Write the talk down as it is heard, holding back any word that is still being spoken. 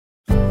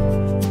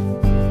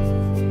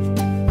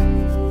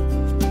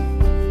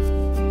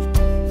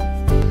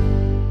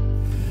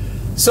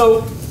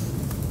So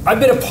I've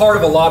been a part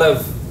of a lot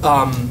of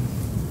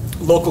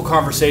local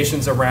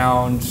conversations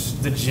around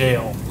the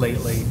jail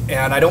lately,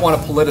 and I don't want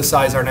to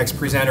politicize our next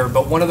presenter,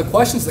 but one of the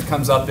questions that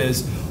comes up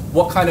is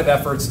what kind of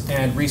efforts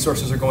and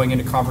resources are going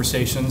into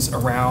conversations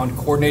around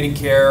coordinating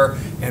care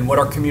and what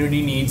our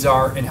community needs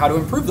are and how to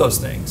improve those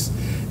things.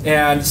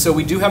 And so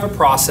we do have a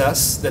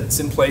process that's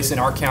in place in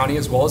our county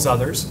as well as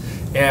others.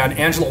 And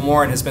Angela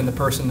Warren has been the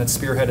person that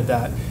spearheaded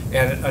that.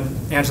 And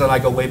Angela and I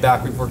go way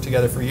back. We've worked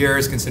together for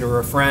years, consider her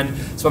a friend.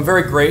 So I'm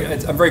very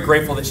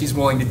grateful that she's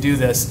willing to do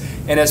this.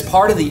 And as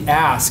part of the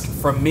ask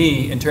from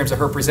me in terms of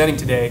her presenting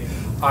today,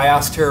 I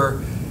asked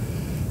her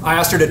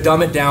to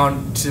dumb it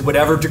down to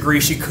whatever degree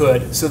she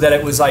could so that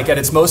it was like at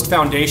its most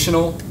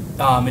foundational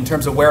in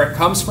terms of where it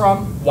comes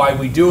from, why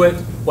we do it,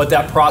 what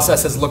that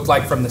process has looked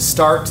like from the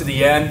start to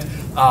the end,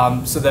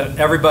 so that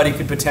everybody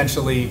could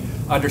potentially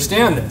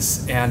understand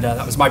this. And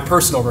that was my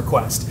personal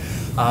request.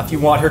 If you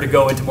want her to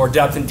go into more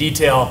depth and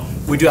detail,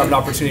 we do have an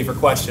opportunity for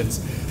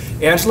questions.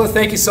 Angela,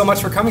 thank you so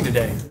much for coming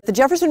today. The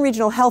Jefferson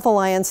Regional Health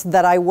Alliance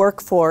that I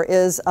work for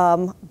is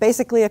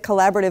basically a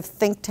collaborative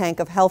think tank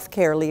of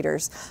healthcare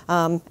leaders.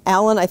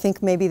 Alan, I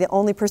think, may be the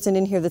only person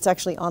in here that's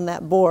actually on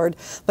that board,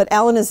 but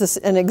Alan is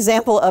an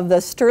example of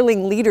the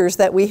sterling leaders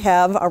that we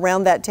have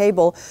around that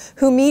table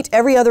who meet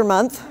every other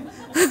month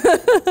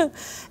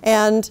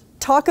and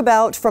talk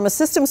about, from a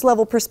systems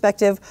level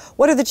perspective,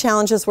 what are the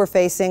challenges we're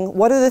facing?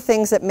 What are the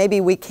things that maybe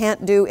we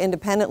can't do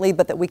independently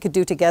but that we could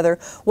do together?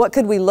 What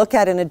could we look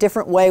at in a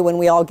different way when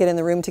we all get in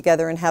the room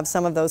together and have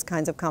some of those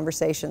kinds of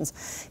conversations?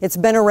 It's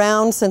been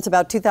around since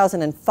about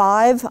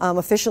 2005,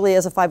 officially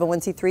as a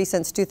 501c3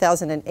 since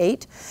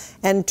 2008,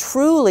 and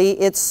truly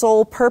its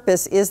sole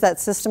purpose is that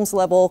systems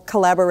level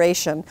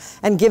collaboration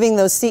and giving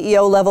those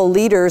CEO level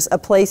leaders a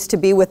place to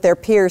be with their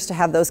peers to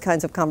have those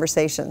kinds of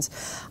conversations.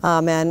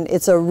 And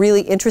it's a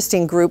really interesting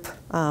group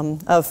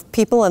of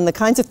people, and the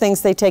kinds of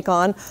things they take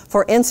on,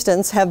 for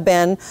instance, have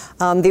been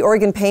the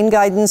Oregon Pain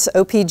Guidance,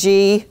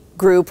 OPG,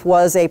 group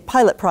was a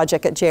pilot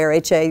project at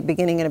JRHA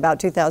beginning in about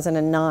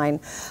 2009.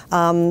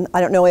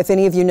 I don't know if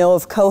any of you know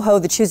of COHO,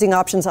 the Choosing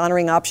Options,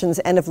 Honoring Options,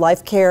 End of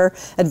Life Care,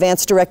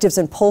 Advanced Directives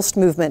and Pulse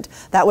movement.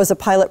 That was a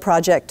pilot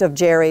project of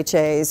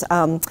JRHA's.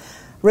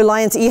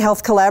 Reliance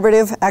eHealth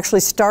Collaborative actually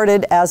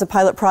started as a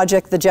pilot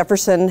project, the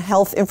Jefferson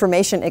Health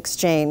Information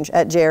Exchange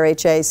at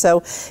JRHA.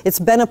 So it's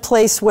been a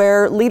place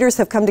where leaders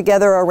have come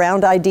together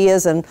around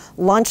ideas and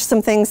launched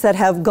some things that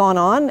have gone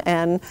on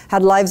and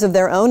had lives of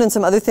their own, and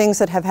some other things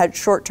that have had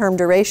short-term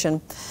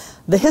duration.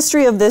 The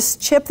history of this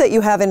chip that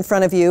you have in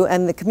front of you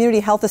and the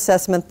community health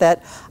assessment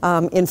that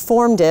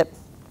informed it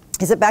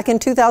is that back in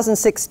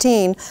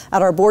 2016,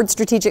 at our board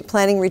strategic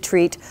planning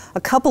retreat,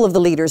 a couple of the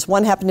leaders,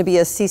 one happened to be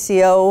a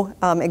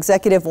CCO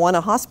executive, one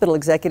a hospital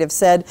executive,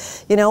 said,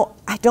 you know,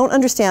 I don't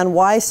understand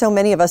why so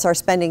many of us are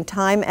spending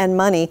time and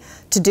money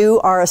to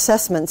do our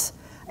assessments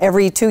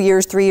every 2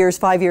 years, 3 years,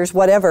 5 years,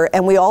 whatever,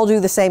 and we all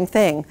do the same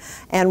thing.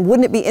 And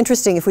wouldn't it be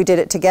interesting if we did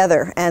it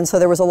together? And so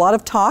there was a lot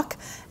of talk,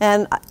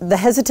 and the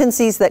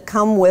hesitancies that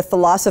come with the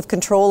loss of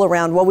control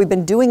around, well, we've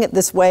been doing it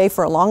this way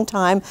for a long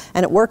time,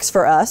 and it works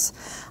for us.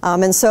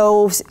 And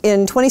so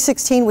in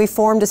 2016, we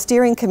formed a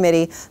steering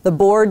committee. The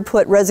board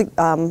put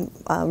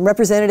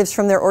representatives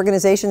from their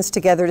organizations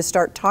together to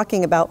start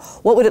talking about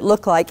what would it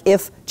look like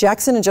if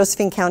Jackson and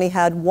Josephine County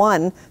had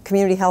one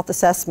community health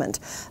assessment.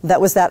 That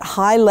was that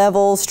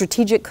high-level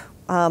strategic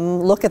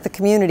look at the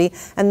community,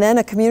 and then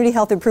a community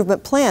health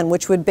improvement plan,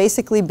 which would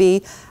basically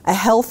be a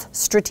health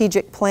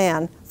strategic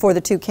plan for the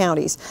two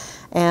counties.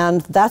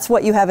 And that's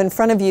what you have in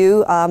front of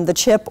you, the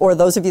CHIP, or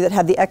those of you that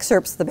have the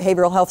excerpts, the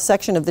behavioral health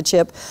section of the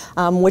CHIP,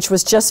 which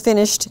was just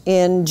finished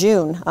in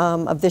June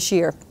of this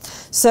year.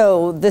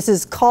 So this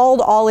is called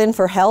All In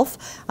for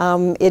Health.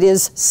 It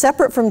is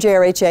separate from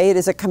JRHA. It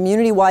is a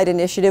community-wide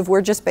initiative.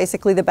 We're just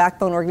basically the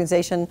backbone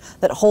organization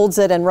that holds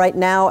it, and right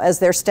now, as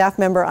their staff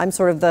member, I'm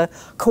sort of the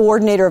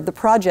coordinator of the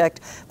project.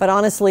 But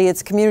honestly,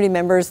 it's community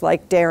members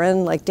like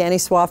Darren, like Danny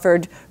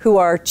Swafford, who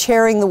are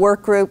chairing the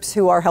work groups,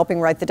 who are helping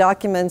write the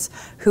documents,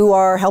 who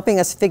are helping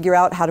us figure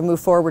out how to move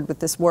forward with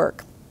this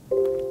work.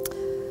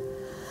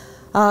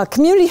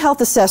 Community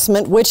health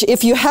assessment, which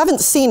if you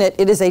haven't seen it,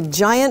 it is a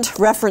giant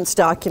reference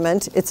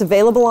document. It's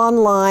available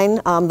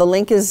online. The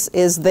link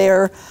is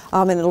there,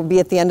 and it'll be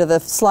at the end of the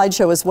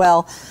slideshow as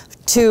well,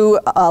 to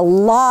a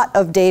lot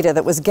of data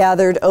that was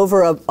gathered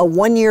over a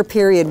 1-year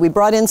period. We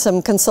brought in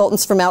some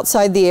consultants from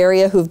outside the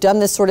area who've done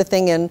this sort of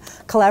thing in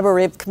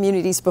collaborative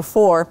communities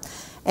before.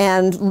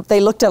 And they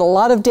looked at a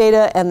lot of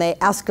data, and they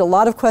asked a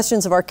lot of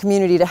questions of our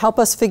community to help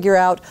us figure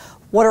out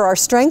what are our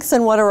strengths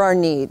and what are our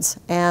needs.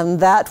 And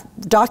that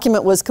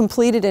document was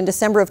completed in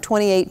December of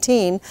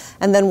 2018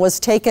 and then was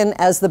taken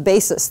as the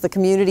basis. The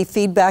community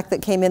feedback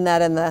that came in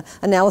that and the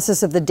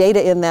analysis of the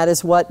data in that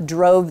is what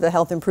drove the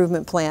health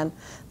improvement plan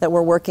that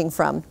we're working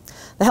from.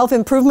 The health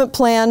improvement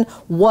plan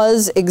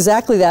was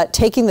exactly that,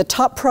 taking the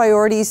top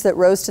priorities that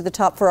rose to the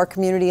top for our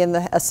community in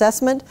the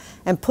assessment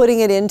and putting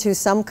it into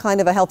some kind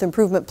of a health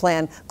improvement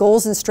plan,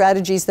 goals and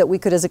strategies that we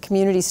could as a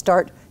community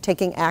start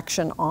taking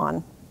action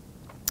on.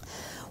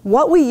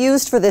 What we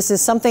used for this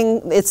is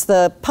something, it's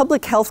the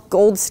public health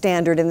gold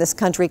standard in this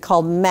country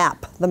called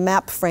MAP, the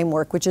MAP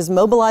framework, which is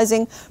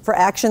mobilizing for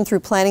action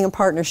through planning and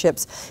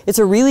partnerships. It's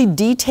a really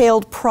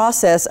detailed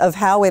process of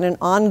how, in an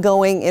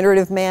ongoing,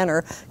 iterative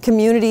manner,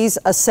 communities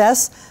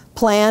assess,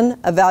 plan,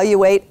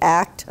 evaluate,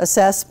 act,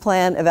 assess,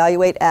 plan,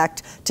 evaluate,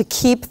 act, to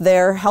keep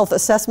their health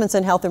assessments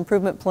and health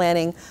improvement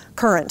planning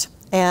current.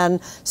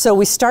 And so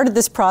we started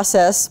this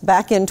process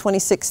back in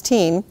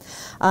 2016,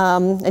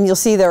 and you'll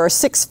see there are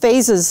 6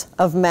 phases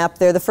of MAP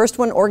there. The first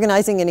one,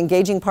 organizing and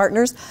engaging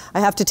partners,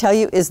 I have to tell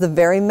you, is the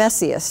very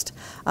messiest.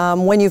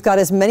 When you've got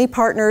as many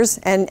partners,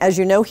 and as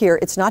you know here,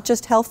 it's not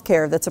just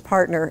healthcare that's a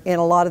partner in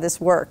a lot of this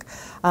work,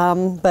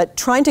 but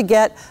trying to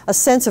get a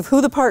sense of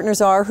who the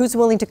partners are, who's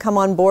willing to come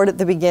on board at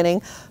the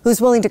beginning, who's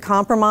willing to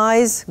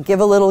compromise, give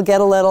a little, get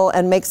a little,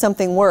 and make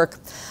something work.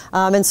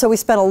 And so we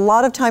spent a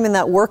lot of time in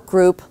that work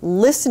group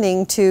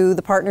listening to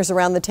the partners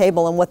around the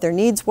table and what their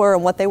needs were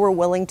and what they were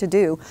willing to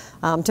do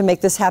to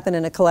make this happen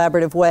in a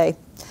collaborative way.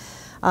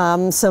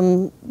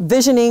 Some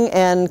visioning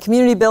and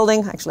community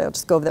building. Actually, I'll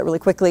just go over that really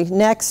quickly.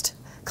 Next,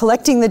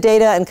 collecting the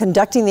data and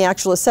conducting the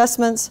actual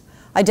assessments,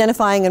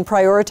 identifying and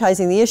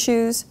prioritizing the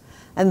issues.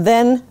 And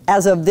then,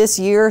 as of this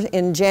year,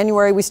 in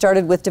January, we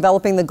started with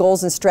developing the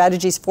goals and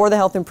strategies for the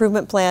health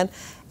improvement plan.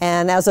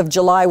 And as of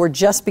July, we're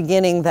just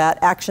beginning that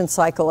action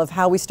cycle of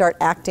how we start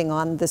acting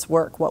on this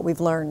work, what we've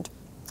learned.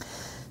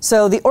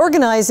 So the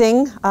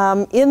organizing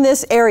in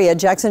this area,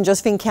 Jackson and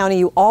Josephine County,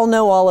 you all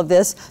know all of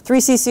this. 3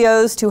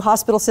 CCOs, 2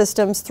 hospital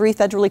systems, 3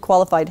 federally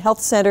qualified health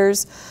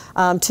centers,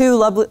 2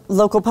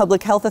 local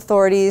public health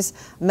authorities,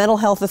 mental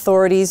health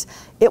authorities.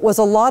 It was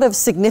a lot of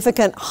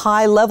significant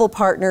high-level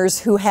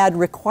partners who had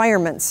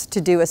requirements to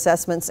do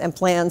assessments and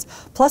plans,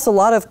 plus a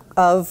lot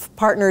of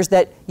partners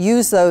that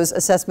use those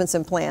assessments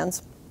and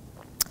plans.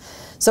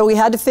 So we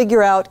had to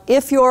figure out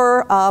if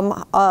you're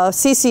a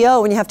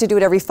CCO and you have to do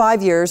it every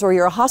 5 years, or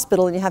you're a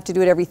hospital and you have to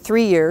do it every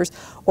 3 years,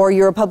 or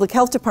you're a public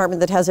health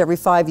department that has every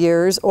 5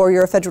 years, or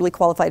you're a federally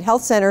qualified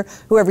health center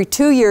who every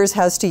 2 years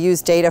has to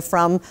use data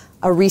from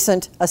a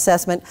recent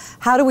assessment.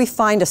 How do we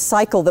find a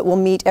cycle that will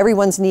meet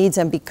everyone's needs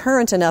and be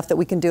current enough that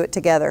we can do it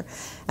together?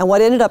 And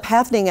what ended up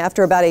happening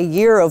after about a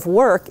year of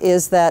work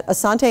is that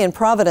Asante and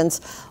Providence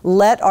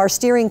let our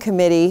steering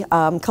committee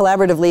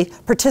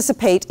collaboratively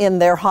participate in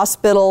their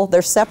hospital,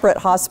 their separate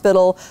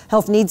hospital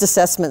health needs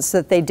assessments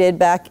that they did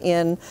back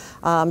in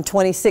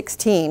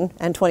 2016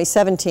 and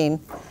 2017.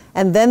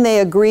 And then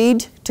they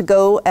agreed to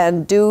go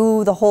and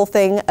do the whole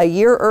thing a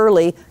year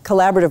early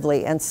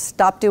collaboratively and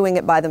stop doing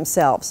it by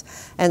themselves.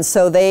 And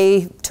so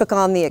they took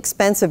on the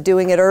expense of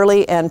doing it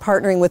early and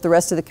partnering with the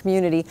rest of the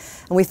community.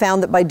 And we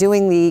found that by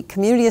doing the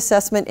community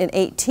assessment in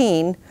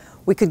 18,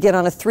 we could get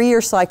on a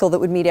 3-year cycle that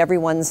would meet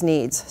everyone's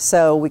needs.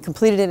 So we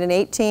completed it in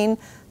 18.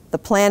 The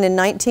plan in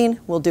 19,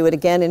 we'll do it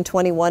again in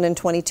 21 and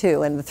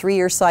 22. And the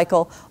 3-year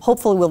cycle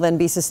hopefully will then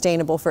be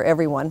sustainable for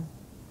everyone.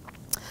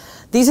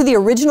 These are the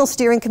original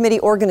steering committee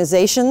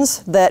organizations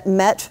that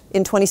met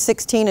in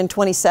 2016 and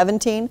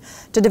 2017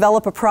 to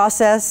develop a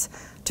process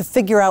to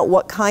figure out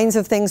what kinds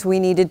of things we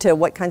needed to,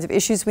 what kinds of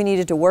issues we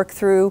needed to work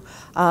through,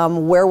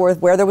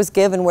 where there was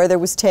give and where there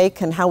was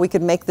take, and how we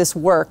could make this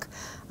work.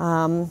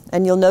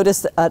 And you'll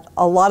notice that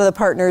a lot of the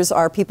partners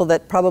are people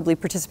that probably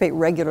participate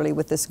regularly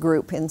with this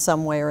group in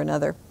some way or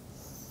another.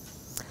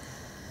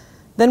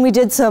 Then we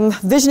did some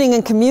visioning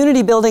and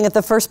community building at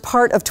the first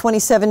part of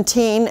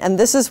 2017, and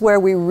this is where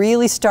we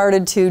really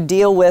started to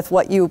deal with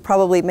what you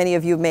probably, many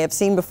of you may have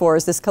seen before,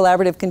 is this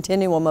collaborative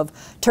continuum of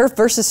turf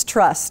versus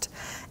trust.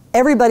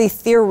 Everybody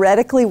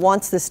theoretically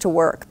wants this to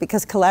work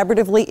because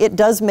collaboratively it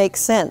does make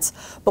sense.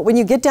 But when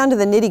you get down to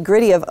the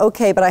nitty-gritty of,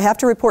 okay, but I have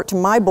to report to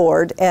my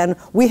board and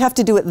we have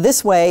to do it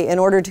this way in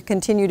order to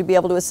continue to be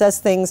able to assess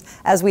things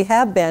as we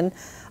have been,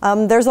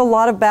 there's a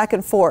lot of back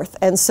and forth.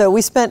 And so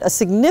we spent a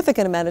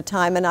significant amount of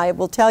time, and I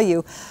will tell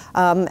you,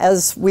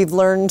 as we've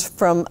learned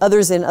from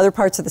others in other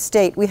parts of the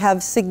state, we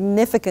have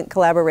significant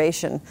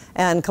collaboration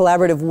and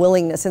collaborative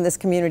willingness in this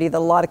community that a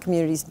lot of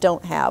communities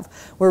don't have.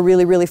 We're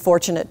really, really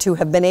fortunate to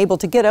have been able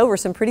to get over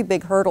some pretty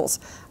big hurdles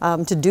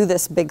to do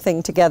this big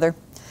thing together.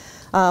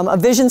 A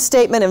vision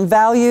statement and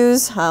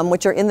values,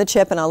 which are in the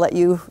chip, and I'll let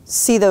you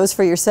see those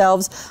for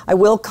yourselves. I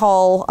will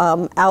call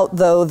out,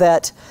 though,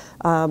 that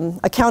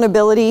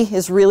accountability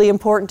is really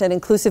important, and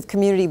inclusive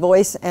community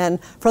voice,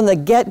 and from the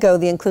get-go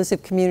the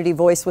inclusive community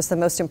voice was the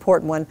most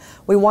important one.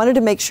 We wanted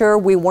to make sure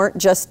we weren't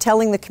just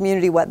telling the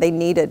community what they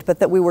needed, but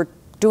that we were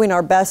doing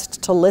our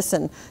best to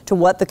listen to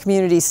what the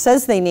community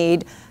says they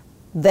need,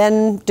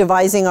 then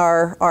devising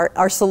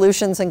our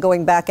solutions and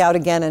going back out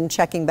again and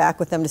checking back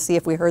with them to see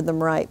if we heard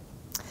them right.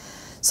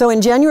 So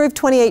in January of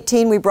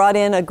 2018, we brought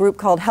in a group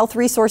called Health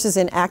Resources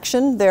in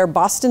Action. They're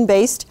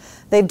Boston-based.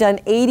 They've done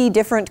 80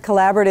 different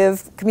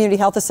collaborative community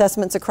health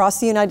assessments across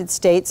the United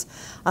States.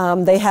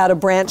 They had a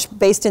branch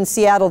based in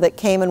Seattle that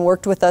came and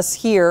worked with us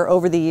here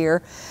over the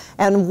year.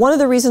 And one of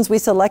the reasons we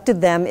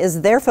selected them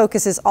is their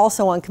focus is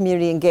also on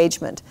community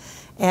engagement.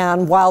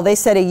 And while they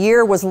said a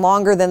year was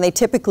longer than they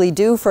typically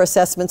do for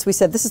assessments, we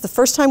said this is the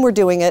first time we're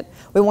doing it.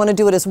 We want to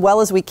do it as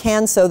well as we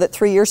can so that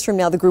 3 years from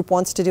now the group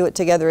wants to do it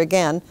together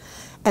again.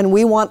 And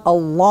we want a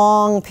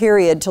long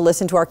period to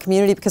listen to our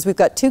community because we've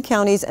got 2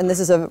 counties and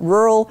this is a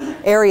rural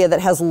area that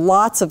has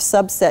lots of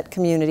subset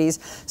communities.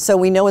 So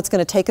we know it's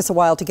going to take us a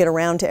while to get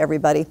around to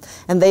everybody.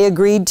 And they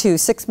agreed to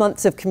 6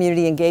 months of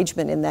community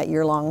engagement in that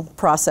year-long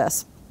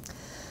process.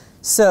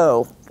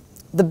 So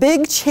the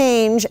big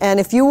change, and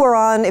if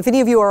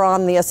any of you are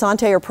on the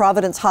Asante or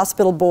Providence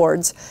hospital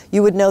boards,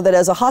 you would know that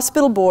as a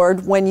hospital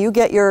board, when you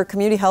get your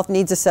community health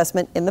needs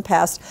assessment in the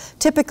past,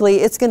 typically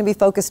it's going to be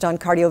focused on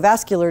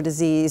cardiovascular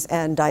disease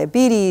and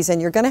diabetes,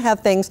 and you're going to have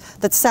things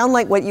that sound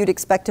like what you'd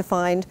expect to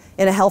find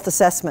in a health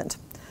assessment.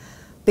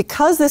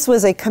 Because this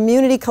was a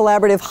community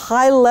collaborative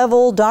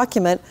high-level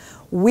document,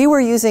 we were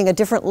using a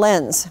different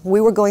lens.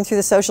 We were going through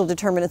the social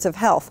determinants of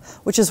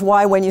health, which is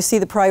why when you see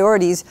the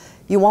priorities,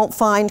 you won't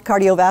find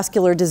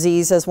cardiovascular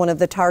disease as one of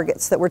the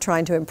targets that we're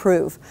trying to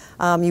improve.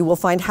 You will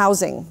find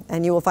housing,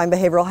 and you will find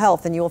behavioral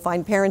health, and you will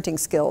find parenting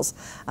skills.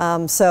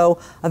 So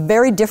a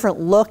very different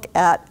look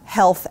at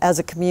health as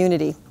a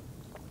community.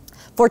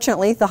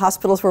 Fortunately, the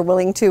hospitals were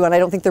willing to, and I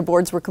don't think their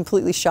boards were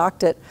completely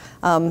shocked at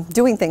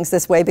doing things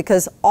this way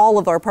because all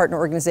of our partner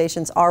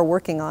organizations are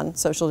working on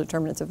social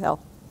determinants of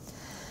health.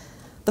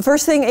 The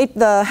first thing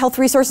the Health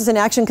Resources and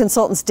Action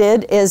Consultants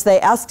did is they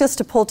asked us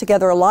to pull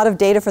together a lot of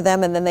data for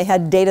them, and then they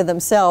had data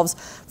themselves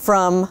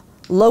from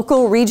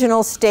local,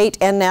 regional, state,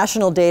 and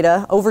national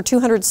data, over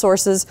 200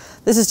 sources.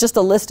 This is just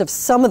a list of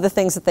some of the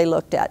things that they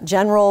looked at.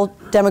 General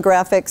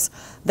demographics,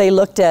 they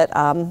looked at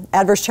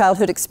adverse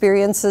childhood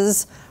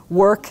experiences,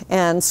 work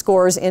and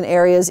scores in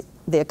areas,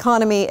 the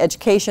economy,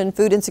 education,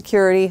 food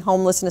insecurity,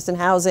 homelessness and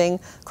housing,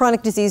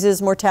 chronic diseases,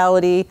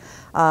 mortality,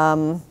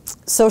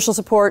 social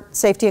support,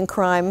 safety and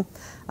crime,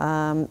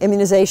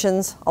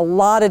 immunizations, a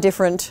lot of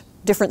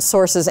different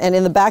sources. And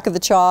in the back of the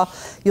CHA,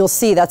 you'll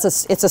see it's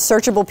a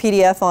searchable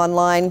PDF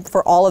online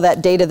for all of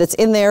that data that's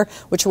in there,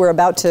 which we're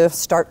about to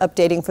start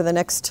updating for the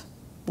next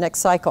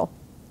cycle.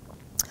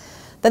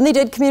 Then they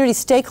did community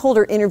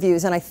stakeholder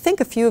interviews, and I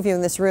think a few of you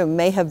in this room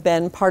may have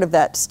been part of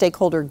that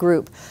stakeholder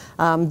group.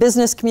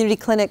 Business, community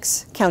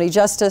clinics, county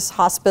justice,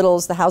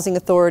 hospitals, the housing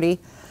authority,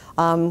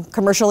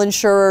 commercial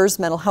insurers,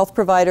 mental health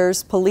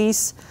providers,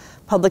 police,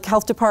 public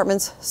health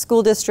departments,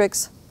 school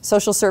districts,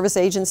 social service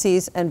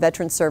agencies, and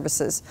veteran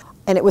services.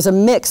 And it was a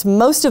mix.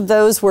 Most of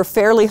those were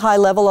fairly high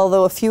level,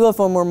 although a few of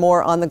them were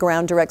more on the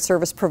ground direct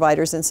service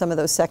providers in some of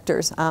those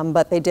sectors.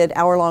 But they did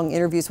hour-long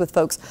interviews with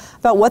folks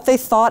about what they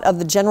thought of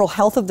the general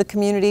health of the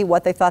community,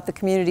 what they thought the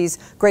community's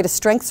greatest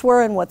strengths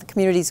were, and what the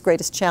community's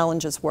greatest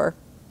challenges were.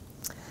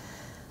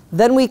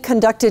 Then we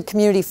conducted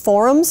community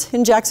forums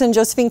in Jackson and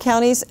Josephine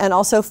counties and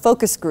also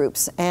focus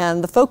groups.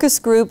 And the focus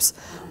groups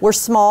were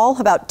small,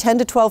 about 10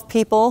 to 12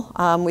 people.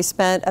 We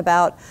spent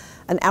about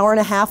an hour and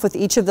a half with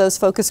each of those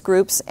focus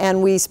groups,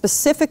 and we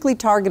specifically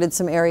targeted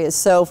some areas.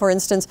 So for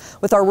instance,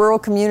 with our rural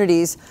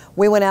communities,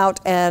 we went out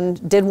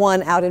and did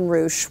one out in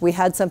Rouge. We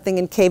had something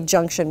in Cave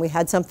Junction. We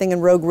had something in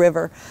Rogue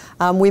River.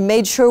 We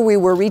made sure we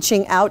were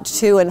reaching out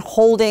to and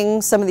holding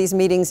some of these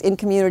meetings in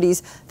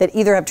communities that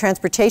either have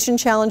transportation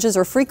challenges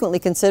or frequently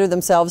consider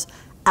themselves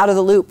out of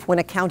the loop when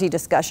a county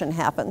discussion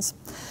happens.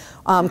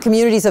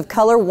 Communities of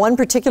color, one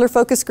particular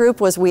focus group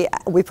was we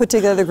put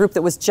together a group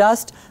that was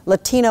just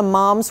Latina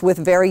moms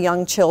with very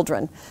young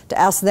children to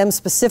ask them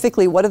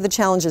specifically what are the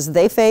challenges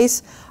they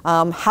face,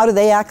 how do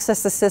they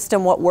access the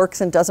system, what works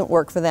and doesn't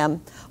work for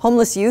them.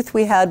 Homeless youth,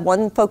 we had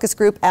one focus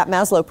group at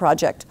Maslow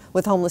Project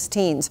with homeless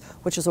teens,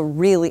 which was a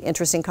really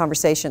interesting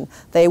conversation.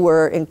 They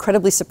were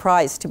incredibly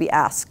surprised to be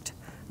asked.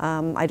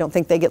 I don't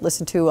think they get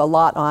listened to a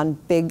lot on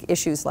big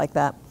issues like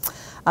that.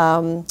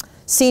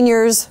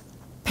 Seniors,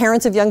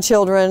 parents of young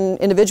children,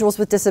 individuals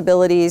with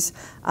disabilities,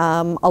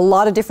 a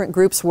lot of different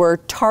groups were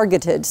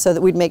targeted so that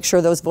we'd make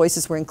sure those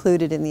voices were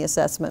included in the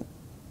assessment.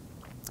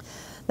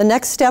 The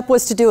next step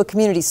was to do a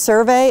community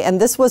survey, and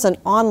this was an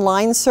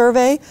online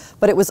survey,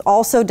 but it was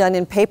also done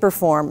in paper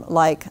form,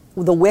 like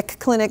the WIC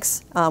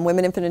clinics,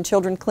 Women, Infant, and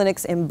Children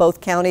clinics in both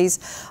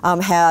counties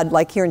had,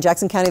 like here in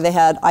Jackson County, they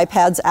had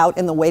iPads out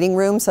in the waiting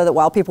room so that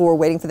while people were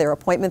waiting for their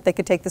appointment, they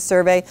could take the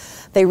survey.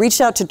 They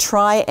reached out to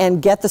try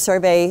and get the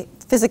survey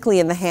physically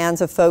in the hands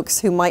of folks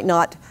who might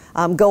not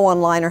go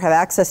online or have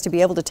access to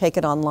be able to take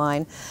it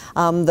online.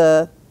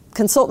 The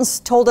consultants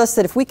told us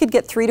that if we could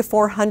get 300 to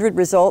 400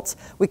 results,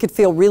 we could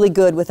feel really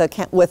good with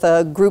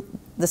a group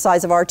the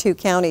size of our 2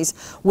 counties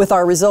with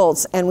our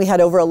results, and we had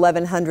over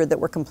 1,100 that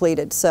were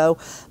completed. So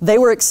they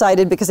were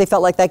excited because they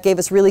felt like that gave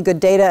us really good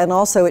data, and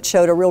also it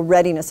showed a real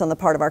readiness on the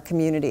part of our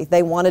community.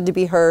 They wanted to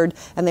be heard,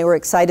 and they were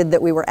excited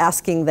that we were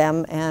asking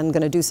them and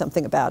going to do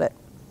something about it.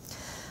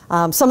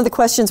 Some of the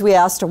questions we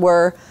asked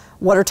were,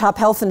 What are top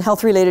health and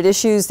health-related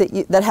issues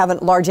that have a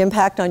large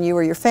impact on you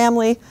or your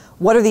family?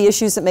 What are the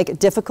issues that make it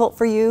difficult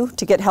for you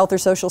to get health or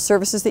social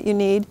services that you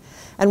need?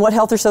 And what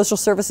health or social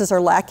services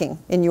are lacking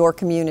in your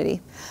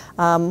community?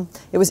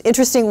 It was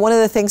interesting, one of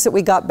the things that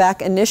we got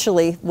back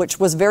initially,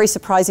 which was very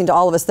surprising to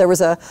all of us, there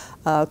was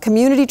a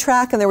community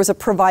track and there was a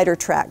provider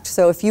track.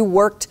 So if you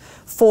worked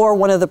for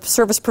one of the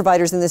service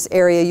providers in this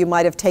area, you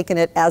might have taken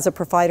it as a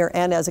provider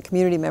and as a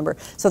community member.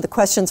 So the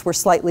questions were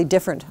slightly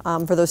different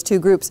for those two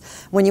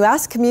groups. When you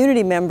ask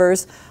community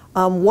members,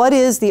 what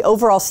is the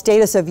overall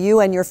status of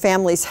you and your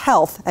family's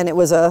health? And it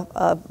was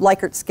a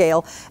Likert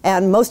scale,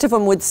 and most of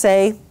them would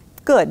say,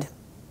 good.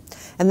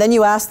 And then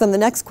you ask them the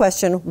next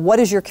question, what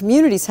is your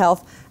community's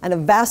health? And a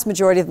vast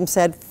majority of them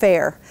said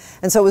fair.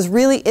 And so it was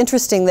really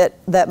interesting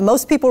that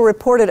most people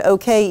reported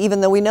okay,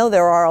 even though we know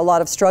there are a lot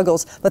of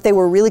struggles, but they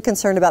were really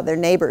concerned about their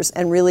neighbors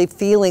and really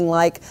feeling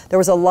like there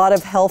was a lot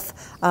of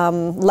health,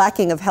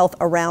 lacking of health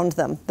around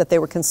them that they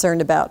were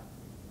concerned about.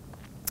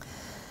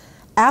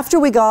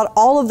 After we got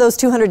all of those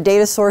 200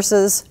 data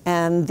sources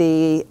and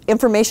the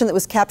information that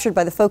was captured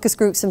by the focus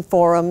groups and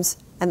forums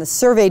and the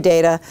survey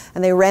data,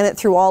 and they ran it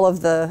through all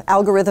of the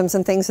algorithms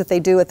and things that they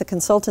do at the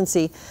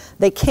consultancy,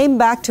 they came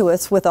back to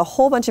us with a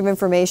whole bunch of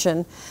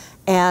information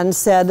and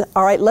said,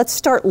 all right, let's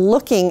start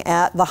looking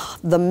at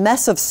the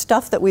mess of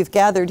stuff that we've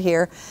gathered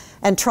here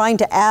and trying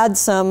to add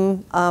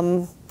some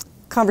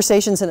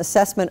conversations and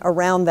assessment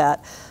around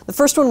that. The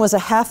first one was a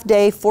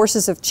half-day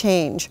Forces of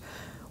Change,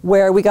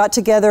 where we got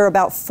together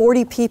about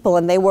 40 people,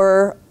 and they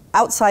were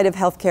outside of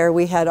healthcare.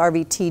 We had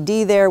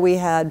RVTD there, we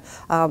had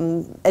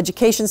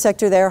education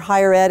sector there,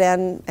 higher ed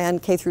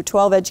and K through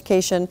 12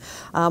 education,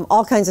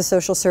 all kinds of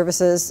social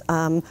services,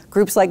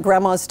 groups like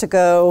Grandmas to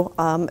Go.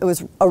 It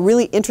was a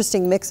really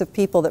interesting mix of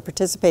people that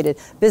participated,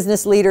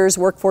 business leaders,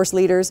 workforce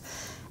leaders,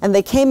 and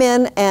they came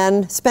in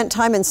and spent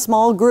time in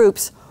small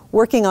groups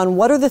working on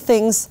what are the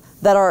things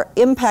that are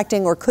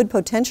impacting or could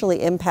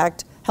potentially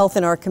impact health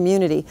in our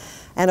community.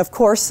 And of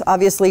course,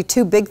 obviously,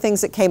 two big things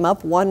that came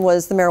up. One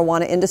was the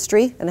marijuana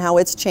industry and how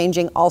it's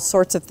changing all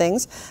sorts of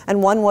things.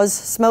 And one was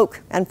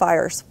smoke and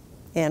fires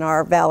in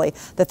our valley.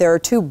 That there are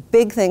two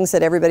big things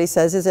that everybody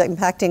says is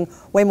impacting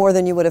way more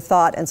than you would have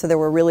thought. And so there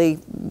were really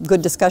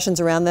good discussions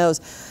around those.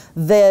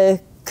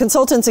 The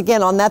consultants,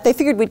 again, on that, they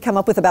figured we'd come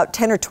up with about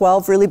 10 or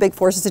 12 really big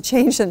forces of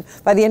change, and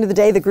by the end of the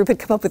day, the group had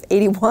come up with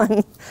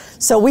 81.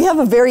 So we have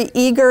a very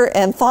eager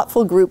and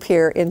thoughtful group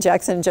here in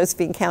Jackson and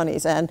Josephine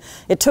counties, and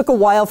it took a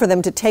while for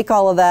them to take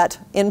all of that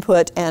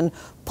input and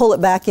pull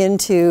it back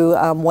into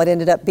what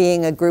ended up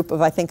being a group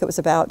of, I think it was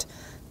about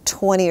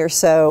 20 or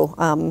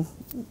so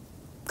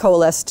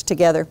coalesced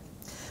together.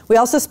 We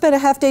also spent a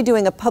half day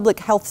doing a public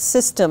health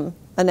system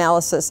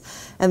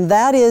analysis, and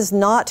that is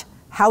not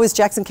how is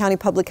Jackson County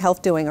Public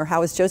Health doing or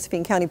how is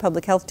Josephine County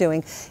Public Health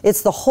doing.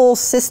 It's the whole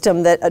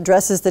system that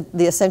addresses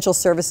the essential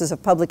services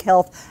of public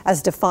health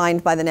as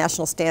defined by the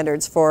national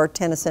standards for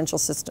 10 essential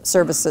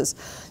services.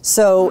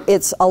 So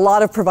it's a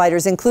lot of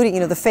providers,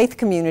 including, the faith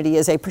community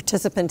is a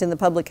participant in the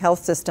public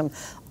health system.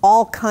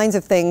 All kinds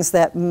of things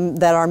that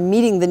are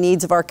meeting the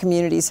needs of our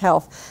community's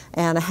health,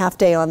 and a half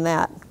day on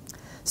that.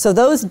 So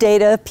those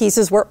data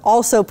pieces were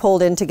also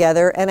pulled in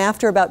together, and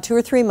after about 2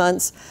 or 3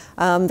 months,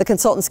 the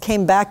consultants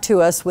came back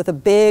to us with a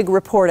big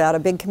report out, a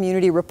big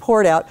community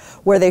report out,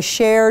 where they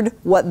shared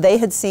what they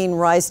had seen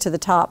rise to the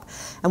top.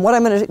 And what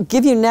I'm going to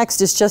give you next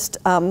is just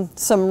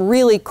some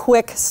really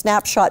quick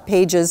snapshot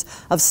pages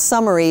of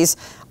summaries.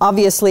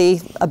 Obviously,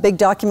 a big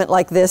document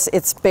like this,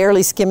 it's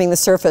barely skimming the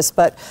surface,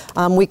 but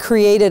we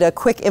created a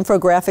quick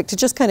infographic to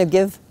just kind of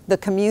give the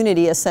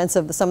community a sense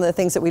of some of the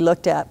things that we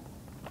looked at.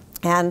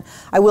 And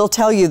I will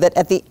tell you that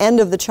at the end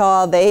of the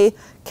CHA, they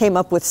came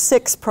up with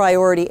 6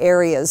 priority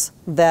areas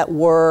that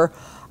were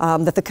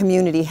that the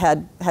community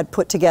had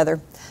put together.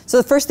 So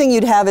the first thing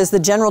you'd have is the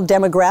general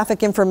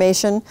demographic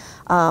information.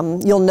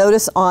 You'll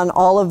notice on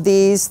all of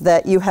these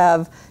that you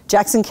have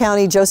Jackson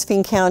County,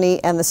 Josephine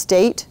County, and the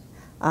state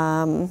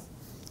for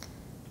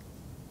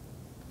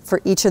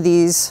each of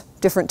these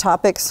different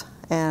topics.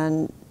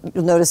 And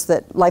you'll notice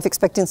that life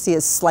expectancy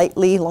is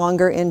slightly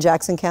longer in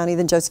Jackson County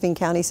than Josephine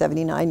County,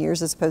 79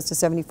 years as opposed to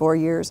 74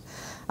 years.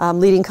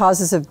 Leading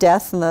causes of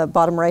death in the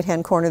bottom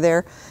right-hand corner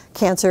there,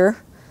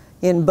 cancer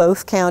in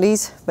both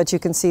counties, but you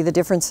can see the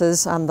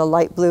differences. The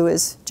light blue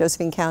is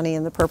Josephine County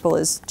and the purple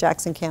is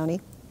Jackson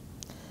County.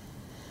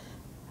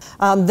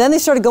 Then they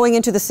started going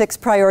into the 6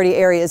 priority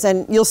areas,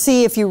 and you'll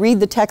see if you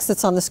read the text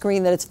that's on the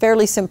screen that it's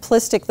fairly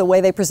simplistic the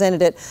way they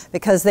presented it,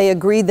 because they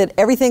agreed that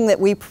everything that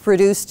we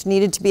produced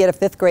needed to be at a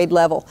 5th grade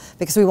level,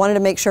 because we wanted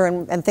to make sure,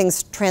 and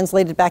things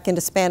translated back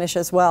into Spanish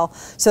as well,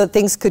 so that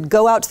things could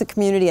go out to the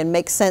community and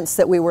make sense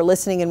that we were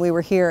listening and we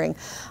were hearing.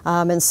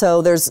 And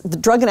so the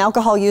drug and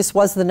alcohol use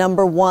was the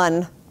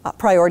 #1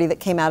 priority that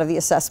came out of the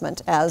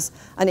assessment as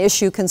an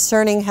issue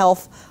concerning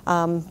health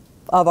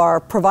of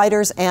our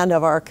providers and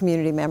of our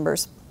community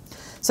members.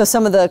 So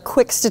some of the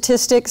quick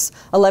statistics: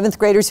 11th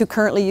graders who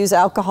currently use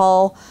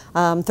alcohol,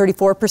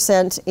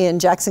 34% in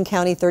Jackson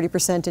County,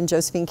 30% in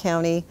Josephine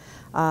County.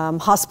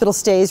 Hospital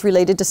stays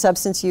related to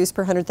substance use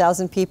per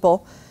 100,000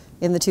 people,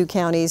 in the 2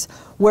 counties.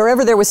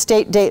 Wherever there was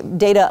state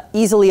data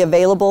easily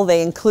available,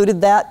 they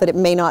included that, but it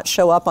may not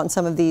show up on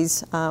some of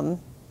these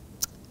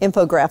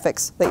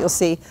infographics that you'll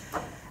see.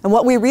 And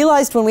what we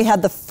realized when we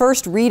had the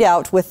first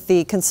readout with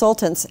the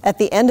consultants, at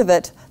the end of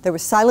it, there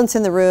was silence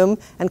in the room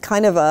and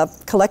kind of a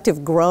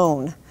collective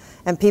groan.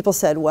 And people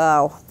said,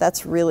 wow,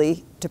 that's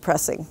really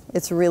depressing.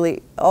 It's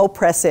really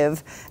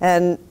oppressive.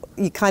 And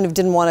you kind of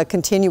didn't want to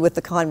continue with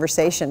the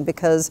conversation,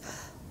 because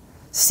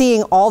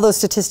seeing all those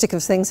statistics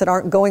of things that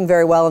aren't going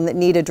very well and that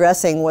need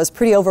addressing was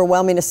pretty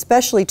overwhelming,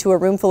 especially to a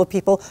room full of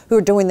people who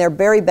are doing their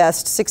very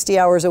best 60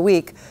 hours a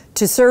week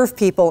to serve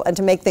people and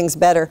to make things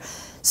better.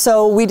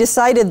 So we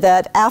decided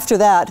that after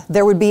that,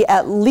 there would be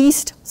at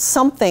least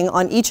something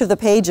on each of the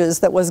pages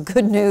that was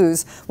good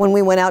news when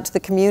we went out to the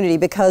community,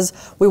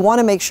 because we want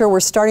to make sure we're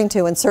starting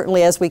to, and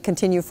certainly as we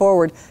continue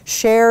forward,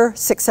 share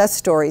success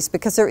stories,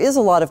 because there is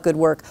a lot of good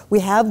work. We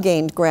have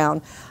gained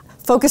ground.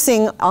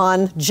 Focusing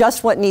on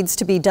just what needs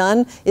to be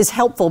done is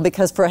helpful,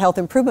 because for a health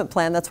improvement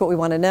plan, that's what we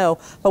want to know.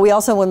 But we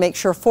also want to make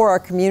sure for our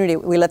community,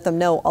 we let them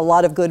know a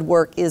lot of good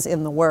work is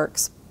in the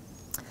works.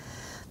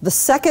 The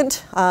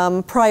second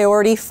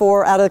priority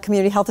for out of the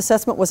community health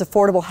assessment was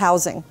affordable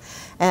housing.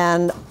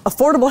 And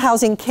affordable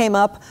housing came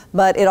up,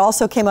 but it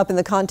also came up in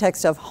the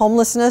context of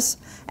homelessness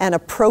and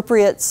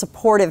appropriate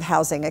supportive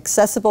housing,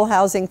 accessible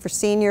housing for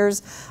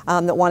seniors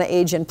that want to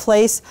age in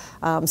place,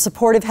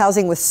 supportive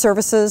housing with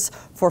services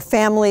for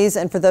families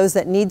and for those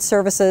that need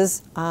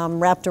services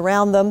wrapped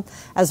around them,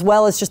 as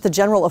well as just the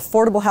general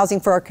affordable housing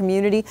for our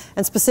community.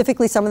 And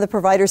specifically, some of the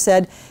providers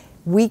said,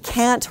 we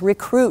can't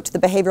recruit the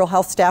behavioral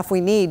health staff we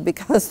need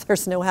because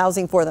there's no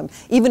housing for them.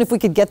 Even if we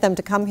could get them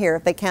to come here,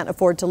 if they can't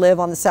afford to live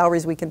on the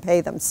salaries we can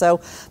pay them. So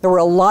there were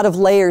a lot of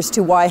layers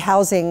to why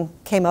housing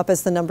came up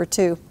as the number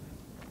 2,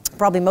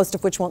 probably most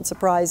of which won't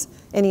surprise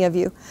any of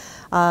you.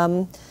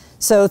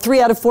 So 3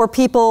 out of 4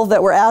 people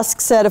that were asked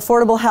said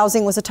affordable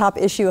housing was a top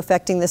issue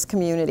affecting this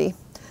community.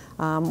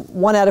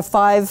 1 out of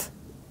 5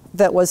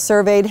 that was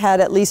surveyed had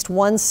at least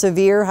one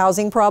severe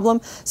housing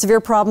problem.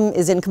 Severe problem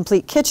is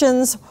incomplete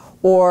kitchens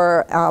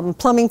or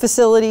plumbing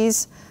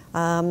facilities.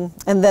 And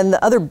then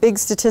the other big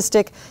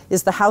statistic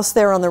is the house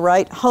there on the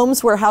right.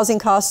 Homes where housing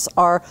costs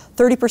are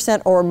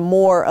 30% or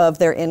more of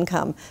their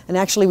income. And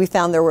actually we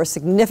found there were a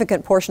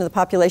significant portion of the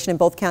population in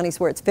both counties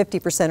where it's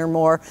 50% or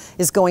more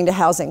is going to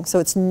housing. So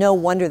it's no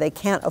wonder they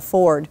can't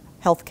afford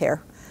health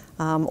care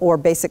or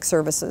basic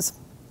services.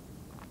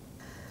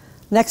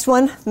 Next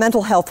one,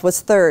 mental health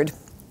was third.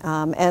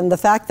 And the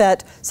fact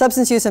that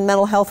substance use and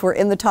mental health were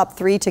in the top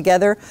 3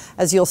 together,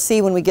 as you'll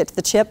see when we get to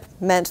the chip,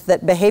 meant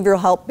that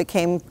behavioral health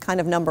became kind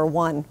of number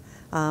 1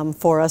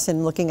 for us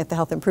in looking at the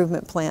health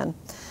improvement plan.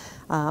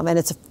 And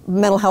it's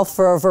mental health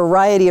for a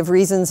variety of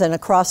reasons and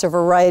across a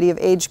variety of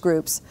age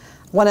groups.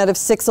 1 out of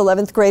 6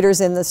 11th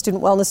graders in the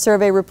student wellness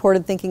survey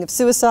reported thinking of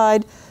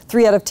suicide.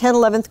 3 out of 10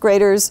 11th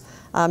graders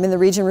in the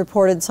region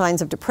reported signs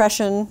of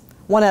depression.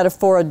 1 out of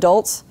 4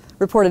 adults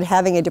reported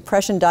having a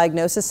depression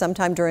diagnosis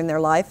sometime during their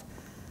life.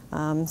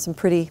 None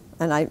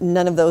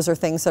of those are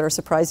things that are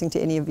surprising to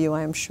any of you,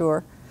 I am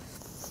sure.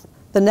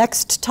 The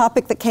next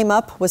topic that came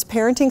up was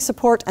parenting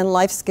support and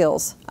life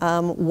skills,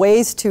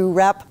 ways to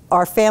wrap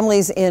our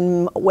families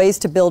in ways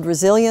to build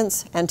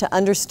resilience and to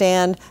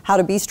understand how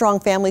to be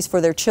strong families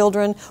for their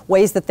children,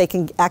 ways that they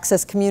can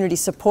access community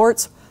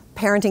supports,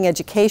 parenting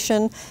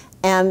education,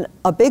 and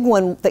a big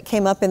one that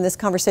came up in this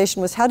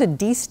conversation was how to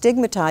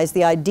destigmatize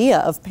the idea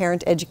of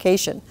parent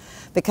education,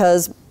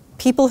 because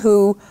people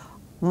who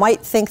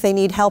might think they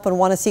need help and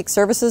want to seek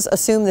services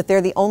assume that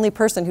they're the only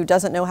person who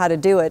doesn't know how to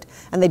do it,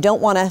 and they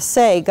don't want to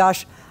say,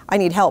 gosh, I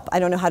need help, I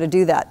don't know how to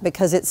do that,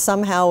 because it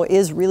somehow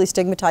is really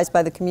stigmatized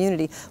by the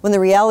community, when the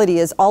reality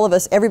is all of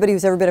us, everybody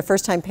who's ever been a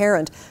first-time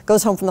parent,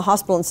 goes home from the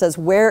hospital and says,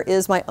 where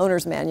is my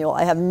owner's manual?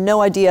 I have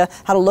no idea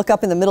how to look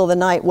up in the middle of the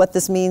night what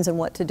this means and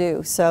what to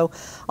do. So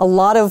a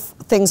lot of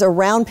things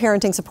around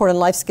parenting support and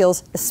life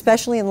skills,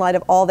 especially in light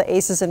of all the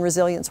ACEs and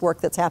resilience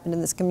work that's happened in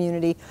this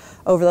community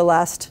over the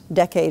last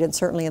decade and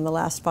certainly in the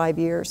last 5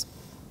 years.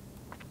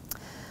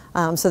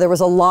 So there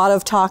was a lot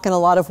of talk and a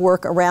lot of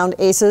work around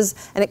ACEs,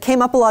 and it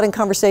came up a lot in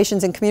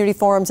conversations in community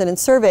forums and in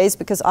surveys,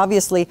 because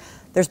obviously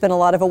there's been a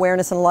lot of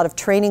awareness and a lot of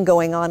training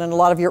going on, and a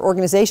lot of your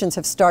organizations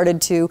have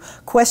started to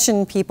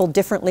question people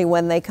differently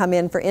when they come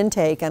in for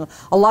intake, and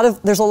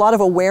there's a lot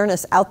of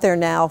awareness out there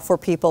now for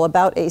people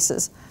about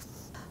ACEs.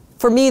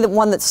 For me, the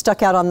one that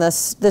stuck out on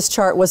this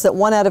chart was that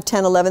 1 out of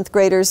 10 11th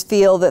graders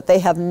feel that they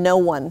have no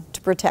one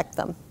to protect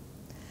them.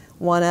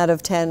 1 out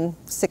of 10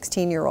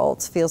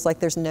 16-year-olds feels like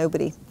there's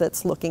nobody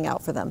that's looking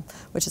out for them,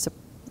 which is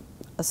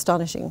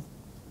astonishing.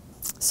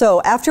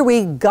 So after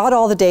we got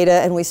all the data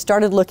and we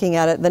started looking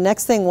at it, the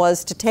next thing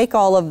was to take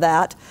all of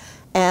that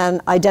and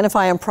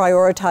identify and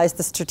prioritize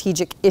the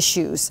strategic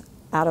issues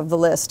out of the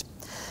list.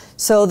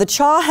 So the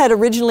CHA had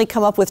originally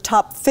come up with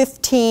top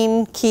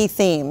 15 key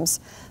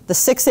themes. The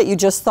 6 that you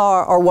just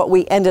saw are what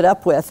we ended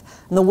up with.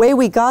 And the way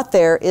we got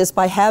there is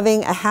by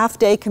having a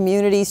half-day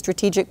community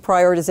strategic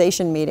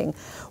prioritization meeting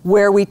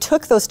where we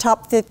took those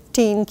top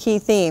 15 key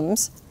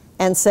themes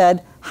and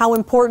said, how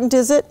important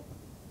is it?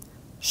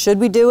 Should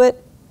we do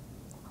it?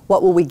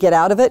 What will we get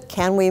out of it?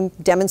 Can we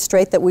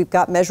demonstrate that we've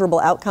got measurable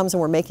outcomes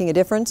and we're making a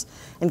difference?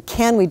 And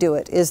can we do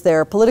it? Is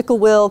there political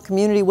will,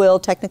 community will,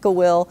 technical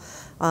will?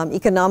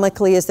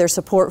 Economically, is there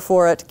support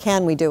for it?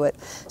 Can we do it?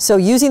 So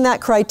using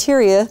that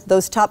criteria,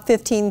 those top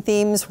 15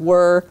 themes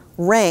were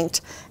ranked,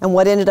 and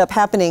what ended up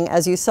happening,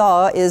 as you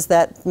saw, is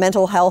that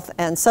mental health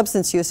and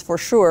substance use for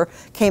sure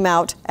came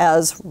out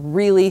as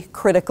really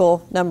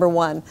critical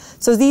 #1.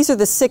 So these are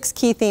the 6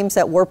 key themes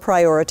that were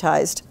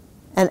prioritized.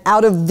 And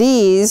out of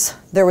these,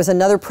 there was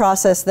another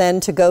process then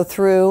to go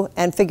through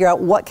and figure out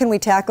what can we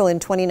tackle in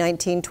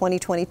 2019,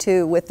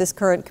 2022 with this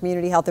current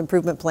community health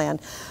improvement plan.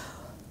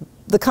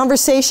 The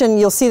conversation,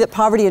 you'll see that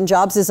poverty and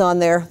jobs is on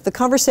there. The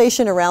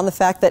conversation around the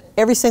fact that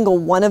every single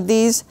one of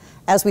these,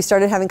 as we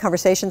started having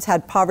conversations,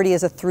 had poverty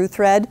as a through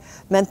thread,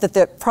 meant that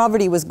the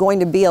poverty was going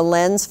to be a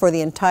lens for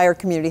the entire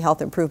community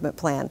health improvement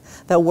plan.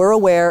 That we're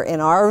aware in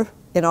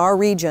our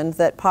region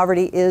that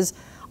poverty is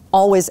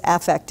always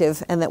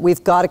affective, and that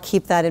we've got to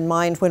keep that in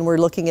mind when we're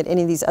looking at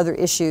any of these other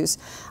issues.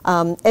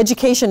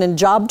 Education and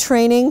job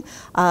training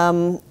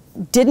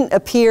didn't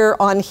appear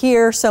on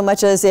here so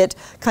much as it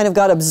kind of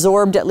got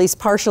absorbed, at least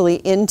partially,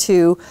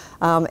 into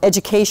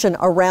education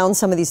around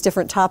some of these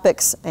different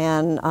topics,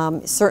 and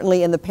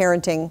certainly in the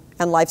parenting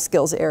and life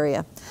skills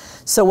area.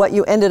 So what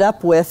you ended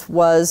up with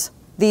was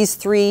these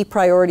 3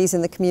 priorities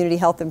in the community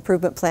health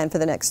improvement plan for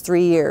the next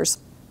 3 years.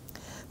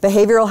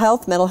 Behavioral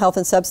health, mental health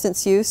and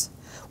substance use,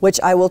 which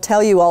I will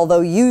tell you,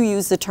 although you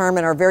use the term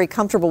and are very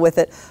comfortable with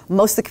it,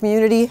 most of the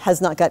community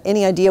has not got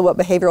any idea what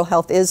behavioral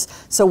health is,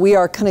 so we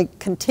are going to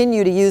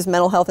continue to use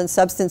mental health and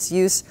substance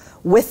use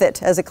with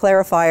it as a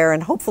clarifier,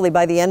 and hopefully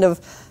by the end of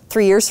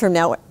 3 years from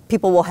now,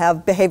 people will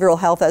have behavioral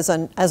health as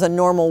a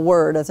normal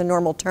word, as a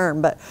normal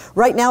term. But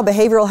right now,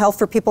 behavioral health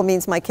for people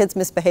means my kid's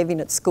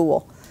misbehaving at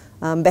school.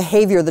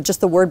 Behavior,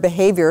 just the word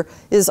behavior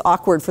is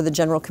awkward for the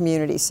general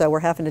community, so we're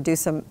having to do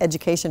some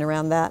education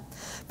around that.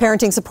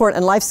 Parenting support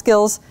and life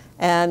skills,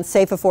 and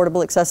safe,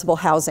 affordable, accessible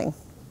housing.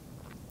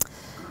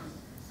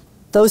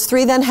 Those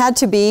 3 then had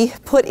to be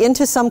put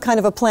into some kind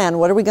of a plan.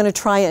 What are we going to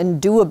try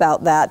and do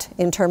about that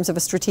in terms of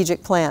a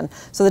strategic plan?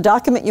 So the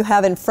document you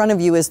have in front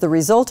of you is the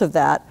result of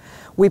that.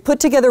 We put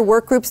together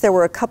work groups. There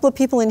were a couple of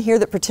people in here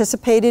that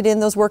participated in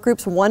those work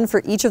groups, one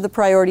for each of the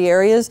priority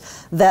areas,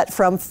 that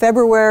from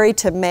February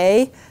to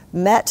May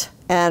met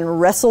and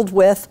wrestled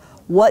with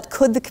what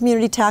could the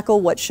community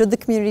tackle, what should the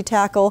community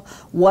tackle,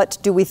 what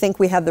do we think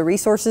we have the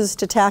resources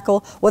to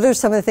tackle, what are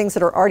some of the things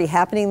that are already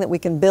happening that we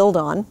can build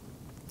on.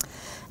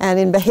 And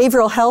in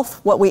behavioral health,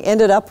 what we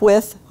ended up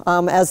with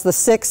as the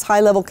 6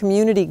 high-level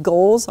community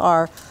goals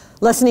are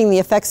lessening the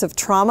effects of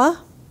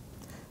trauma,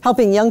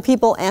 helping young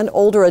people and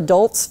older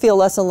adults feel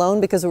less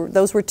alone, because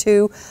those were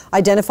 2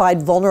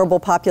 identified vulnerable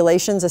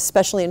populations,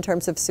 especially in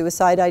terms of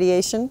suicide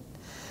ideation.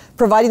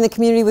 Providing the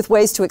community with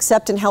ways to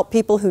accept and help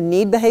people who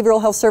need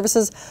behavioral health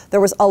services. There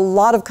was a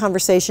lot of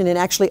conversation in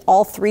actually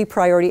all 3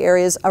 priority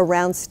areas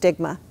around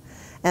stigma,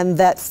 and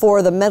that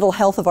for the mental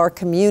health of our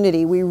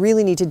community, we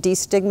really need to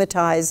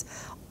destigmatize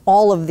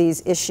all of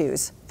these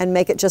issues and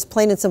make it just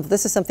plain and simple.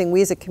 This is something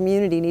we as a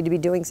community need to be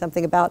doing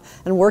something about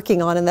and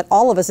working on, and that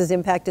all of us is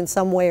impacted in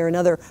some way or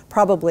another,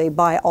 probably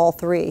by all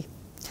 3.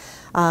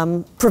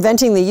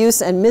 Preventing the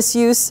use and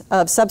misuse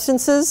of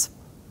substances,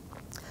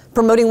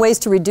 promoting ways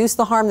to reduce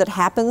the harm that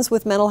happens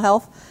with mental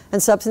health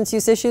and substance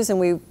use issues, and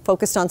we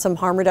focused on some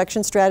harm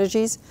reduction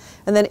strategies,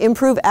 and then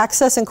improve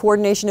access and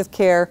coordination of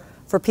care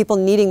for people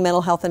needing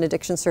mental health and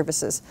addiction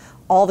services.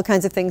 All the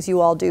kinds of things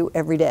you all do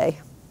every day.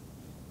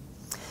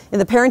 In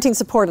the parenting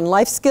support and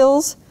life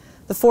skills,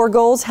 the 4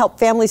 goals: help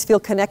families feel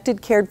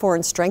connected, cared for,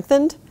 and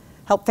strengthened,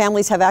 help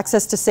families have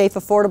access to safe,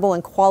 affordable,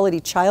 and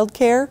quality child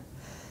care,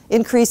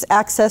 increase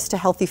access to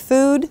healthy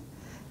food,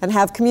 and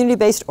have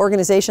community-based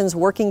organizations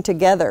working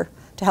together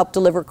to help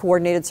deliver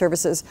coordinated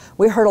services.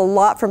 We heard a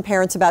lot from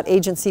parents about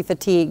agency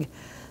fatigue,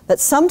 that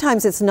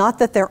sometimes it's not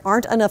that there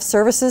aren't enough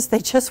services, they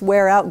just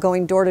wear out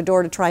going door to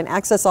door to try and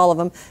access all of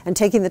them, and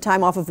taking the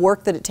time off of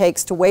work that it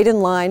takes to wait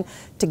in line,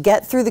 to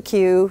get through the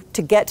queue,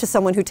 to get to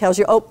someone who tells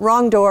you, oh,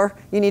 wrong door,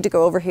 you need to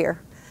go over here.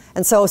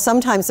 And so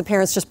sometimes the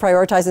parents just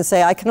prioritize and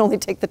say, I can only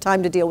take the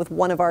time to deal with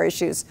one of our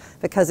issues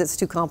because it's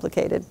too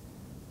complicated.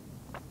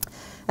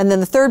 And then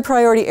the 3rd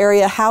priority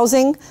area,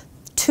 housing,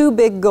 2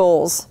 big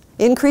goals.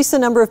 Increase the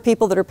number of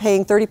people that are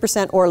paying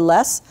 30% or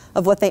less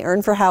of what they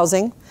earn for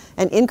housing,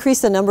 and increase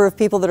the number of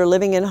people that are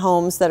living in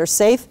homes that are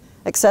safe,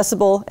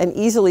 accessible, and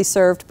easily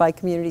served by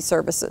community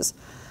services.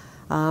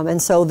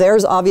 And so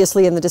there's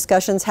obviously in the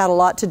discussions had a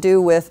lot to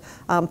do with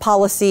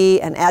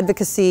policy and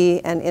advocacy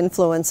and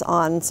influence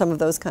on some of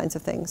those kinds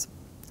of things.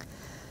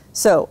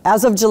 So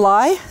as of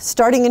July,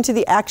 starting into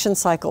the action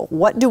cycle,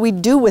 what do we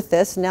do with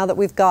this now that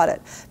we've got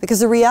it? Because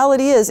the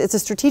reality is it's a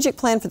strategic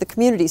plan for the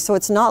community, so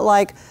it's not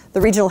like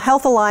the Regional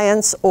Health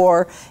Alliance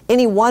or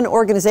any one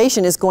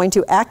organization is going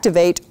to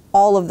activate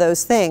all of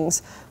those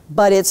things,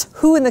 but it's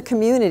who in the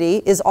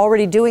community is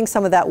already doing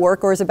some of that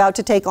work or is about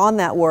to take on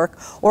that work,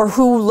 or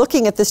who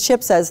looking at this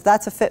chip says,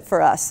 that's a fit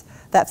for us.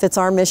 That fits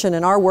our mission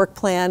and our work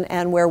plan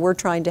and where we're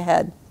trying to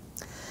head.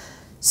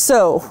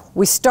 So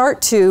we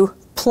start to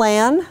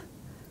plan,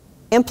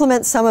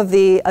 implement some of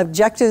the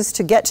objectives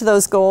to get to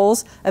those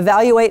goals,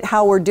 evaluate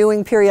how we're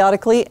doing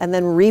periodically, and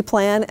then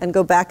replan and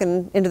go back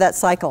into that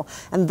cycle.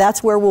 And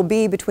that's where we'll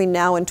be between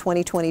now and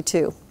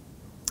 2022.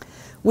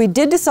 We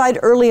did decide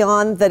early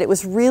on that it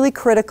was really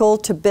critical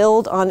to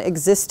build on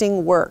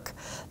existing work,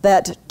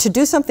 that to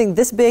do something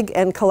this big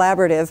and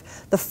collaborative,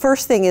 the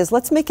first thing is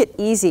let's make it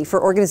easy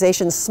for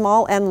organizations,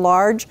 small and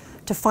large,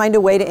 to find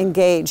a way to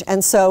engage.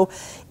 And so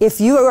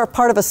if you are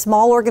part of a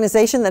small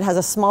organization that has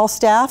a small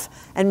staff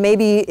and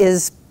maybe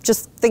is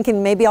just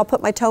thinking maybe I'll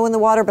put my toe in the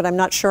water, but I'm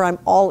not sure I'm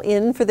all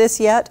in for this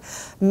yet,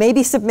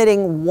 maybe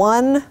submitting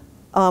one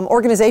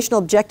organizational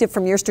objective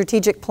from your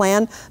strategic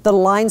plan that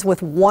aligns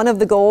with one of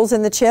the goals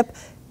in the CHIP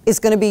is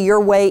going to be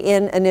your way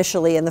in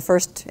initially in the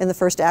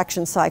first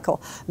action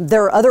cycle.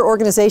 There are other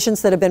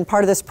organizations that have been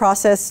part of this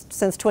process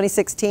since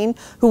 2016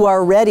 who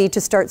are ready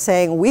to start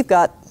saying we've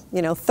got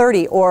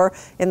 30, or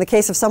in the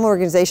case of some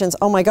organizations,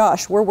 oh my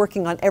gosh, we're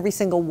working on every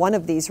single one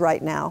of these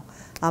right now.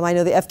 I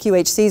know the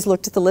FQHCs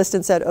looked at the list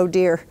and said, oh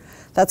dear,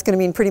 that's going to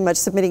mean pretty much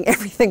submitting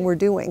everything we're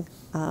doing.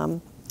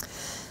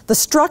 The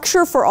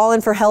structure for All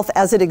In for Health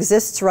as it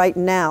exists right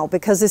now,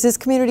 because this is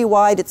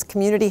community-wide, it's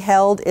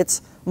community-held,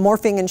 it's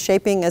morphing and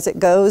shaping as it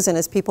goes and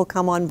as people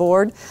come on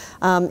board,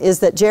 is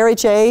that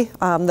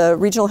JRHA, the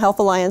Regional Health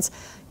Alliance,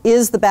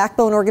 is the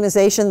backbone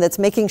organization that's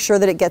making sure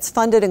that it gets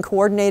funded and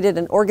coordinated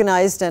and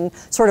organized and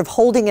sort of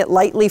holding it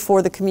lightly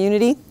for the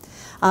community.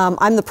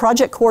 I'm the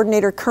project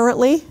coordinator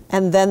currently,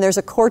 and then there's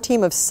a core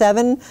team of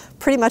 7,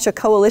 pretty much a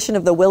coalition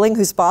of the willing,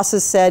 whose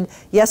bosses said,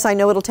 yes, I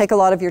know it'll take a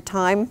lot of your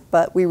time,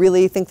 but we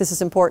really think this is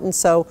important,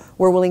 so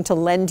we're willing to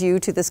lend you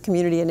to this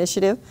community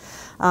initiative.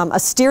 A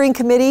steering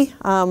committee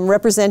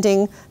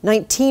representing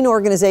 19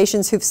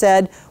 organizations who've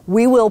said,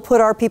 we will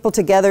put our people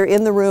together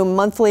in the room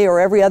monthly or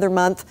every other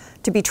month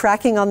to be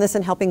tracking on this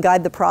and helping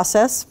guide the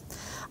process.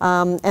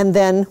 And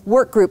then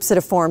work groups that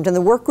have formed, and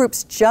the work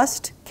groups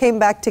just came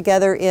back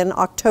together in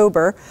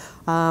October.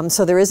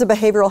 So there is a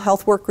behavioral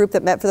health work group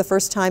that met for the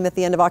first time at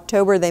the end of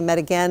October. They met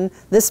again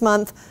this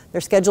month.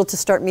 They're scheduled to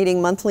start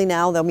meeting monthly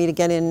now. They'll meet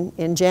again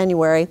in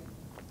January.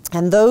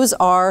 And those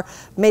are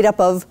made up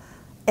of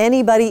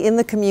anybody in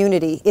the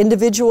community,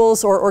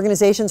 individuals or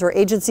organizations or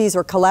agencies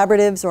or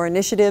collaboratives or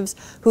initiatives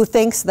who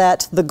thinks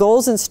that the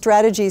goals and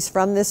strategies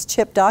from this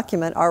CHIP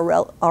document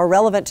are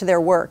relevant to their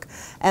work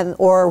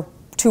or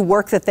to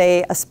work that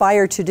they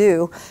aspire to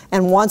do,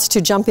 and wants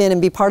to jump in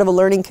and be part of a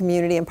learning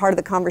community and part of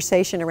the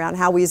conversation around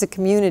how we as a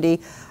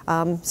community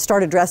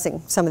start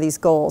addressing some of these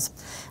goals.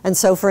 And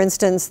so, for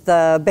instance,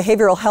 the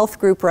behavioral health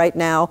group right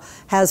now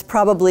has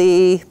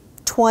probably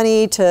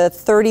 20 to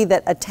 30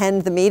 that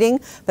attend the meeting,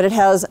 but it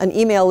has an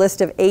email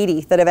list of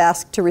 80 that have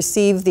asked to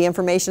receive the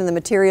information and the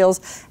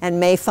materials and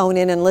may phone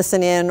in and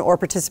listen in or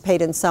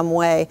participate in some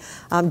way,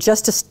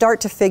 just to start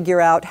to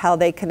figure out how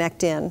they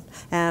connect in.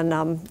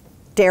 And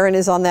Darren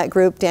is on that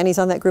group, Danny's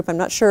on that group. I'm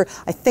not sure,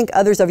 I think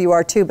others of you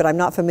are too, but I'm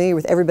not familiar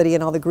with everybody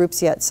in all the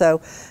groups yet.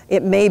 So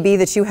it may be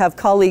that you have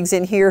colleagues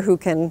in here who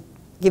can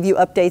give you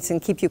updates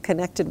and keep you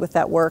connected with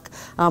that work,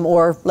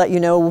 or let you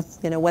know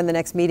when the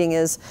next meeting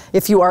is.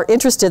 If you are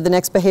interested, the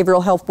next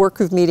behavioral health work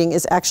group meeting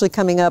is actually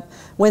coming up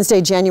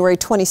Wednesday, January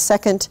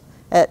 22nd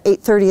at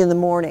 8:30 in the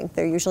morning.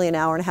 They're usually an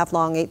hour and a half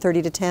long,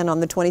 8:30 to 10 on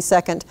the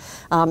 22nd.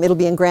 It'll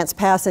be in Grants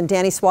Pass, and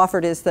Danny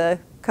Swafford is the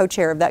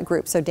co-chair of that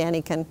group, so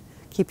Danny can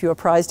keep you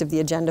apprised of the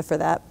agenda for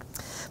that.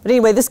 But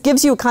anyway, this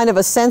gives you kind of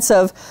a sense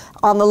of,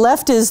 on the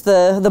left is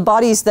the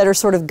bodies that are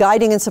sort of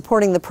guiding and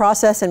supporting the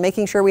process and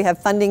making sure we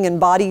have funding and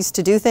bodies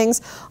to do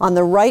things. On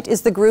the right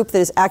is the group that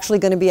is actually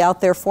going to be out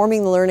there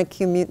forming the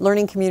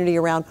learning community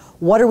around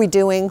what are we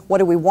doing, what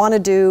do we want to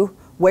do,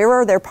 where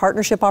are there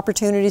partnership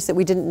opportunities that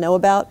we didn't know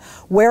about,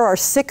 where are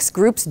 6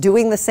 groups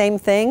doing the same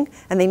thing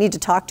and they need to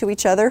talk to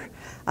each other,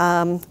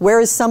 where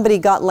has somebody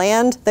got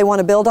land they want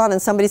to build on and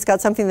somebody's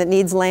got something that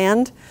needs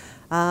land.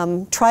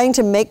 Trying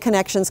to make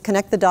connections,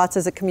 connect the dots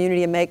as a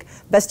community and make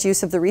best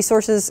use of the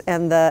resources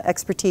and the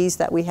expertise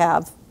that we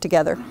have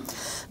together.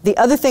 The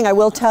other thing I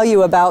will tell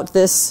you about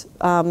this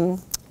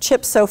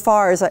CHIP so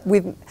far is that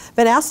we've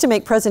been asked to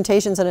make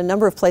presentations in a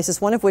number of places,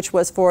 one of which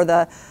was for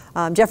the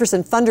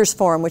Jefferson Funders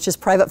Forum, which is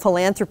private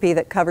philanthropy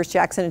that covers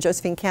Jackson and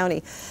Josephine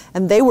County.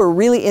 And they were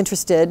really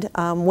interested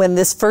when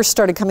this first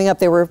started coming up.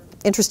 They were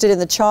interested in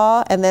the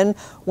CHA, and then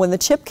when the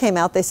CHIP came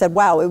out, they said,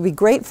 wow, it would be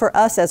great for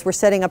us as we're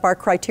setting up our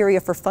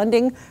criteria for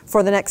funding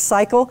for the next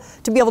cycle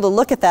to be able to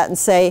look at that and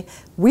say,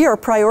 we are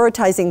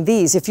prioritizing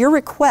these. If your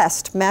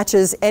request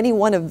matches any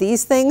one of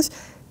these things,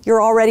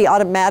 you're already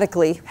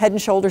automatically head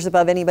and shoulders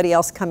above anybody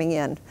else coming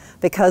in,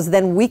 because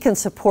then we can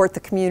support the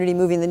community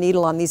moving the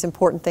needle on these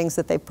important things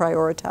that they've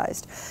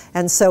prioritized.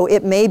 And so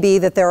it may be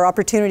that there are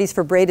opportunities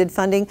for braided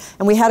funding,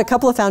 and we had a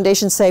couple of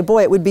foundations say,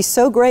 boy, it would be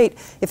so great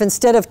if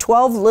instead of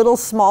 12 little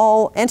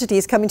small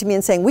entities coming to me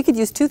and saying, we could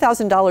use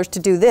 $2,000 to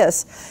do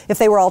this, if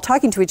they were all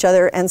talking to each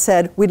other and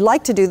said, we'd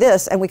like to do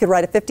this, and we could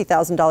write a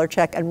 $50,000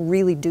 check and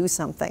really do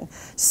something.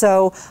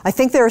 So I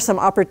think there are some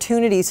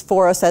opportunities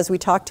for us as we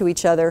talk to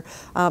each other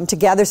to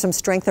gather gather some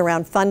strength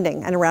around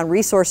funding and around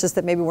resources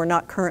that maybe we're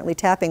not currently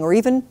tapping, or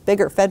even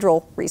bigger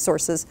federal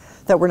resources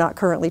that we're not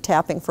currently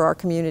tapping for our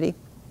community.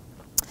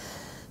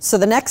 So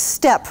the next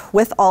step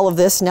with all of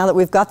this, now that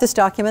we've got this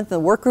document,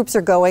 the work groups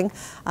are going,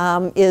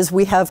 is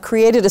we have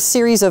created a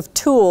series of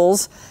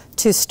tools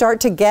to start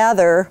to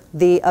gather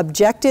the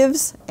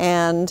objectives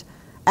and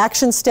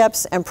action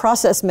steps and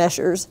process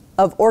measures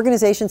of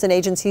organizations and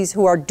agencies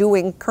who are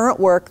doing current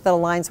work that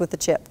aligns with the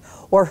CHIP,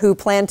 or who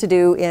plan to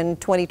do in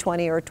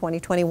 2020 or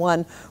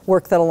 2021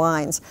 work that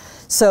aligns.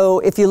 So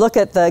if you look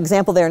at the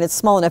example there, and it's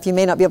small enough you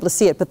may not be able to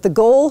see it, but the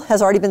goal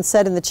has already been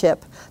set in the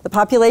CHIP. The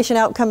population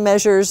outcome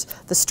measures,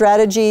 the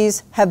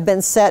strategies have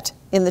been set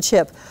in the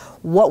CHIP.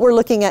 What we're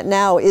looking at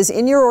now is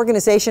in your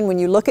organization, when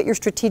you look at your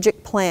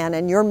strategic plan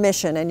and your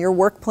mission and your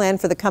work plan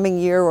for the coming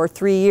year or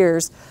 3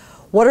 years,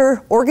 what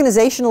are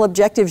organizational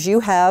objectives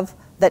you have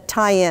that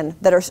tie in,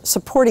 that are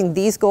supporting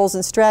these goals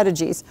and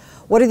strategies?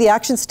 What are the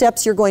action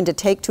steps you're going to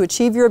take to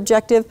achieve your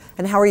objective,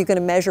 and how are you going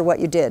to measure what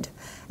you did?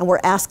 And we're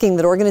asking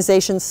that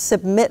organizations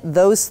submit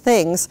those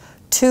things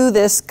to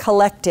this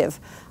collective,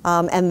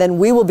 and then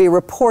we will be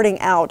reporting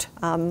out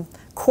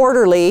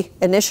quarterly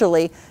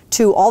initially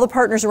to all the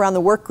partners around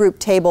the work group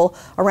table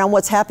around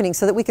what's happening,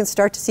 so that we can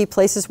start to see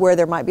places where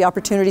there might be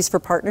opportunities for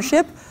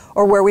partnership,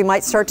 or where we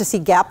might start to see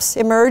gaps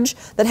emerge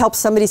that help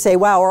somebody say,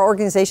 wow, our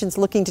organization's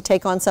looking to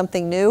take on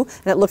something new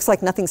and it looks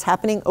like nothing's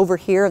happening over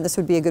here and this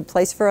would be a good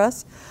place for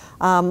us.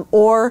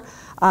 Or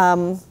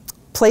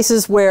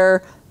places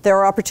where there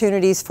are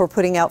opportunities for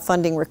putting out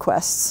funding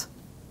requests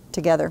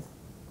together.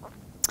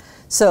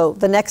 So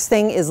the next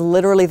thing is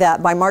literally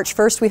that. By March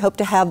 1st, we hope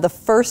to have the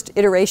first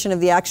iteration of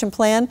the action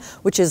plan,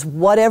 which is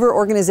whatever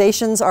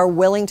organizations are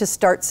willing to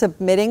start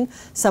submitting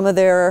some of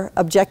their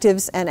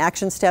objectives and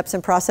action steps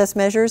and process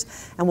measures,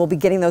 and we'll be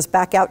getting those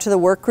back out to the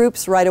work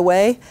groups right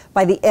away.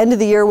 By the end of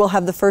the year, we'll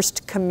have the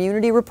first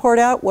community report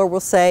out, where we'll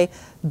say,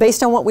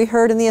 based on what we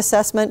heard in the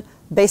assessment,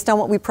 based on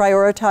what we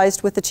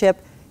prioritized with the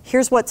CHIP,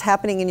 here's what's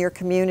happening in your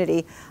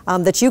community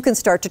that you can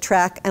start to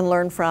track and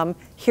learn from.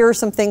 Here are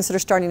some things that are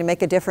starting to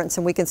make a difference,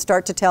 and we can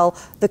start to tell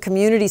the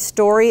community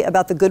story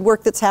about the good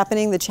work that's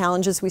happening, the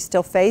challenges we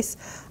still face,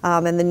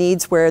 and the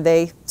needs where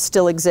they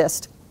still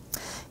exist.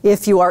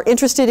 If you are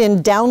interested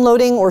in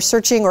downloading or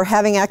searching or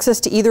having access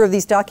to either of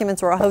these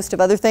documents or a host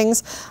of other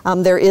things,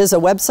 there is a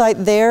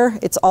website there.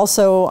 It's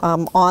also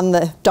on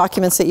the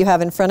documents that you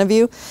have in front of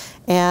you,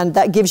 and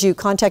that gives you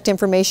contact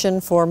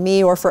information for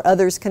me or for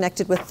others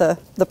connected with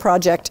the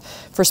project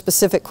for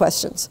specific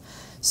questions.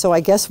 So I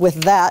guess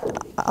with that,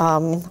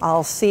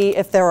 I'll see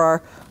if there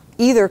are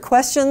either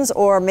questions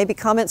or maybe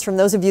comments from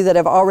those of you that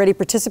have already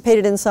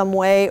participated in some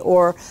way,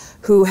 or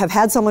who have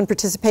had someone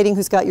participating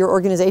who's got your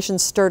organization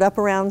stirred up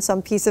around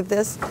some piece of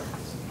this.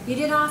 You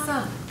did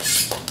awesome.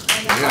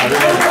 Well,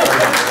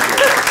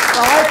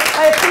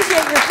 I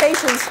appreciate your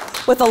patience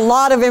with a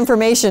lot of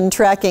information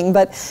tracking,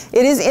 but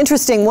it is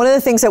interesting. One of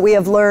the things that we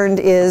have learned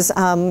is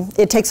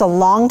it takes a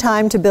long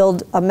time to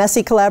build a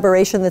messy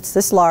collaboration that's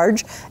this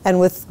large and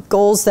with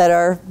goals that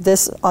are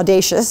this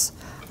audacious.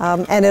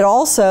 And it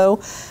also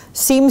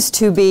seems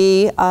to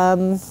be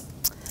an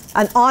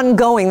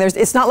ongoing,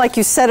 it's not like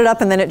you set it up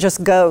and then it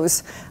just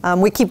goes.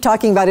 We keep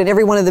talking about it in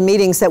every one of the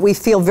meetings that we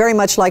feel very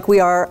much like we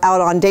are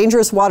out on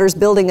dangerous waters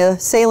building a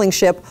sailing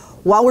ship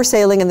while we're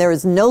sailing and there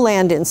is no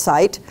land in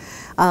sight,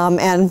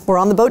 and we're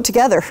on the boat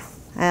together.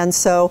 And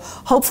so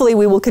hopefully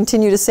we will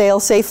continue to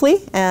sail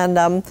safely, and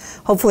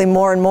hopefully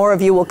more and more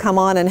of you will come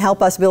on and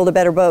help us build a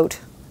better boat.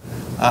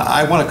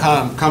 I want to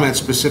comment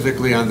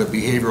specifically on the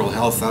behavioral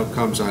health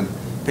outcomes on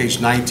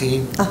page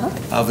 19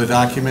 of the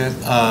document,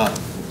 I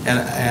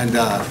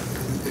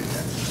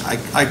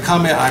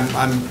comment.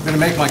 I'm going to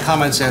make my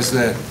comments as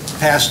the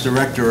past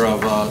director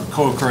of a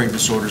co-occurring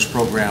disorders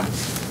program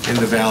in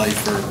the Valley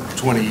for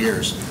 20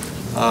 years,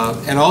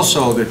 and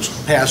also the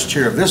past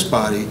chair of this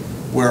body,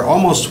 where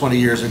almost 20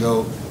 years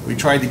ago we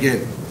tried to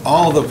get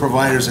all the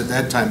providers at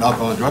that time,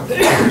 alcohol and drug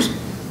providers,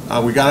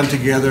 we got them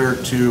together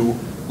to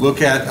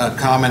look at a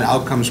common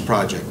outcomes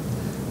project.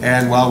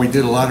 And while we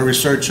did a lot of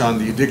research on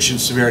the Addiction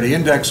Severity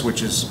Index,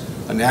 which is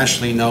a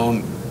nationally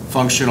known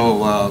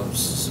functional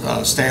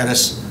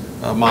status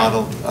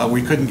model,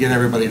 we couldn't get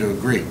everybody to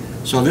agree.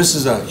 So this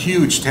is a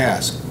huge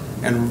task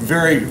and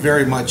very,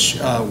 very much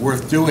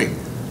worth doing.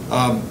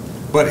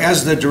 But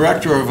as the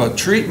director of a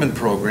treatment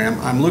program,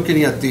 I'm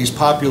looking at these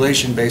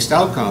population-based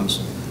outcomes,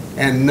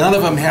 and none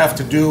of them have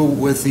to do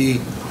with the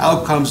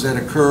outcomes that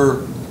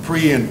occur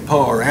pre and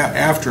or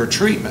after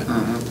treatment.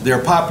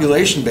 They're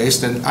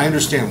population-based, and I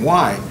understand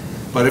why.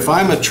 But if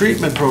I'm a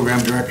treatment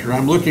program director,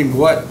 I'm looking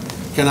what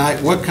can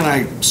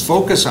I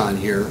focus on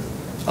here.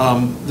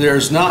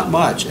 There's not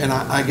much, and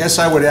I guess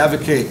I would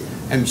advocate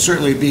and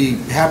certainly be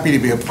happy to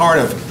be a part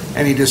of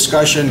any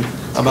discussion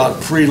about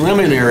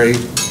preliminary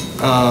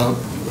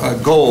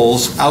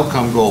goals,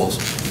 outcome goals.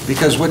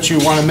 Because what you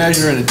want to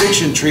measure in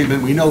addiction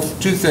treatment, we know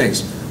two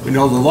things. We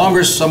know the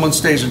longer someone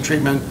stays in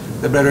treatment,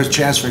 the better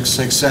chance for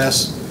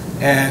success.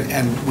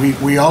 And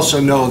we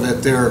also know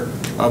that they're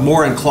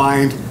more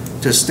inclined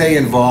to stay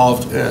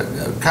involved.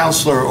 A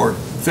counselor or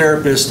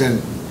therapist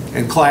in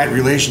and client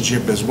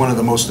relationship as one of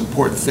the most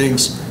important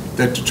things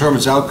that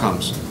determines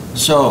outcomes.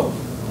 So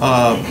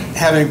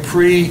having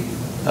pre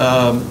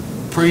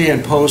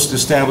and post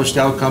established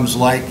outcomes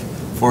like,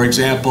 for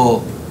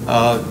example,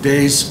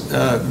 days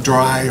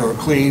dry or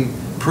clean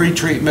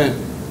pre-treatment,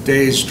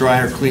 days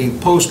dry or clean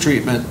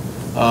post-treatment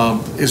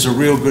is a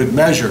real good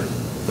measure.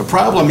 The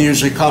problem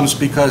usually comes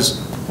because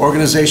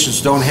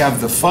organizations don't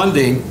have the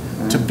funding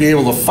to be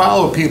able to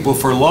follow people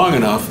for long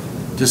enough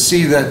to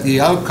see that the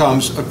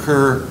outcomes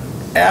occur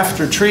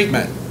after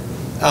treatment.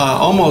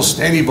 Almost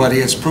anybody,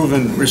 it's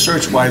proven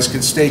research-wise,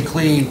 can stay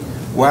clean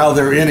while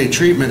they're in a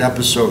treatment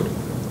episode,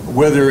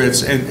 whether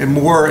it's, and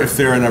more if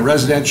they're in a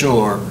residential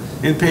or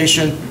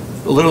inpatient,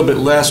 a little bit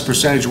less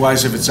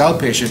percentage-wise if it's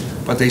outpatient,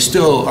 but they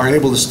still are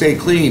able to stay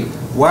clean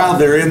while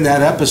they're in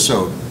that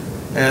episode.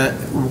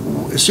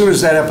 As soon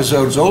as that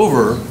episode's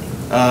over,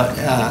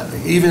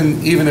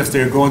 even if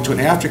they're going to an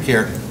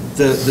aftercare,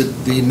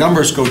 the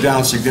numbers go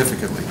down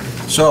significantly.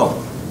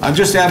 So I'm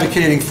just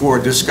advocating for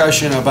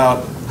discussion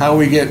about how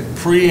we get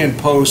pre and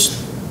post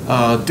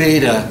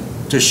data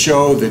to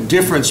show the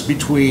difference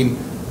between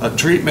a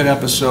treatment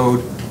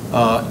episode,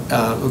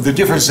 the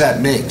difference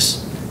that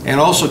makes, and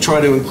also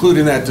try to include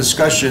in that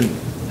discussion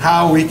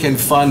how we can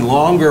fund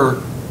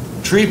longer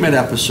treatment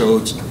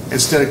episodes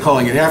instead of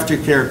calling it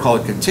aftercare, call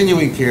it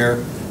continuing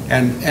care,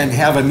 and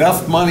have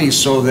enough money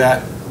so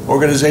that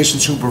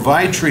organizations who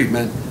provide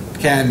treatment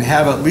can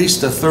have at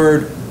least a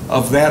third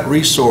of that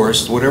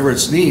resource, whatever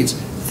its needs,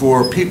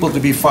 for people to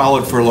be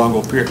followed for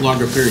longer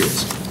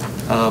periods.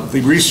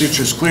 The research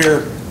is clear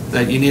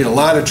that you need a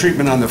lot of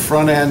treatment on the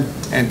front end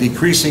and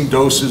decreasing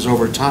doses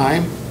over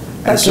time.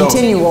 But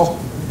continual.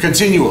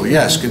 Continual,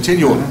 yes,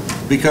 continual.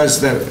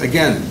 Because,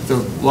 again, the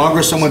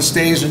longer someone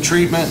stays in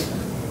treatment,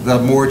 the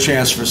more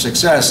chance for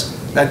success.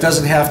 That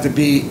doesn't have to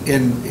be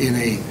in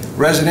a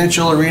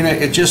residential arena.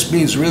 It just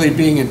means really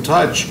being in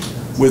touch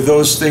with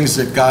those things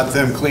that got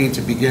them clean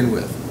to begin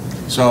with.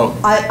 So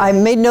I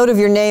made note of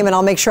your name, and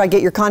I'll make sure I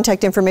get your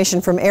contact information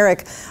from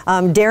Eric.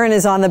 Darren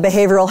is on the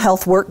behavioral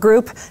health work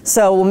group,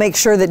 so we'll make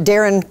sure that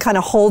Darren kind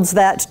of holds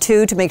that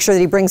too, to make sure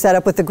that he brings that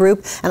up with the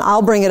group, and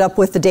I'll bring it up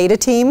with the data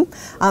team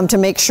to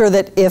make sure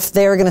that if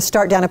they're going to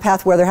start down a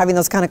path where they're having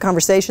those kind of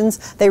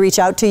conversations, they reach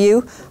out to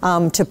you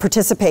to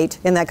participate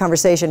in that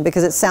conversation,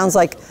 because it sounds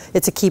like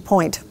it's a key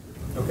point.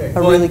 Okay.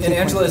 Well, and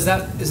Angela, is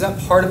that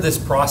part of this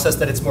process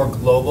that it's more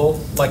global?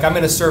 Like, I'm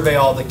going to survey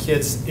all the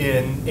kids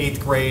in 8th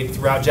grade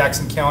throughout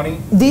Jackson County?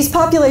 These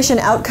population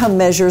outcome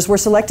measures were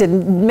selected.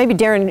 Maybe,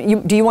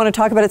 Darren, do you want to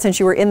talk about it since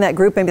you were in that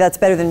group? Maybe that's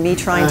better than me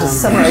trying to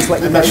summarize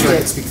what you guys did. I'm not sure I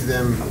can speak to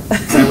them,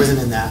 because I wasn't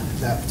in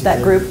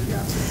that group?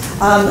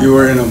 Yeah. You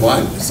were in a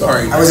what?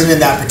 Sorry. I wasn't in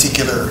that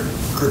particular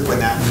group when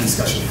that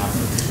discussion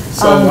happened.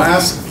 So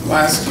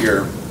last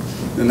year,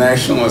 the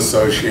National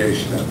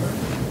Association of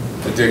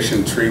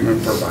Addiction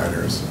Treatment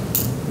Providers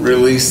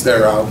released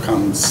their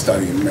outcome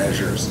study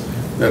measures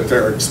that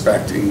they're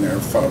expecting their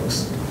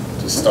folks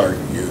to start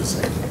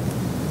using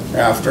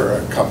after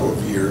a couple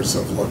of years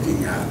of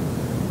looking at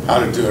how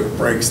to do it. It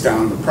breaks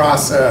down the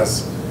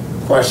process,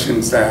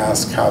 questions to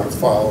ask, how to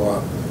follow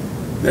up.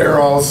 They're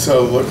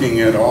also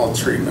looking at all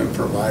treatment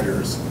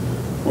providers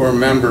who are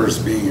members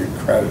being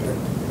accredited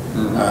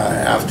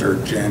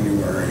after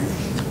January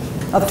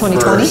of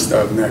 2020? 1st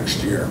of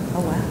next year.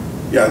 Oh, wow.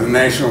 Yeah, the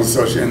National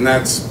Association, and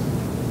that's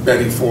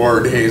Betty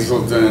Ford,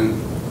 Hazelden,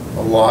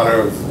 a lot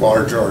of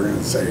large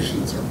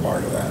organizations are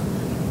part of that.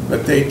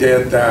 But they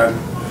did that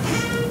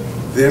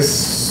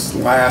this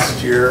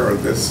last year, or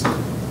this,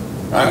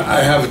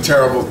 I have a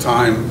terrible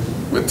time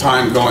with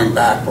time going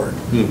backward.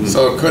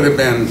 So it could have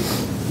been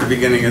the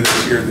beginning of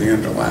this year, the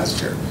end of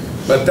last year.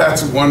 But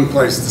that's one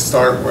place to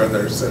start where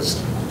there's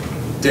this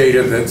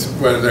data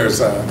where there's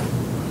a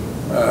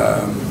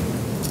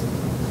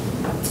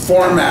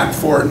format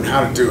for it and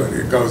how to do it.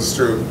 It goes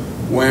through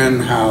when,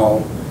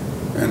 how,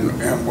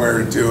 and where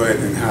to do it,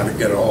 and how to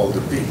get a hold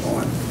of people,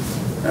 and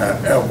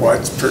at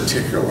what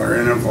particular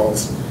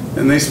intervals.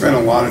 And they spend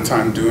a lot of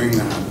time doing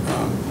that.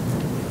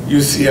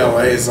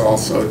 UCLA has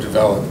also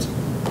developed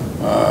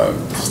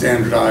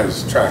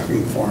standardized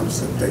tracking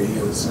forms that they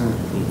use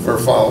for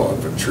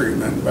follow-up of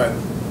treatment. But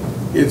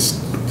it's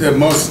the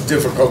most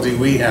difficulty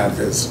we have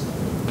is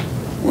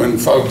when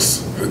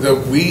folks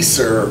that we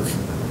serve,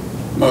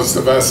 most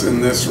of us in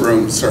this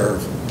room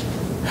serve,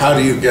 how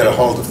do you get a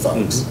hold of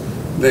folks?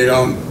 They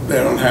don't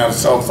have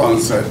cell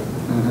phones that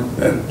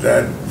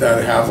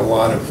have a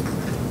lot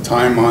of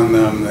time on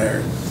them.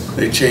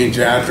 They change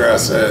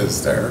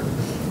addresses. There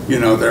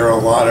are a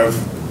lot of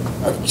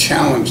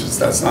challenges.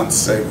 That's not to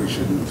say we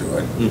shouldn't do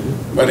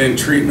it. But in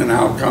treatment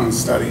outcome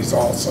studies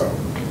also,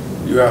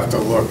 you have to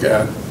look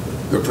at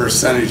the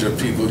percentage of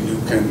people you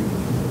can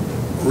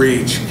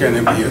reach. Can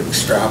it be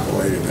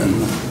extrapolated, and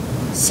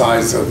the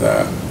size of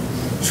the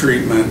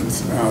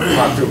treatment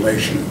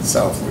population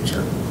itself, which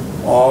are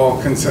all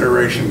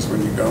considerations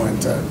when you go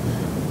into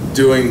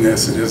doing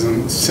this. It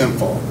isn't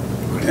simple,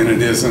 and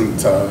it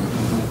isn't,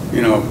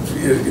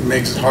 it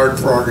makes it hard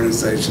for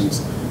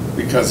organizations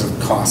because of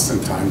cost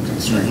and time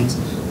constraints.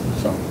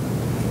 So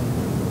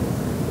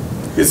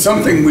it's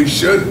something we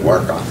should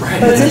work on.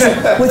 But it's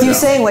interesting, with you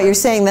saying what you're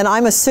saying, then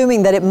I'm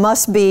assuming that it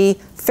must be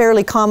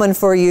fairly common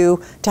for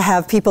you to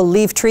have people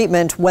leave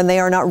treatment when they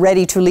are not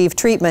ready to leave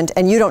treatment,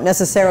 and you don't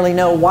necessarily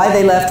know why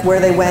they left,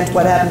 where they went,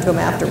 what happened to them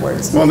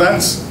afterwards. Well,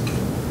 that's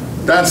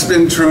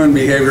been true in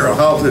behavioral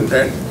health. In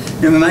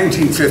the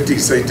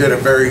 1950s, they did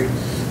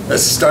a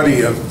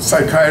study of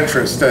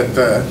psychiatrists at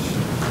the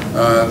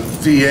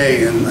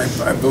VA, and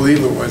I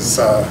believe it was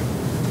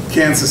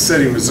Kansas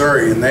City,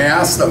 Missouri, and they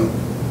asked them,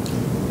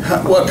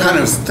 what kind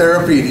of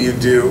therapy do you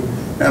do,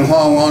 and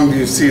how long do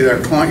you see your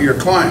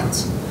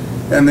clients?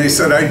 And they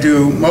said,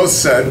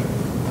 most said,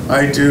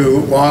 I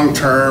do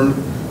long-term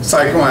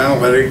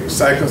psychoanalytic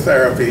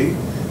psychotherapy,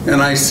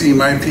 and I see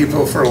my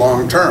people for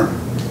long-term.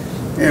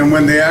 And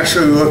when they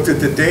actually looked at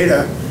the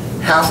data,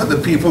 half of the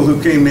people who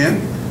came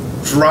in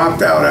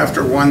dropped out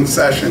after one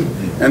session,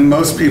 and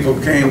most people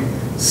came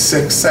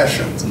 6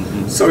 sessions.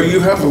 So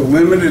you have a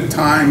limited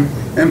time,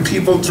 and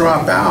people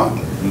drop out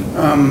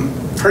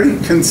pretty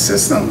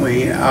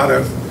consistently out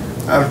of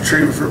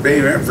treatment for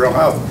behavioral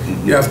health.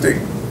 You have to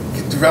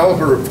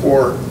develop a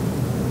rapport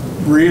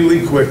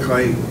really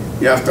quickly.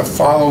 You have to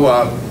follow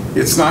up.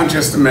 It's not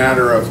just a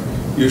matter of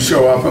you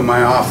show up in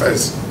my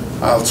office,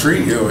 I'll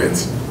treat you.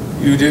 It's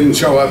you didn't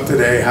show up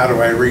today, how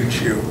do I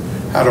reach you?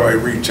 How do I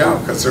reach out?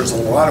 Because there's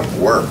a lot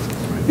of work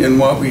in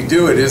what we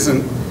do. It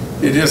isn't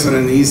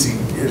an easy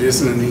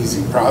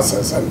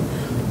process.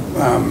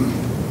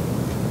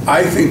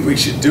 I think we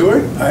should do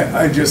it.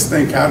 I just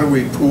think, how do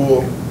we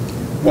pool?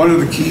 One of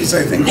the keys,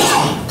 I think,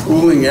 is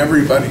pooling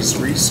everybody's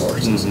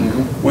resources.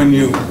 When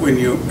you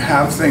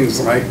have things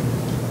like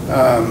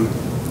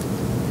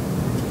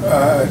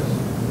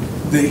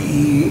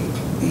the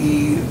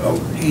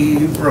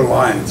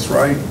e-reliance,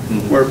 right?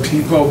 Where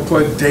people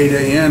put data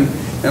in,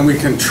 and we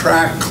can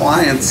track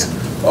clients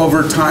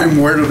over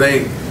time. Where do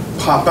they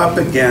pop up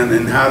again,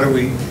 and how do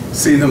we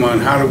see them,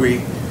 and how do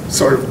we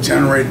sort of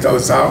generate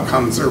those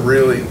outcomes are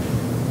really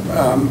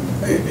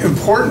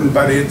important,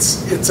 but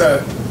it's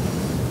a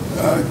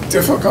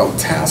difficult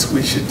task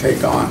we should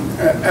take on.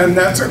 And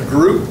that's a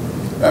group,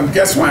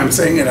 guess why I'm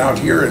saying it out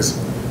here is,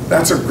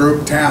 that's a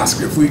group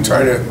task. If we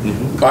try to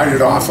bite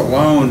it off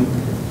alone,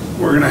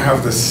 we're gonna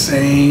have the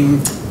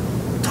same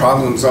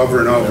problems over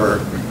and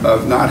over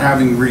of not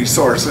having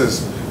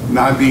resources,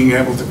 not being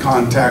able to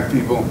contact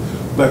people.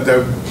 But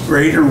the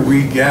greater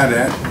we get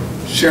at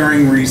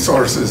sharing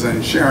resources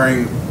and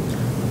sharing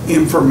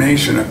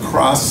information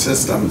across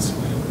systems,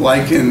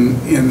 like in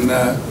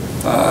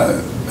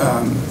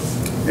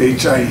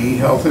HIE,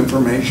 health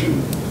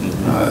information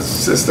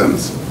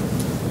systems,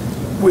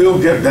 we'll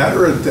get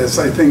better at this.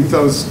 I think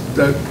those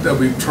that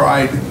we've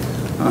tried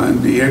in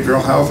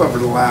behavioral health over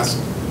the last,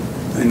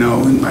 I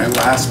know in my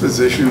last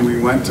position we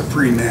went to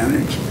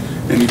pre-manage,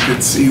 and you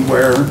could see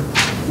where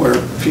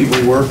people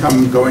were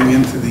going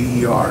into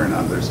the ER and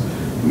others.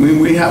 I mean,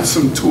 we have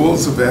some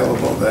tools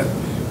available that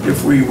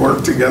if we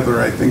work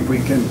together, I think we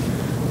can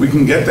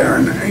get there.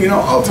 And you know,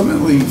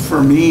 ultimately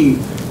for me,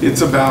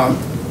 it's about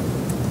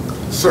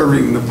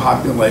serving the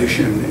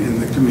population in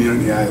the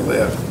community I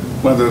live,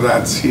 whether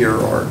that's here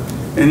or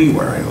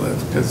anywhere I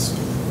live, because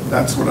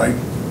that's what I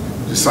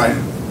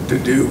decided to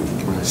do,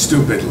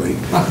 stupidly.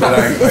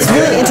 It's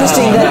really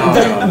interesting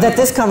that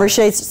this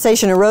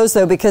conversation arose,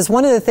 though, because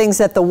one of the things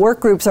that the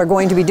work groups are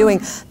going to be doing,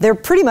 they're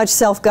pretty much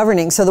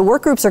self-governing. So the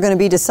work groups are going to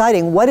be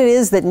deciding what it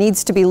is that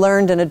needs to be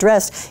learned and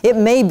addressed. It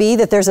may be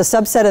that there's a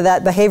subset of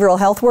that behavioral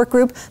health work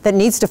group that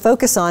needs to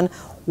focus on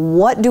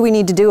what do we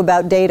need to do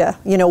about data?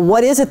 You know,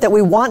 what is it that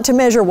we want to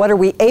measure? What are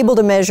we able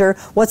to measure?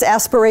 What's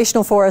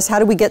aspirational for us? How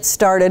do we get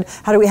started?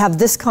 How do we have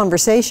this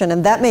conversation?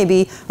 And that may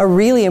be a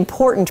really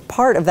important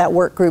part of that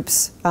work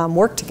group's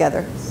work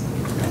together.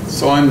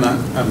 So I'm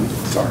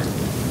sorry.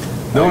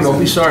 No, don't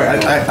be sorry.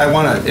 I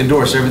want to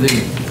endorse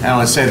everything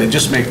Alan said and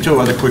just make 2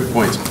 other quick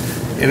points.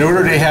 In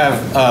order to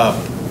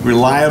have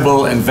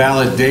reliable and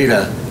valid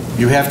data,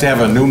 you have to have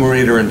a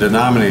numerator and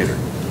denominator.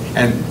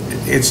 And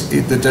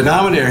the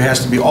denominator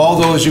has to be all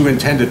those you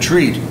intend to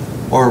treat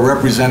or a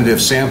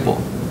representative sample.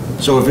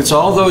 So if it's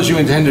all those you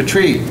intend to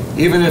treat,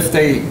 even if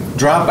they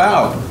drop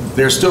out,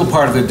 they're still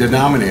part of the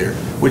denominator,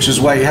 which is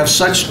why you have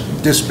such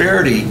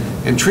disparity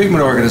in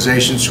treatment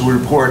organizations who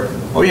report,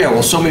 oh yeah,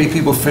 well, so many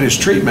people finished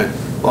treatment.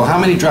 Well, how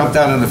many dropped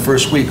out in the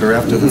first week or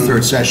after the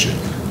 3rd session?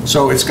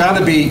 So it's got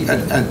to be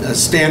a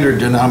standard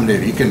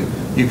denominator.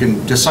 You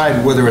can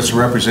decide whether it's a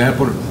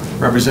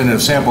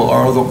representative sample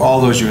or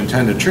all those you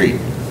intend to treat.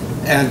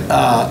 And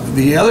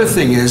the other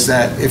thing is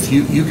that if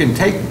you can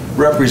take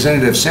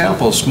representative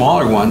samples,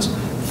 smaller ones,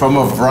 from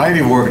a variety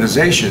of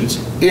organizations,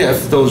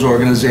 if those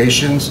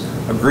organizations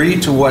agree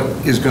to what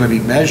is going to be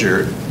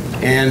measured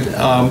and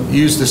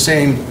use the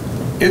same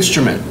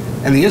instrument.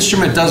 And the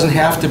instrument doesn't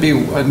have to be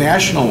a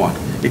national one.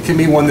 It can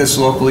be one that's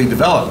locally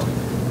developed.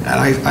 And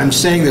I'm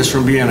saying this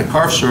from being a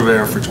CARF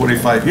surveyor for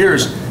 25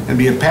 years and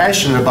being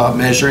passionate about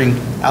measuring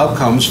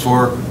outcomes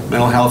for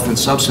mental health and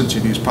substance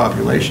abuse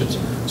populations.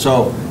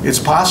 So it's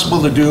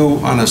possible to do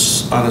on a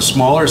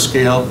smaller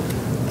scale.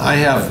 I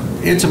have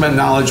intimate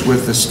knowledge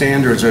with the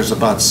standards. There's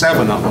about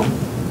 7 of them,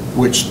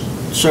 which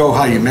show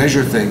how you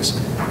measure things.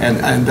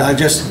 And I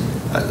just,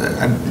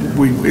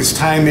 it's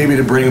time maybe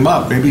to bring them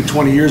up. Maybe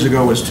 20 years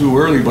ago was too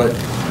early, but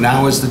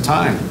now is the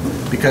time.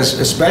 Because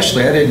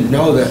especially, I didn't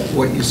know that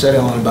what you said,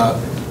 Ellen, about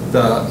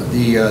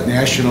the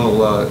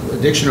National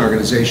Addiction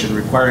Organization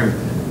requiring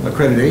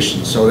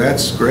accreditation. So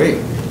that's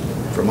great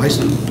for my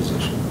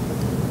position.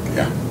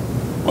 Yeah.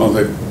 Well,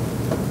 the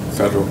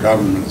federal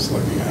government is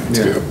looking at it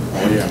too.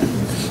 Oh, yeah.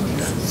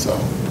 So.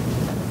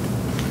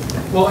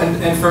 Well,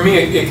 and for me,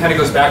 it kind of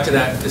goes back to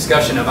that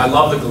discussion of I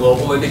love the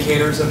global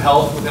indicators of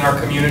health within our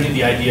community,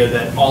 the idea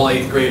that all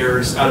 8th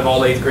graders, out of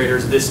all 8th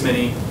graders, this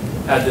many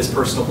had this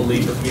personal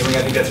belief or feeling.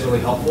 I think that's really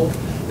helpful.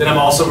 Then I'm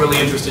also really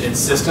interested in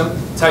system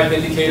type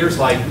indicators,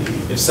 like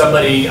if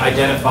somebody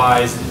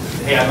identifies,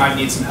 hey, I might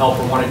need some help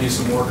or want to do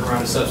some work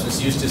around a substance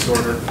use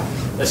disorder.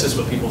 That's just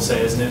what people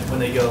say, isn't it, when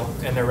they go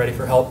and they're ready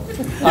for help?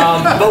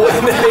 But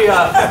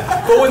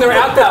when they're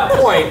at that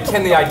point,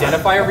 can they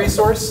identify a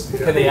resource?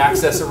 Can they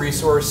access a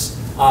resource?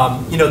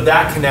 You know,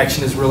 that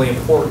connection is really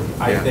important,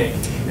 I think.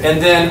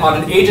 And then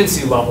on an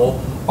agency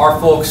level, are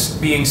folks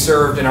being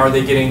served and are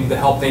they getting the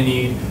help they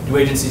need? Do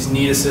agencies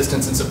need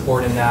assistance and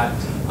support in that?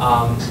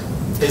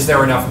 Is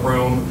there enough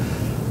room?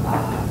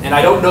 And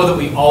I don't know that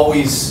we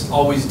always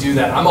do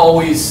that. I'm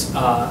always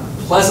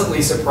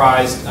pleasantly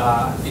surprised,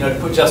 you know, to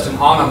put Justin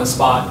Hahn on the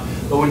spot,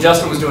 but when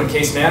Justin was doing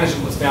case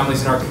management with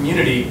families in our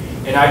community,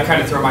 and I'd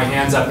kind of throw my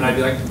hands up and I'd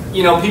be like,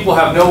 you know, people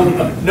have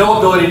no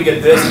ability to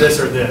get this,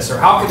 or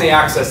how can they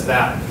access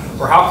that?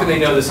 Or how can they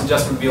know this? And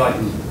Justin would be like,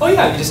 oh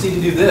yeah, you just need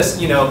to do this,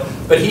 you know.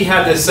 But he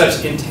had this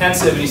such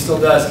intensive, and he still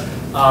does,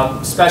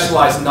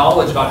 specialized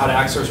knowledge about how to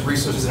access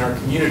resources in our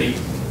community.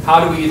 How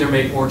do we either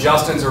make more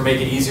Justins or make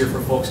it easier for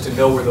folks to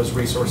know where those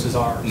resources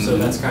are? So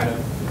that's kind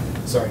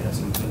of, sorry,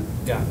 Justin.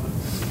 Yeah.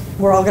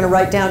 We're all going to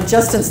write down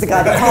Justin's the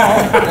guy to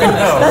call.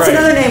 That's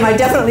another name I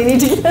definitely need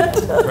to get.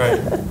 Right.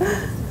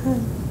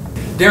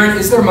 Darren,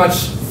 is there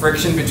much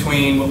friction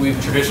between what we've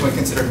traditionally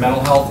considered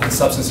mental health and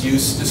substance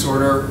use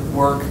disorder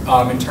work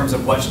in terms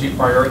of what should be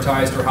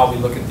prioritized or how we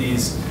look at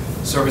these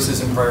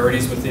services and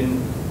priorities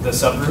within the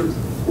subgroup?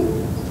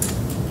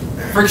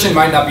 Friction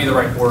might not be the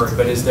right word,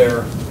 but is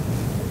there,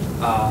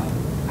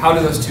 how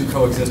do those two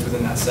coexist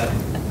within that setting?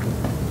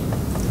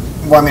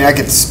 Well, I mean, I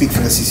could speak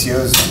from the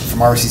CCOs,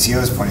 from our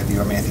CCO's point of view.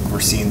 I mean, I think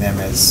we're seeing them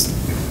as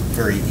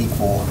very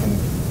equal,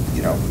 and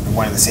you know,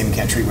 one and the same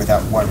can't treat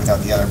one without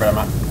the other. But I'm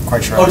not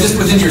quite sure. Oh, just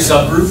within your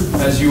subgroup,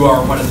 as you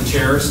are one of the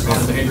chairs on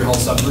the behavioral health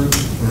subgroup,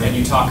 and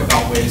you talk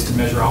about ways to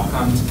measure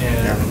outcomes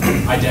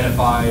and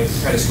identify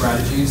kind of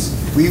strategies.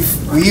 We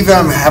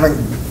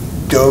haven't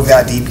dove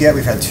that deep yet.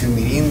 We've had 2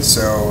 meetings,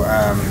 so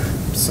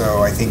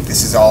I think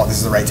this is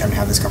the right time to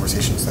have this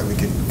conversation so that we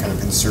could kind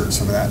of insert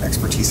some of that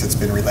expertise that's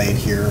been relayed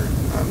here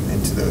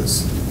into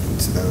those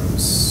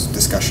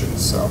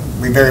discussions. So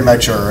we very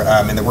much are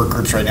in the work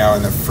groups right now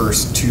in the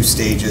first 2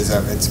 stages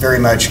of it's very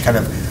much kind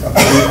of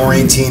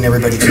orienting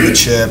everybody to the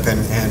chip,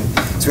 and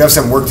so we have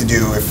some work to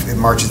do. If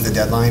March is the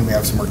deadline, we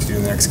have some work to do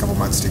in the next couple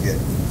months to get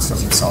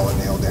something solid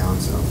nailed down.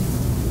 So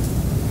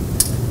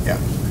yeah.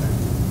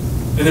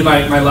 And then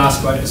my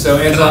last question. So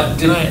Angela,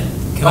 Can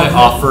I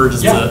offer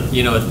just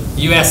you know,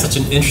 you asked such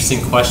an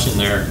interesting question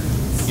there,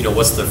 you know,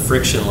 what's the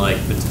friction like,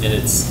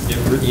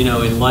 and you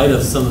know, in light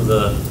of some of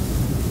the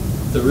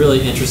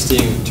really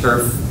interesting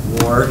turf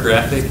war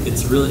graphic,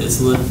 it's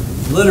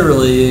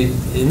literally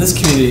in this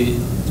community,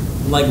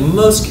 like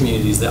most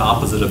communities, the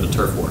opposite of a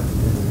turf war.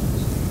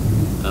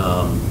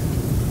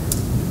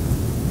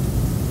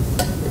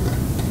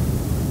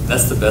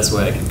 That's the best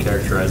way I can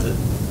characterize it,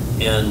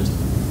 and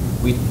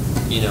we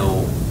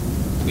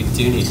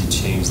do need to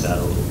change that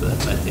a little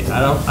bit. I think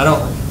I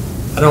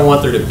don't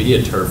want there to be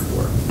a turf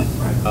war,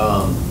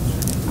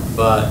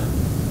 but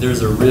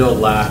there's a real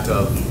lack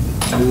of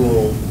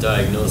dual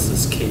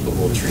diagnosis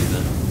capable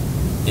treatment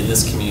in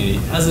this community,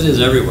 as it is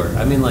everywhere.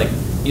 I mean, like,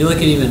 you look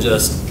at even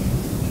just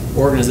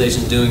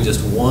organizations doing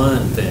just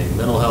one thing,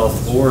 mental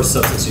health or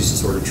substance use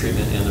disorder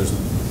treatment, and there's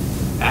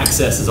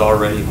access is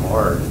already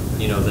hard.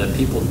 You know, that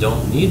people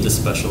don't need to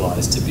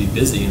specialize to be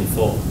busy and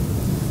full.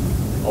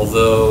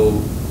 Although,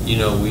 you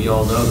know, we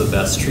all know the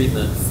best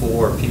treatment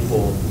for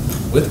people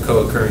with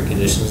co-occurring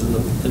conditions,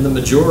 and the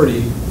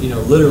majority, you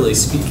know, literally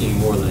speaking,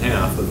 more than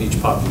half of each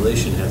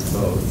population has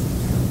both,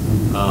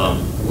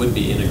 would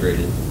be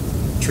integrated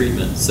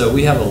treatment. So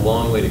we have a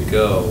long way to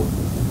go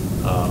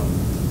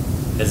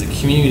as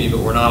a community, but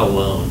we're not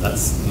alone.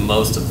 That's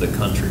most of the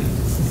country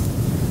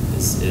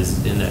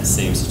is in that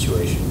same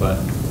situation. But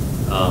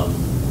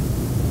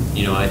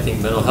you know, I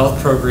think mental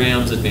health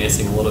programs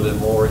advancing a little bit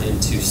more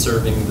into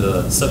serving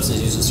the substance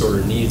use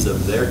disorder needs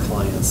of their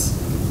clients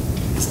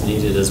is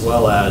needed, as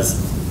well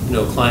as, you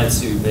know,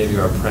 clients who maybe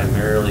are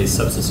primarily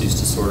substance use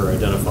disorder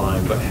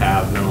identifying but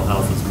have mental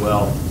health as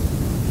well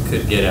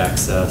could get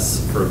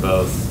access for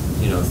both,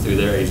 you know, through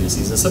their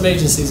agencies. And some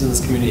agencies in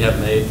this community have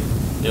made,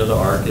 you know, the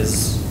ARC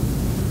is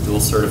dual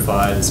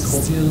certified, it's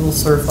dual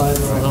certified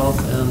mental health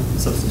and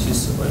substance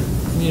use disorder.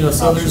 You know,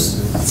 so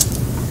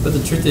but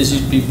the truth is,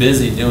 you'd be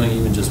busy doing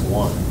even just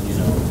one, you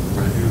know.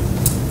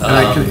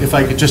 And if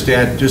I could just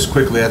add, just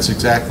quickly, that's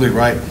exactly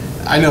right.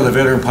 I know the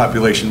veteran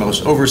population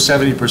over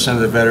 70% of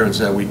the veterans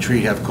that we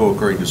treat have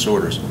co-occurring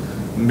disorders.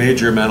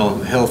 Major mental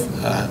health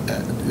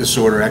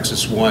disorder,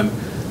 Axis 1,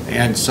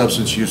 and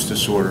substance use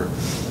disorder,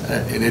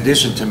 in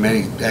addition to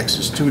many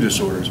Axis 2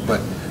 disorders.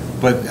 But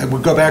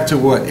we'll go back to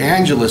what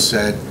Angela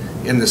said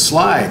in the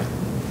slide.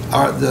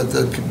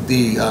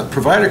 The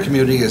provider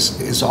community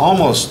is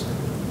almost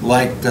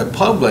like the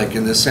public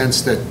in the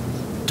sense that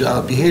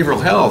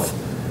behavioral health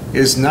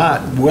is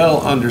not well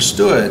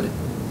understood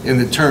in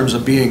the terms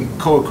of being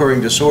co-occurring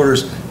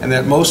disorders, and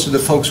that most of the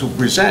folks who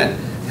present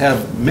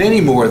have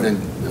many more than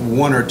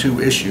one or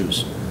two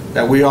issues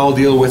that we all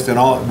deal with in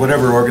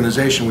whatever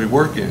organization we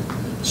work in.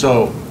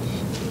 So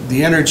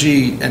the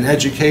energy and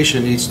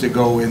education needs to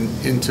go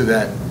into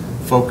that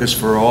focus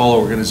for all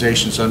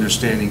organizations,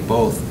 understanding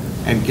both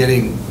and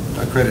getting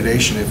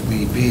accreditation if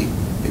need be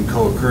in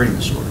co-occurring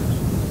disorders.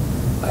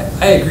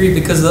 I agree,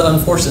 because the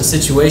unfortunate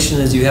situation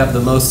is you have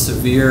the most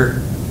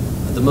severe,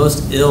 the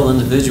most ill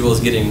individuals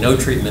getting no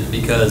treatment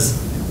because,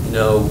 you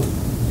know,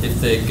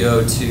 if they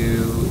go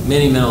to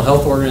many mental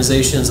health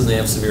organizations and they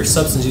have severe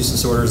substance use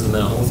disorders, the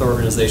mental health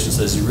organization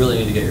says you really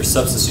need to get your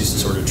substance use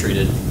disorder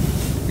treated,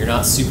 you're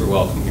not super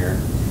welcome here.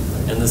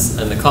 And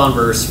the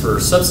converse for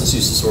substance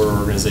use disorder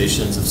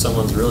organizations, if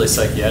someone's really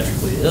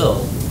psychiatrically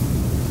ill,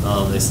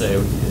 they say,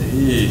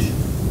 you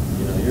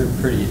know, you're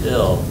pretty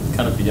ill,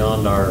 kind of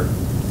beyond our.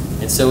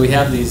 And so we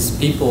have these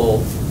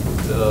people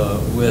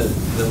with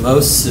the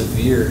most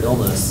severe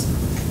illness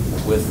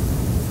without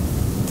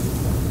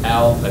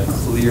a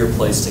clear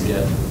place to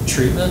get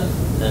treatment,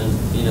 and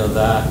you know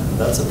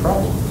that's a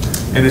problem.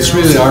 And it's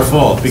really our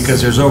fault,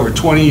 because there's over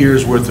 20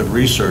 years worth of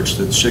research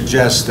that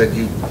suggests that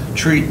you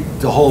treat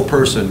the whole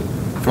person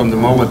from the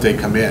moment they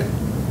come in,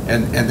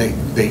 and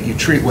you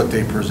treat what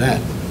they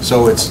present.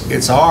 So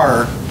it's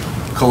our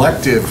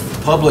collective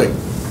public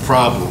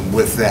problem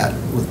with that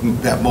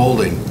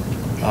molding.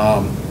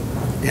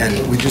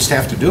 And we just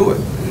have to do it.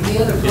 The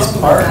other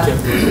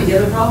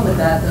problem with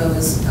that, though,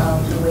 is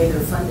the way they're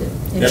funded.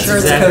 That's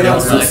Insurance exactly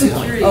code. right.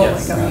 Security, Oh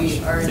yes, my gosh.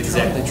 we are in That's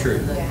exactly trouble. true.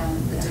 The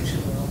addiction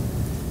will,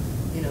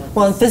 you know.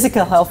 Well, and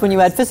physical health, when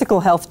you add physical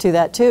health to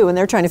that too, and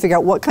they're trying to figure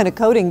out what kind of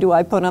coding do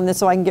I put on this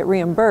so I can get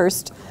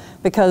reimbursed,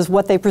 because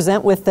what they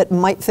present with that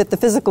might fit the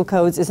physical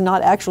codes is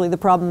not actually the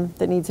problem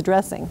that needs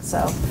addressing. So,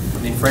 I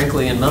mean,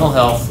 frankly, in mental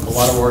health, a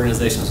lot of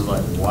organizations are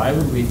like, why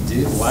would we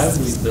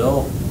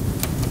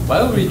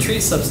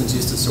treat substance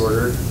use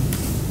disorder?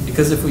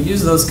 Because if we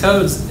use those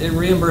codes, it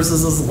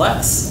reimburses us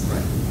less.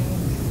 Right.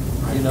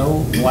 You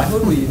know, why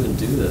would we even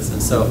do this?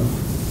 And so,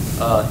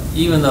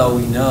 even though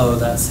we know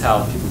that's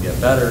how people get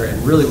better,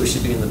 and really we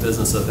should be in the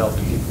business of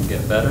helping people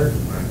get better,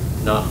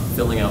 not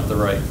filling out the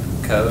right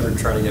code or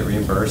trying to get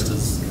reimbursed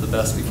is the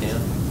best we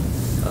can.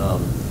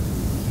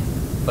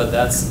 But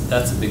that's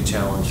a big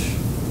challenge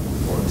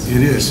for us.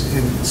 It is.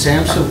 And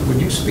Samson, would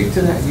you speak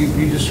to that?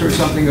 You just heard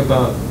something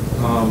about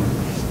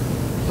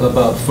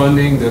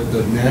funding,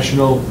 the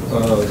national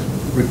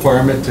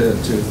requirement to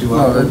do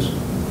outcomes?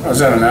 I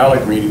was at an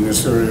ALEC meeting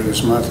earlier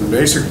this month, and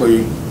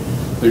basically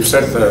they've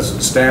set the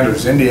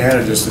standards.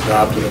 Indiana just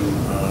adopted them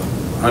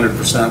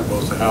 100%,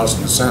 both the House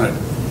and the Senate.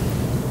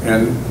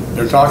 And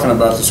they're talking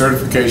about the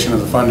certification of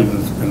the funding,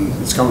 and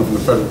it's coming from the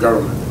federal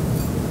government.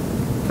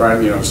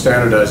 Trying to,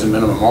 standardize the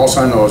minimum. All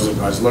I know is that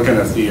I was looking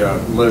at the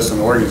list,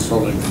 and Oregon's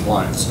totally in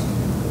compliance.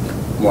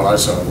 From what I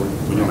saw,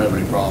 we don't have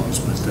any problems,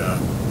 but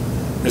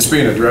it's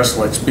being addressed,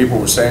 like people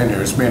were saying here,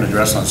 it's being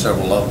addressed on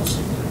several levels.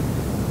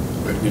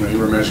 But, you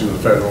were mentioning the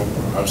federal,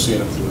 I've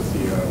seen it with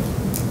the,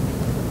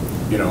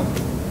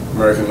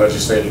 American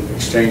Legislative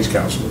Exchange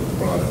Council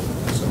brought up.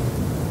 So.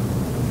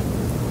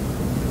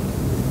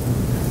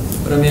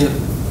 But I mean,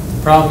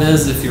 the problem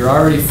is, if you're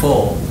already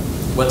full,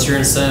 what's your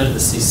incentive to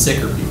see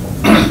sicker people?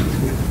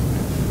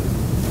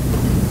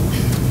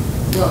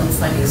 Well, and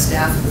finding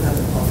staff who have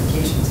the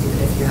qualifications, even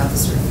if you have the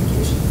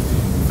certification,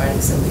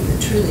 finding somebody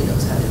that truly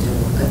knows how to do a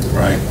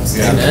Right. diagnosis.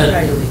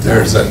 Yeah. Really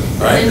There's a, And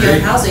then you're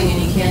housing,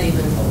 and you can't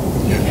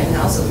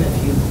house them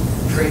if you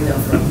bring them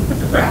from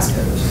Nebraska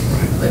or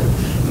something. But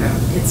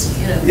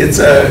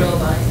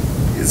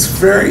it's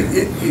very,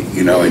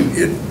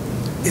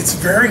 it's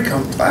very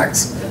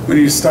complex when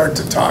you start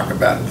to talk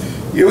about it.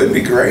 It would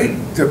be great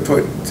to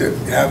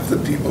have the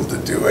people to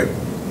do it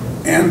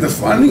and the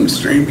funding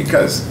stream,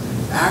 because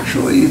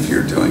actually if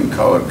you're doing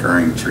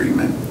co-occurring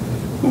treatment,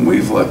 when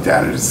we've looked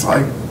at it, it's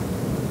like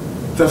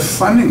the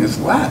funding is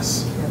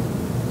less.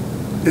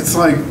 It's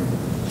like,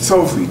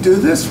 so if we do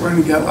this, we're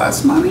going to get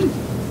less money.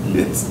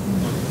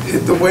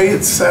 The way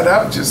it's set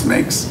up just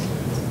makes.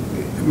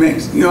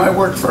 I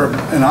worked for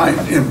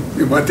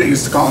what they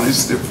used to call an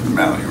Institute for the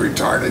Mentally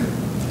Retarded,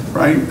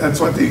 right? That's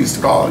what they used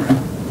to call it.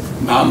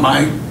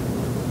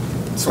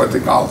 That's what they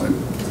called it.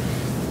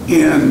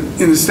 In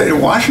the state of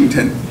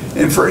Washington,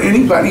 and for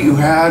anybody who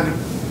had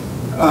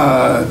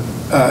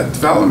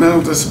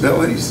developmental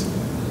disabilities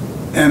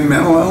and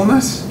mental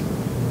illness,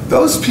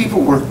 those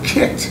people were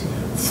kicked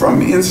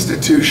from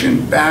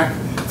institution back,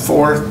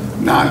 forth,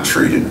 not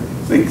treated. I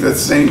think the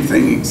same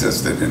thing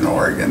existed in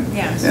Oregon.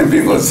 Yes. And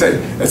people would say,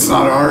 it's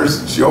not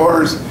ours, it's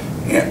yours.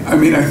 And, I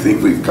mean, I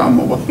think we've come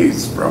a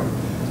ways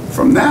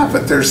from that,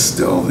 but there's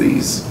still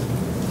these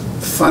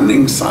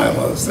funding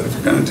silos that if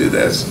you're going to do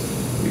this,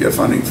 you get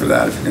funding for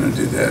that. If you're going to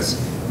do this,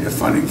 you get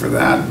funding for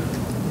that.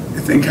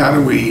 I think, how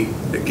do we,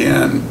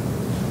 again,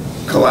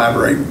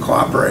 collaborate and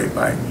cooperate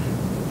by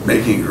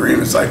making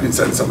agreements? I can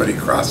send somebody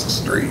across the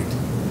street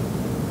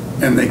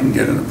and they can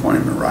get an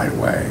appointment right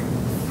away.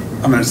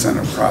 I'm going to send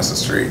them across the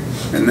street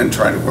and then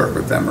try to work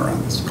with them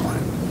around this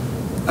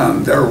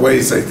client. There are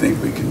ways I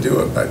think we can do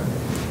it, but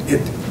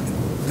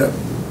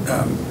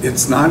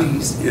it's not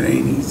easy. It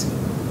ain't easy.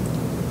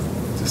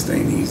 It just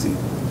ain't easy.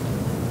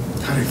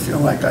 God, I feel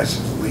like I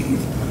should leave.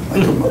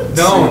 Like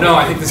No,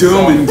 I think this is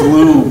doom all- and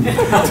gloom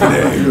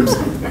today.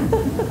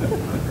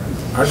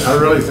 I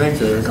really think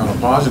that on a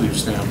positive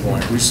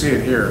standpoint, we see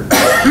it here.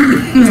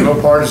 There's no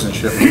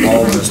partisanship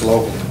involved in this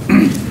local.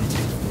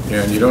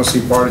 And you don't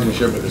see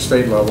partisanship at the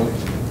state level,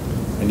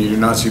 and you do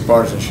not see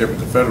partisanship at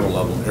the federal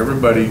level.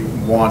 Everybody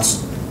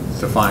wants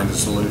to find a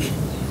solution.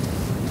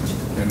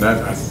 And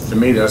that, to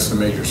me, that's the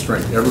major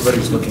strength.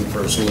 Everybody's looking for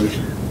a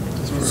solution.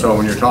 So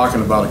when you're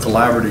talking about a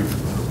collaborative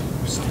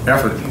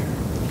effort,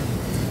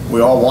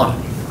 we all want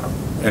it.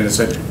 And it's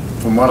at,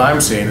 from what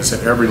I'm seeing, it's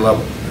at every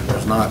level.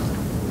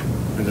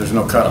 There's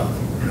no cutoff.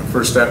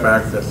 First step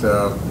back that,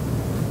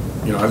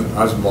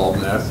 I was involved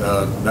in that.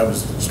 That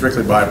was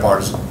strictly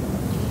bipartisan.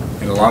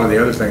 And a lot of the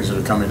other things that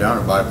are coming down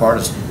are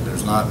bipartisan.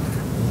 There's not,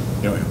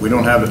 we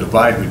don't have the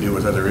divide we do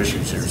with other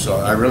issues here. So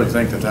I really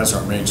think that that's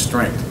our main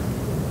strength,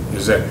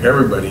 is that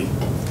everybody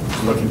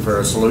is looking for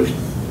a solution.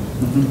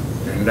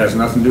 Mm-hmm. And it has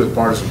nothing to do with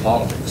partisan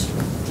politics.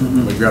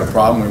 Mm-hmm. We've got a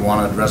problem, we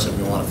want to address it,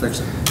 we want to fix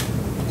it.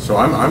 So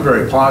I'm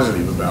very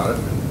positive about it.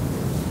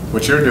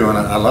 What you're doing,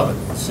 I love it.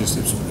 It's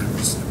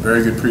a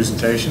very good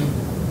presentation,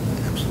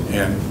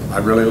 and I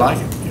really like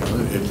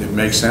it. It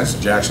makes sense.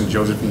 Jackson,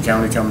 Josephine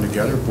County coming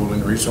together,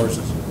 pooling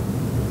resources.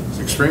 It's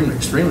extremely,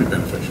 extremely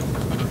beneficial.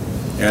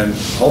 And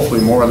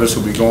hopefully more of this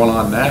will be going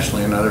on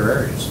nationally in other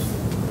areas.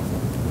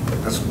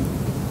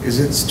 Is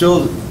it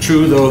still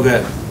true, though,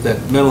 that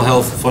mental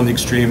health funding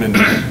stream and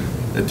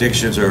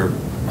addictions or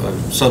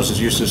substance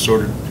use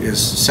disorder is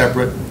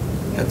separate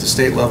at the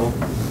state level?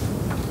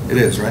 It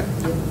is, right?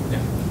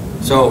 Yeah.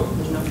 So,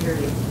 There's no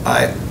parity.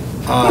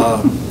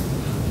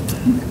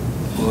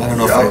 well, I don't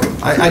know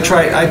if I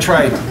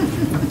tried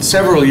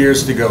several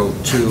years ago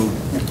to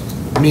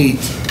meet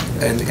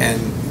and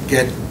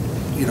get,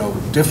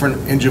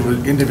 different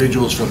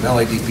individuals from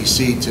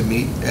LADPC to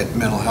meet at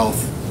mental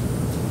health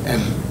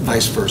and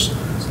vice versa.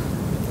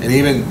 And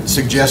even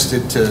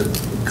suggested to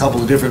a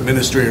couple of different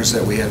administrators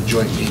that we have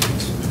joint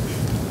meetings.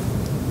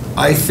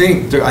 I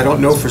think, I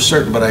don't know for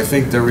certain, but I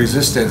think the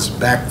resistance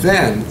back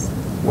then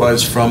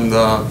was from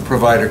the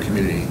provider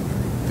community,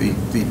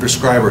 the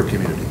prescriber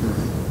community.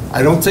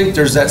 I don't think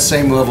there's that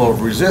same level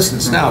of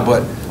resistance now,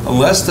 but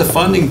unless the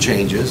funding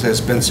changes,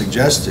 as been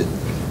suggested,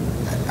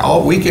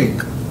 we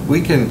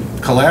can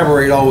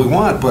collaborate all we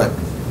want, but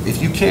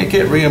if you can't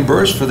get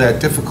reimbursed for that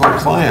difficult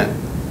client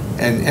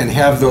and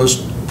have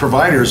those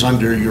providers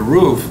under your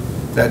roof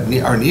that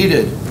are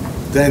needed,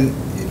 then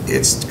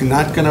it's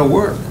not going to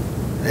work.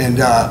 And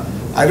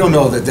I don't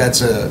know that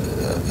that's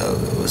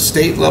a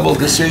state level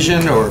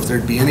decision, or if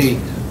there'd be any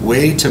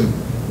way to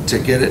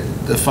get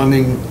the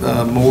funding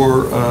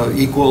more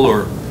equal,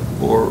 or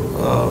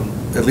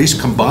at least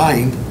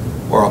combined,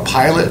 or a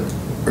pilot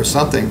or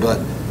something. But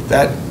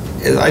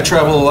I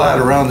travel a lot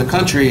around the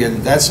country, and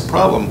that's a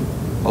problem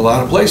a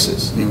lot of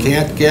places. You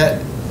can't get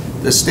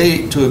the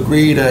state to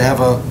agree to have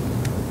a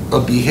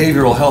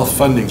behavioral health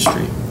funding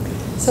stream.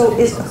 So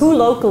who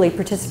locally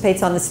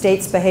participates on the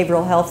state's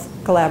behavioral health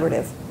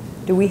collaborative?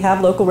 Do we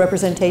have local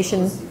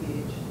representation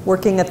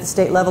working at the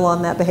state level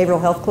on that behavioral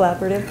health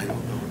collaborative?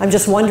 I'm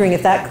just wondering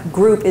if that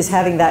group is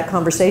having that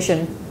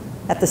conversation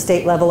at the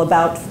state level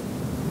about.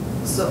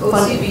 So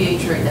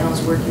OCBH right now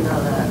is working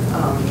on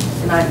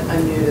and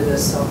I'm new to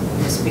this, so I'm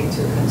going to speak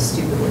to it kind of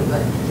stupidly,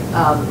 but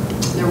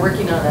they're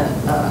working on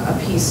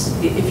a piece.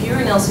 If you're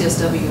an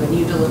LCSW and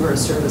you deliver a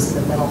service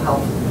in the mental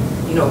health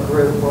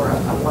group or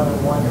a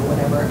one-on-one or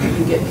whatever,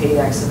 you get paid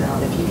X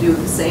amount. If you do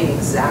the same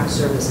exact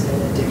service in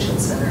an addiction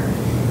center,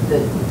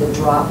 the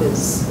drop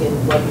is in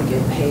what you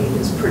get paid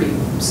is pretty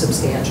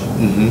substantial.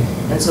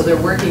 Mm-hmm. And so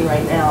they're working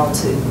right now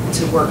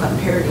to work on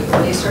parity.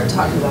 When they start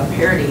talking about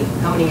parity,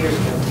 how many years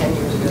ago? 10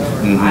 years ago?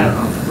 Or I don't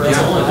know. It's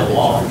only the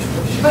law.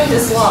 But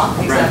it's law,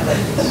 exactly.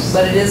 Right.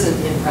 But it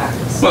isn't in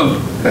practice. Well,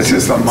 that's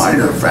just a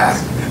minor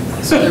fact.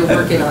 So they're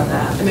working on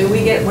that. I mean,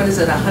 we get, what is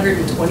it,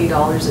 $120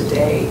 a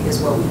day is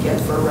what we get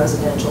for a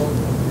residential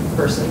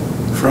person.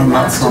 From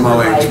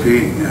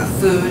LHP, yeah.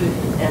 Food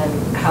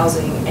and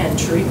housing and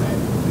treatment.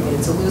 I mean,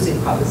 it's a losing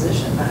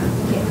proposition.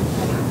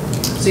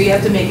 So you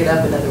have to make it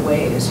up in other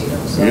ways,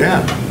 So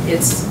yeah.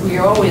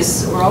 We're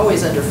always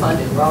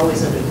underfunded. We're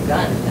always under the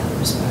gun in that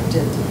respect.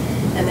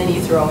 And then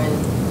you throw in,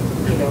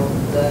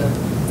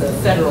 the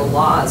federal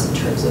laws in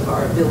terms of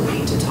our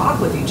ability to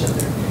talk with each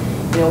other.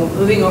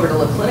 Moving over to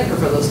La Clinica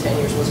for those 10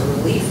 years was a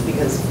relief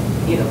because,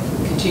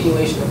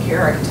 continuation of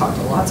care, I could talk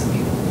to lots of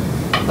people.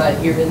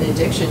 but you're in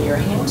addiction, you're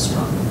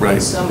hamstrung in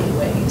Right. so many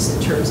ways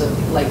in terms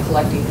of like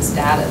collecting this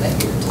data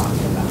that you're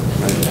talking about.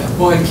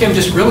 Well, and Kim,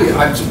 just really,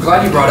 I'm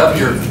glad you brought up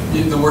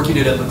the work you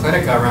did at La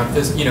Clinica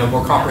around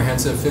more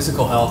comprehensive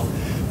physical health,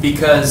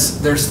 because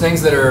there's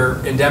things that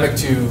are endemic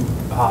to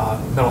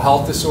mental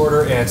health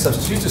disorder and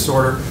substance use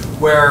disorder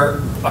where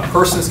a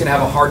person is going to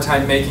have a hard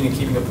time making and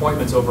keeping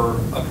appointments over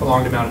a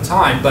prolonged amount of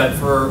time. But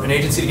for an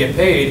agency to get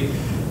paid,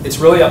 it's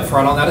really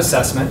upfront on that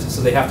assessment,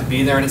 so they have to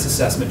be there and it's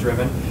assessment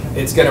driven.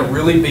 It's going to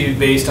really be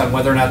based on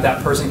whether or not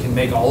that person can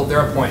make all of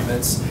their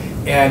appointments.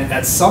 And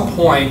at some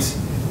point,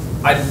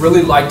 I'd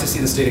really like to see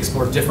the state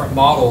explore different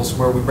models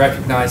where we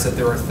recognize that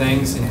there are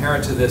things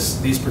inherent to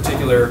these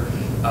particular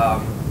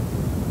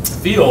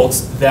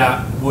fields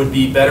that would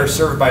be better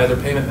served by other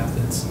payment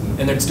methods.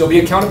 And there'd still be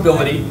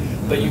accountability,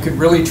 but you could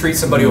really treat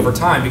somebody over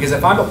time. Because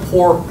if I'm a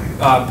poor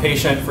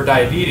patient for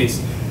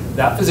diabetes,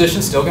 that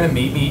physician's still going to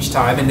meet me each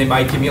time, and they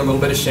might give me a little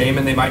bit of shame,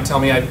 and they might tell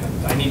me I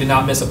need to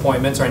not miss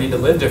appointments or I need to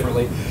live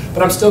differently.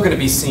 But I'm still going to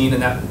be seen,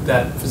 and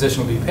that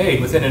physician will be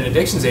paid. Within an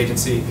addictions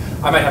agency,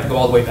 I might have to go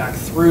all the way back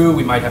through.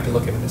 We might have to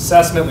look at an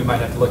assessment. We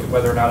might have to look at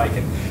whether or not I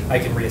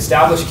can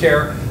reestablish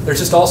care. There's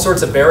just all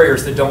sorts of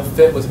barriers that don't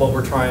fit with what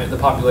the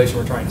population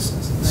we're trying to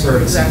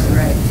serve. Exactly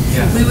right.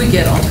 Yeah. We would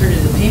get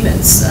alternative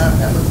payments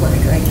at La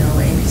Clinica,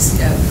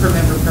 per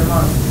member per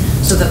month,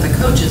 so that the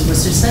coaches,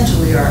 which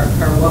essentially are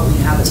what we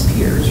have as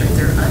peers, right?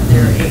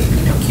 They're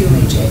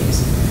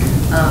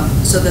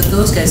QMHAs, so that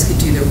those guys could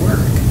do their work,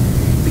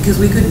 because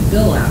we couldn't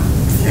bill out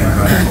for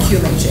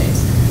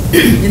QMHAs.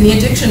 In the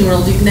addiction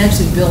world, you can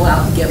actually bill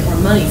out and get more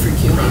money for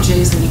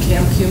QMHAs than you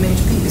can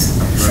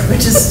QMHPs,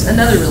 which is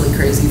another really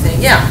crazy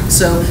thing. Yeah,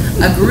 so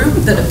a group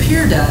that a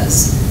peer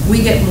does,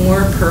 we get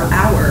more per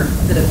hour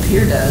that a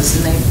peer does,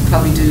 and they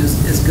probably do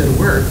as good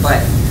work,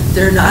 but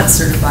they're not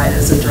certified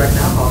as a drug and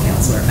alcohol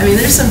counselor. I mean,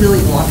 there's some really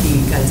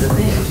wonky kinds of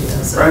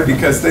things, So. Right,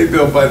 because they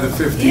bill by the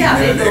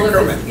 15-minute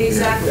increment.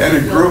 Exactly. And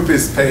a group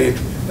is paid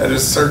at a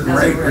certain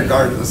rate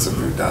regardless of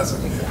who does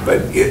it. Exactly.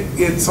 But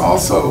it's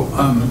also,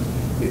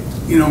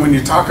 when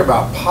you talk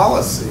about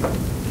policy,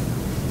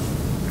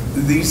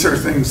 these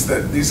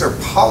are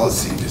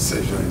policy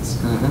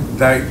decisions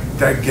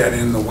that get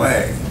in the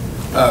way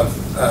of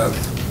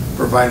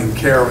providing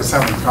care. I was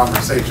having a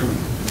conversation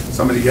with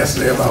somebody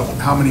yesterday about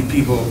how many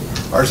people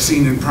are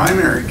seen in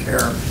primary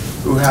care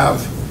who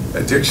have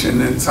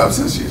addiction and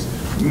substance use.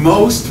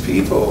 Most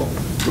people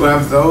who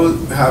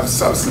have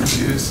substance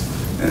use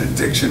and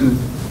addiction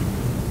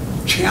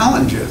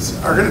challenges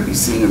are going to be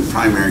seen in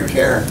primary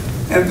care,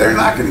 and they're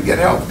not going to get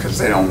help because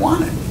they don't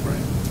want it.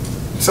 Right.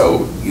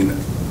 So,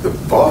 the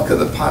bulk of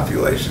the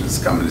population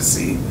is coming to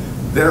see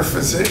their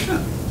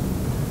physician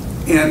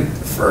and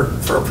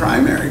for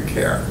primary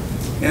care.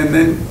 And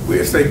then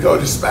if they go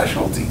to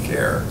specialty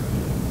care,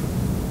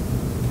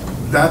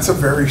 that's a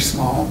very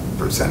small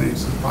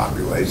percentage of the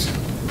population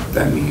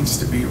that needs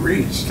to be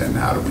reached. And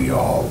how do we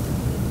all,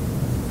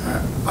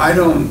 I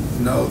don't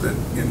know that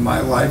in my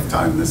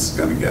lifetime this is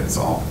going to get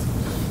solved.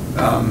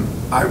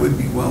 I would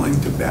be willing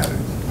to bet it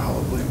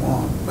probably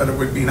won't, but it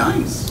would be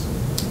nice.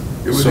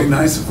 It would be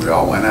nice if we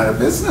all went out of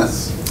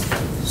business.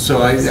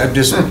 So I'm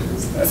just,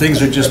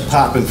 things are just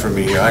popping for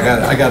me here.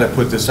 I got to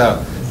put this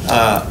out.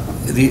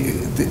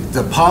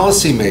 The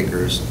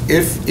policymakers,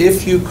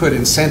 if you could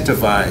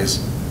incentivize,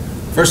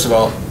 first of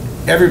all,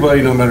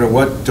 everybody, no matter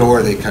what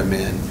door they come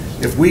in,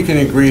 if we can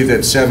agree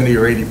that 70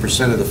 or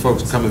 80% of the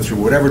folks coming through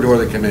whatever door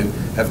they come in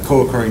have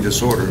co-occurring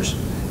disorders,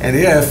 and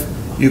if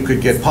you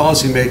could get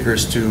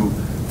policymakers to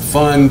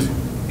fund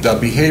the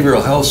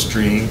behavioral health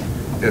stream,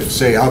 if,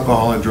 say,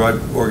 alcohol and drug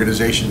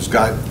organizations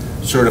got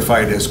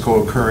certified as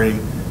co-occurring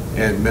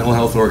and mental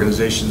health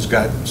organizations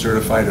got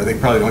certified, or they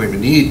probably don't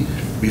even need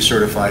to be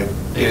certified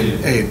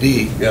in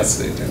A&D. Yes,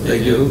 they do.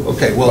 They do?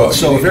 Okay, well,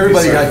 so if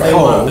everybody got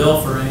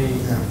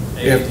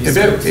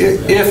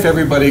if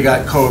everybody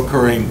got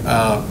co-occurring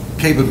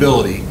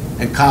capability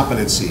and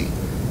competency,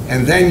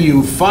 and then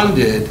you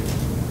funded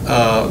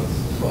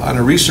on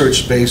a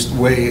research-based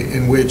way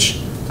in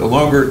which the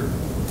longer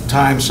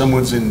time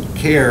someone's in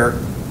care,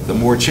 the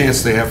more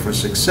chance they have for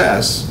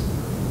success,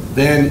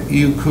 then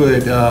you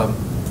could,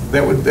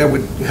 that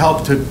would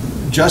help to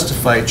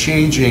justify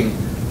changing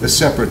the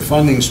separate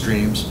funding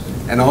streams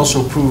and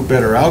also prove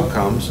better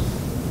outcomes,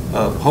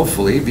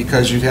 hopefully,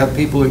 because you'd have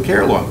people in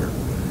care longer.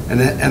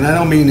 And I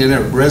don't mean in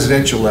a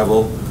residential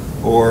level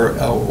or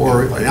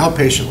an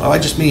outpatient level. I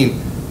just mean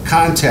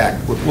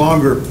contact, with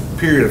longer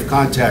period of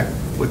contact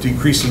with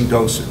decreasing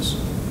doses.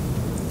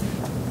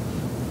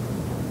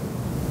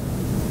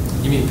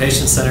 You mean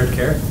patient-centered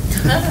care?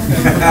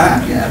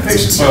 Yeah,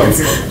 patient-centered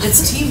care.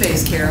 It's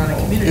team-based care on a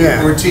community.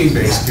 Yeah. Or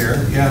team-based care.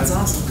 Yeah. That's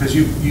awesome. Because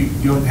you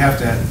don't have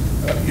to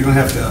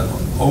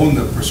own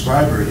the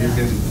prescriber. You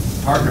can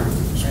partner with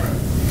the prescriber.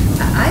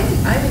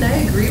 I mean,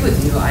 I agree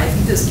with you. I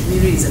think this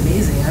community is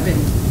amazing. I've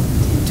been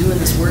doing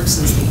this work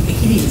since the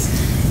 80s,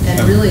 And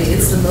really,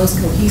 it's the most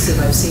cohesive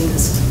I've seen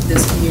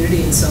this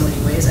community in so many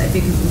ways. I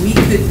think if we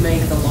could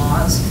make the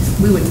laws,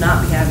 we would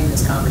not be having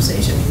this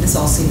conversation. I mean, this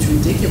all seems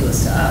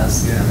ridiculous to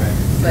us,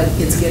 but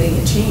it's getting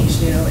it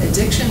changed. You know,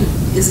 addiction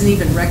isn't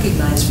even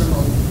recognized from the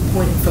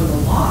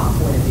law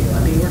point of view. I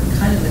mean, we're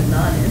kind of a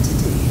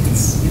non-entity.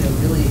 It's, you know,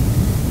 really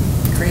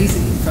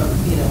crazy from,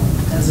 you know,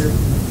 as a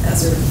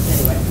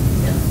anyway,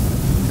 yeah.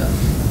 So.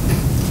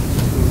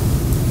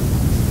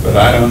 But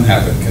I don't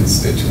have a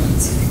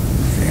constituency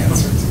to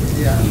answer to.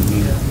 Yeah.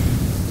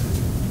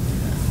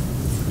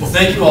 Well,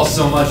 thank you all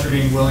so much for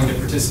being willing to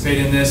participate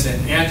in this,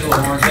 and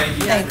Angela Horn, thank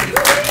you. Thank you.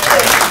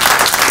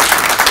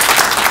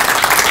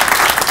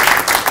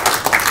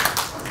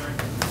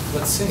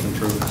 Let's see.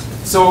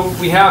 So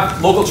we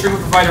have local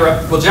treatment provider,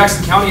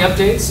 Jackson County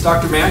updates.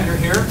 Dr. Mann, you're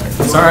here.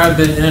 Sorry, I've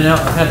been in and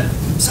out.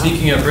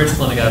 Speaking of Bridge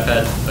Clinic, I've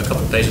had a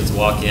couple patients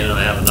walk in, and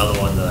I have another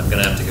one that I'm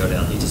going to have to go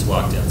down. He just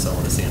walked in, so I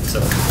want to see him.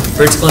 So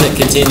Bridge Clinic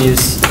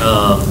continues.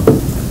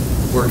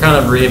 We're kind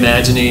of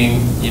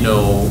reimagining, you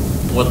know,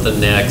 what the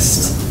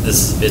next,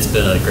 it's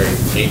been a great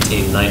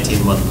 18,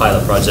 19-month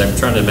pilot project. I'm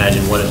trying to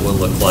imagine what it would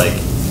look like,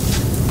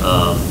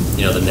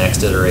 you know, the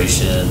next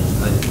iteration,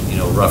 you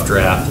know, rough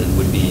draft, it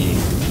would be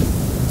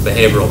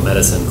behavioral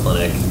medicine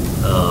clinic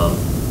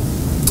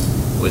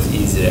with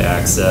easy to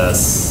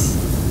access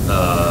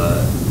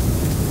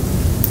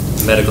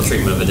medical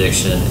treatment of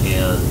addiction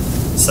and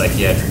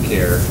psychiatric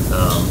care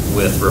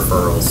with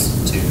referrals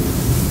to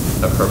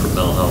appropriate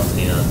mental health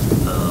and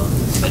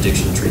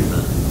addiction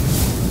treatment.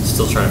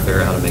 Still trying to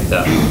figure out how to make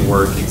that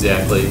work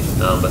exactly,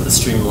 but the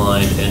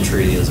streamlined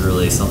entry is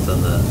really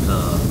something that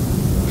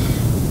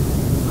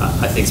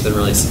I think has been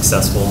really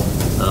successful,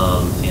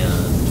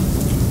 and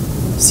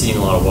seeing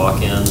a lot of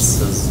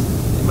walk-ins.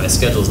 My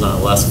schedule is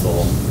not less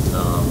full,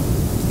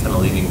 kind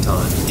of leaving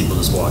time, people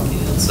just walking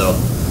in. So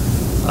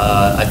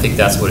I think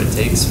that's what it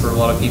takes for a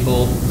lot of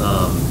people.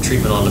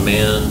 Treatment on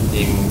demand,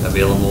 being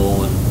available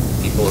when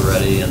people are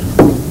ready, and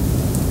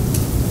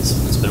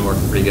it's been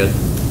working pretty good.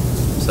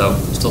 So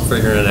still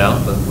figuring it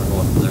out, but we're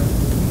going from there.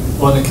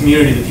 Well, in the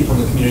community, the people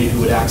in the community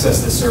who would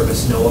access this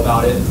service know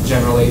about it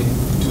generally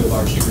to a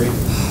large degree?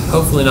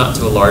 Hopefully not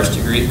to a large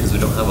degree, because we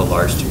don't have a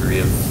large degree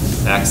of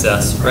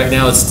access. Right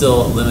now it's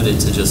still limited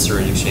to just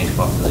syringe exchange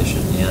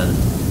population and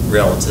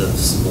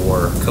relatives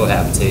or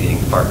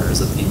cohabitating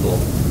partners of people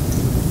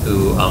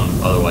who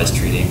I'm otherwise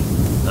treating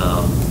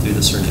through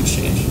the syringe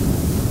exchange.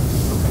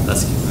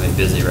 That's keeping me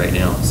busy right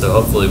now. So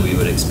hopefully we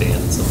would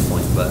expand at some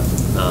point, but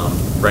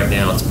right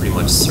now it's pretty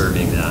much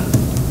serving that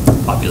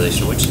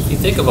population, which if you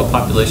think of a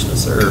population to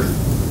serve,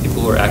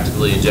 people who are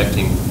actively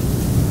injecting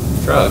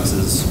drugs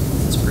is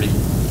pretty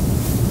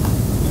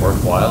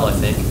worthwhile, I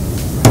think.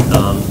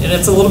 And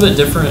it's a little bit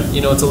different,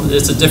 you know,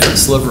 it's a different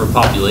sliver of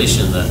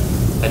population that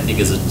I think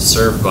is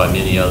served by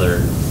many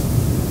other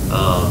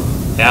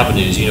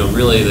avenues. You know,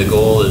 really the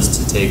goal is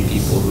to take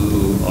people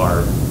who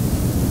are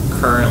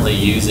currently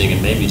using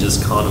and maybe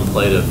just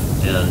contemplative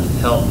and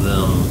help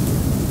them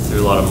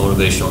through a lot of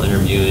motivational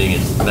interviewing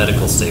and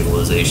medical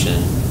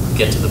stabilization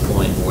get to the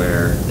point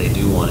where they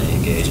do want to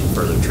engage in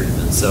further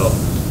treatment. So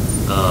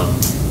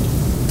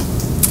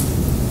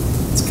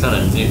it's kind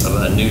of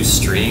a new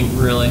stream,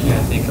 really,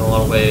 I think, in a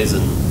lot of ways.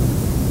 And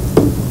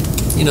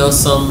you know,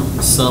 some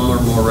are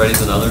more ready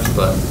than others,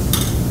 but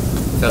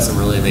we've had some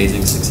really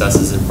amazing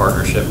successes in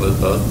partnership with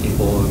both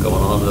people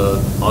going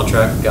on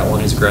track. We've got one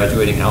who's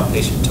graduating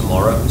outpatient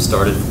tomorrow, who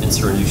started in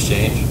syringe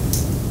exchange.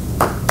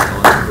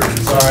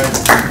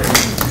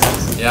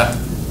 Yeah,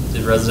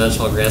 did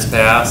residential at Grants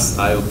Pass,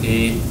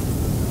 IOP,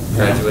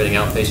 graduating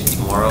outpatient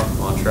tomorrow,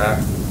 on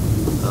track.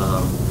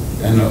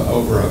 And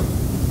over a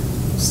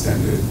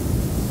extended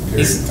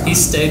period of time. He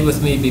stayed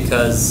with me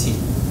because he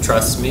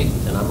trusts me,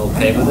 and I'm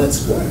okay with it.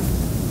 That's good.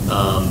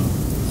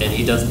 And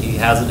he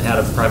hasn't had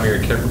a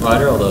primary care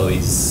provider, although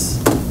he's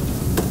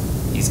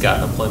got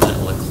an appointment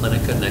at La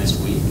Clinica next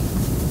week.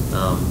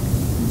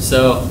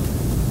 So,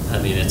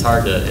 I mean, it's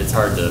hard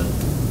to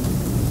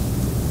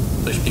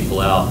push people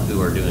out who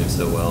are doing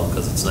so well,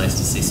 because it's nice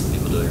to see some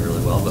people doing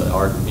really well, but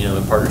ARC, you know,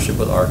 in partnership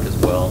with ARC as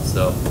well.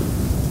 So,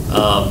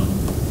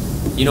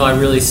 you know, I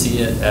really see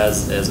it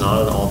as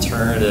not an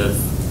alternative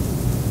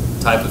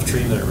type of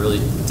treatment. It really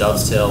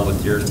dovetails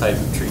with your type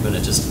of treatment.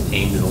 It just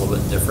aimed at a little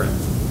bit different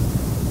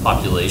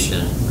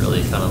population,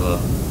 really kind of a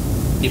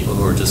people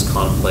who are just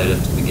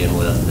contemplative to begin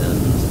with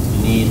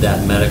and need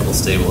that medical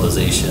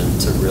stabilization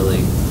to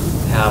really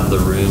have the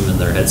room in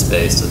their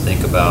headspace to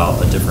think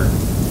about a different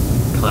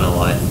kind of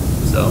life.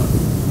 So,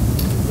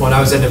 when I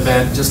was at an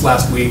event just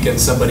last week, and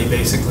somebody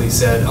basically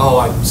said, "Oh,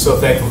 I'm so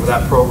thankful for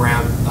that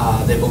program."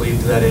 They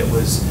believed that it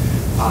was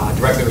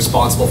directly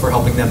responsible for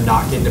helping them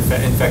not get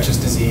infectious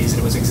disease,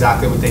 and it was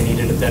exactly what they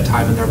needed at that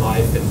time in their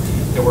life. And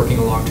they're working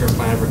a long-term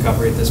plan of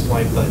recovery at this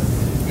point. But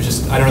it was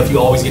just, I don't know if you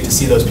always get to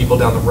see those people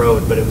down the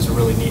road, but it was a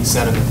really neat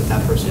sentiment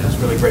that person was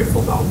really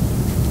grateful about.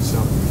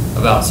 So.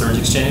 About syringe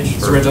exchange?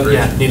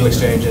 Yeah, needle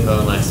exchange and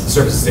nice.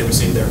 services they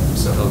received there.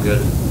 So. Oh, good.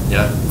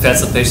 Yeah, we've had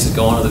some patients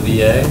go on to the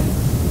VA.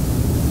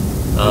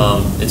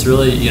 It's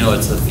really, you know,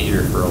 it's a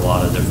feeder for a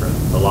lot of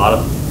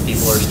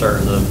people are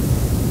starting to,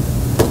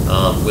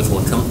 with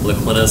La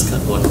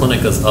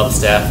Clinica's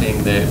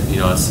upstaffing,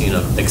 I've seen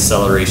an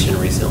acceleration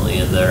recently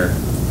in their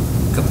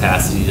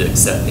capacity to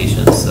accept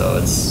patients, so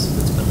it's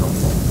been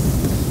helpful.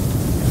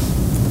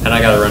 And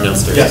I got to run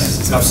downstairs.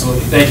 Yes,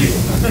 absolutely. Thank you.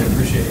 I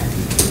appreciate it.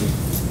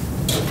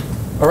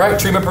 All right,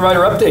 treatment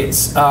provider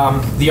updates.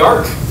 The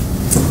ARC.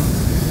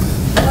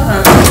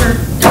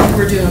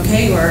 We're doing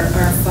okay. Our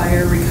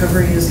fire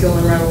recovery is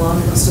going right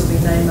along. It'll still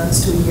be 9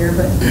 months to a year,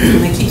 but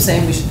they keep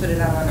saying we should put it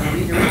out on a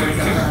reader board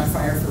that we're on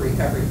fire for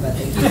recovery, but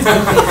they keep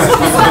saying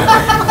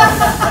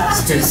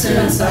it's too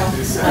soon. So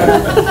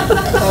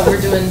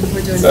we're doing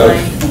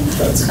fine.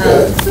 That's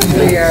good.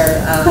 We are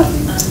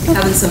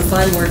having some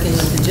fun working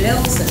with the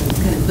jails and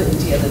kind of putting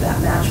together that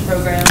match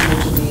program,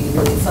 which will be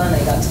really fun. I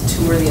got to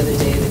tour the other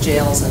day the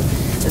jails, and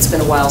it's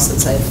been a while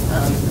since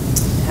I've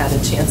had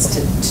a chance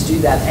to do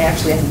that. I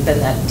actually haven't been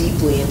that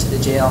deeply into the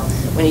jail.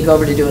 When you go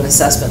over to do an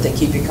assessment, they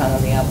keep you kind of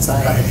on the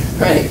outside.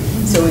 Right.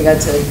 So we got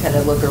to kind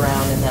of look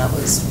around, and that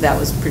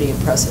was pretty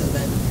impressive,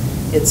 and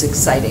it's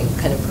exciting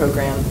kind of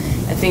program.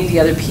 I think the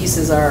other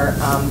pieces are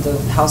the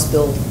House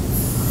Bill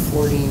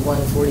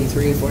 41,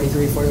 43,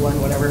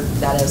 41, whatever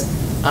that is,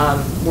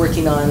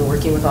 working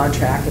with On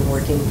Track and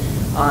working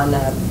on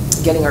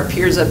getting our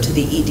peers up to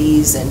the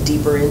EDs and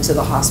deeper into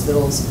the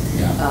hospitals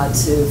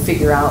to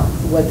figure out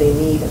what they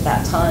need at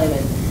that time.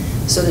 And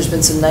so there's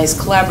been some nice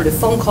collaborative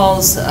phone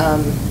calls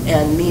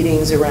and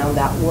meetings around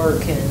that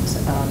work. And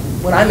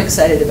what I'm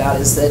excited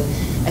about is that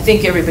I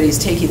think everybody's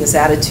taking this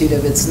attitude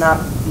of it's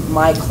not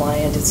my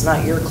client, it's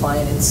not your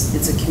client,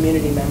 it's a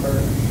community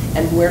member,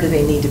 and where do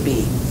they need to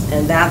be?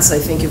 And that's, I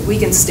think, if we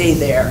can stay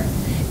there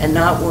and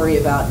not worry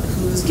about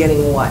who's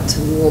getting what,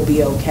 we'll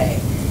be okay.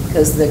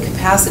 Because the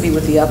capacity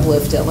with the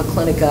uplift at La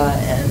Clinica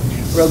and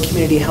Road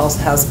Community Health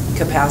has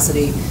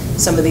capacity.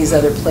 Some of these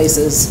other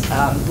places,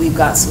 we've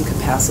got some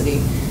capacity,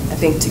 I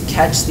think, to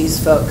catch these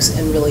folks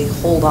and really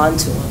hold on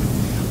to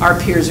them. Our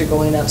peers are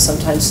going up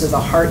sometimes to the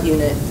heart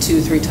unit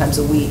 2-3 times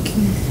a week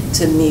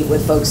to meet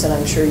with folks, and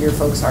I'm sure your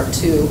folks are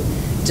too,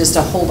 just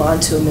to hold on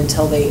to them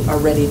until they are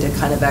ready to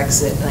kind of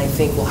exit. And I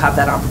think we'll have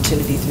that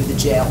opportunity through the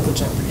jail,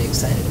 which I'm pretty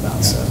excited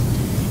about. So,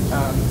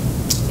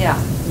 yeah,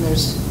 and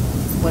there's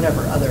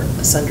whatever other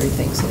sundry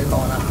things that are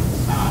going on.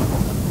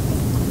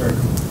 Very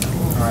cool.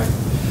 All right.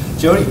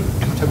 Jody,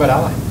 talk about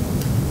Ally.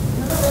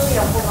 Not really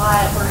a whole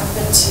lot. We're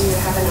hoping to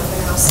have an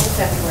open house in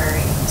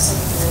February, so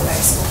we can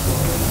invite some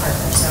community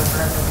partners over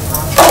and we'll be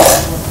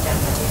launching with them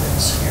to do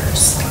this year.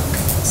 So I'm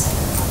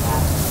excited about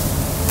that.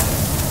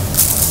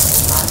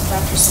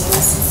 Dr.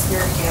 Seamus is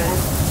here again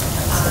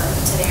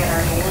today at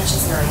our meeting, which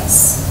is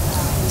nice.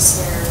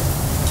 He's here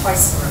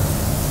twice a month,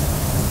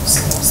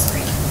 sometimes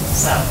 3.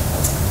 So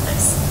that's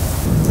nice.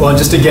 Well,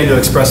 just again to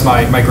express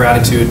my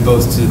gratitude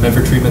both to the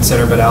Medford Treatment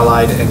Center, but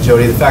Allied and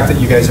Jody, the fact that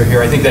you guys are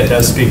here, I think that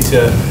does speak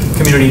to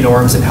community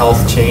norms and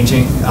health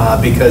changing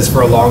because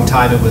for a long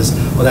time it was,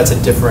 well, that's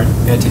a different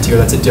entity or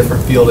that's a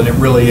different field, and it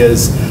really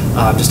is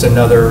just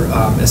another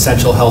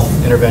essential health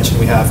intervention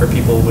we have for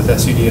people with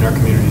SUD in our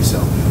community. So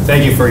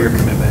thank you for your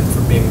commitment,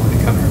 for being willing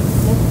to come here.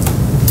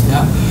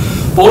 Yeah.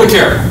 Boulder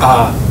Care.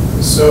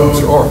 So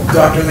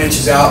Dr. Lynch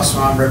is out, so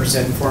I'm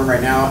representing for him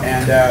right now,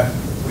 and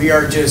we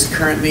are just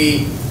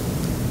currently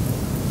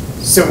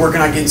still working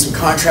on getting some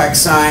contracts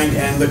signed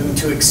and looking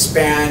to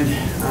expand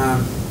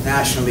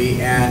nationally,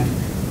 and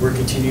we're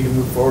continuing to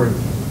move forward.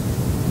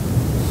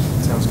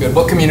 Sounds good.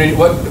 What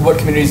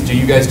communities do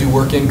you guys do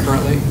work in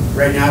currently?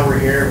 Right now we're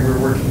here, we're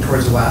working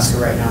towards Alaska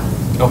right now.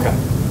 Okay.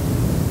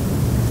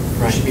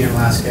 We should be in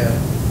Alaska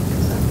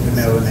in the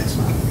middle of next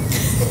month.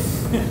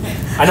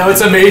 I know,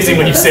 it's amazing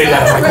when you say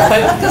that. I'm like,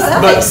 what? Does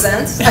that make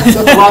sense?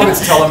 A lot of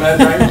it's telemed,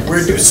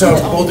 right? So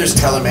Boulder's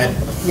telemed.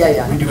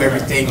 Yeah. We do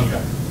everything.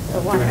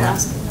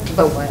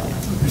 But why?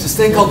 There's this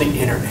thing called the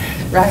internet.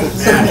 Right.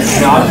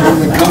 Not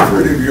In the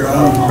comfort of your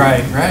home.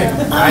 Right.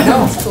 I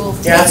know.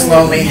 Yeah, it's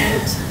lonely.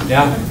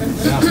 Yeah.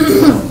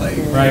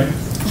 Right.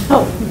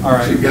 All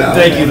right.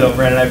 Thank you, though,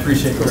 Brandon. I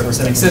appreciate you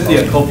representing.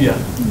 Cynthia, Copia.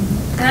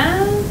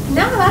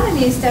 Not a lot of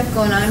new stuff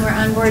going on. We're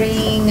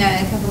onboarding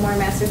a couple more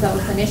master's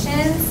level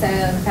clinicians, so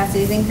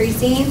capacity is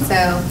increasing.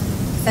 So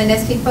send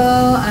us people.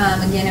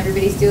 Again,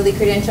 everybody's dually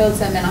credentialed,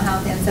 so mental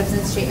health and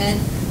substance treatment.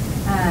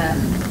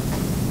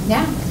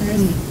 Yeah, we're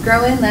just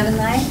growing, loving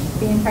life,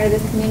 being part of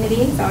this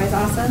community. It's always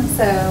awesome.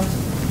 So.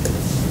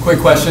 Quick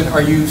question: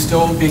 are you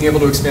still being able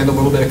to expand a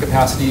little bit of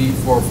capacity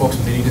for folks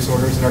with eating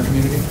disorders in our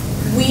community?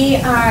 We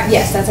are,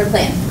 yes, that's our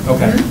plan.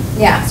 Okay.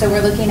 Yeah, so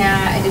we're looking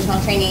at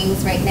additional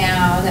trainings right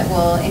now that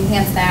will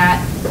enhance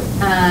that.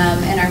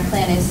 And our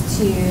plan is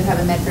to have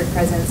a Medford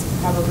presence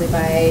probably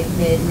by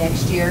mid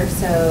next year,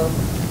 so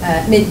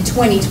mid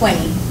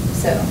 2020.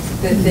 So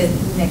the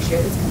next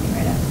year that's coming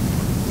right up.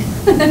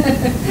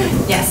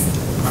 Yes.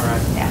 All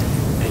right. Yeah.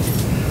 Thank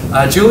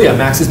you. Julia,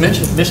 Max's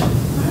mission.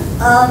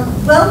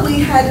 Well, we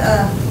had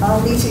our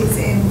meetings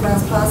in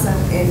Grants Plaza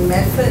in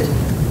Medford,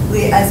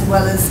 as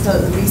well as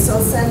the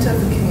Resource Center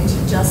for Community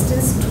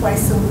Justice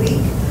twice a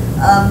week.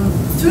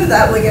 Through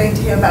that, we're going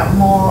to hear about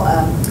more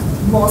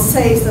more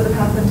saves that have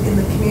happened in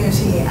the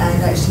community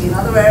and actually in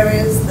other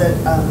areas that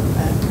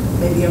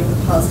maybe over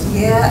the past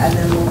year, and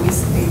then more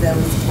recently there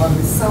was one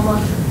this summer,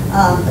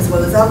 as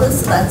well as others,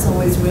 so that's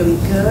always really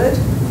good.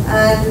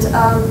 And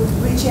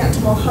reaching out to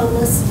more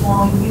homeless,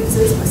 more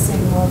users, we're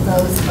seeing more of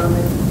those from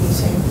in the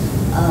meeting,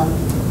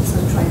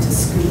 sort of trying to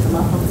scoop them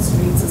up off the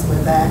streets as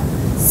we're there.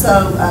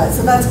 So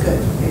that's good.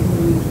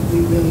 We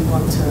really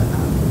want to, a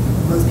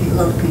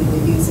lot of people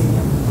are using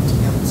it, we want to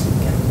be able to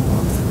get more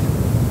of them.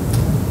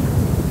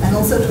 And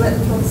also direct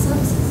them from the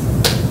services.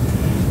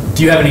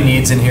 Do you have any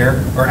needs in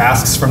here or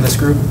asks from this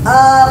group?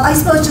 I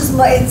suppose just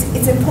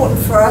it's important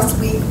for us.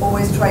 We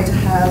always try to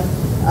have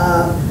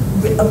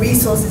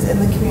resources in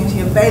the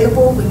community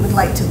available. We would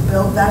like to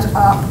build that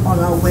up on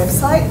our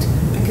website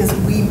because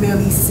we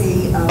really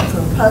see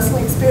from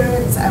personal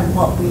experience and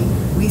what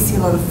we see a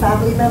lot of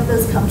family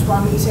members come to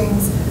our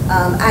meetings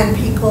and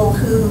people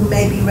who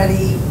may be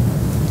ready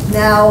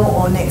now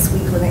or next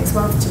week or next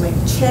month to make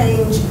a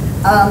change,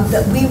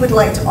 that we would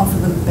like to offer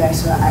them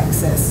better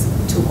access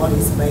to what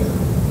is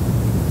available.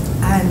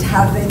 And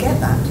how do they get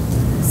that?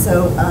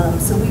 So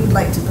we would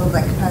like to build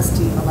that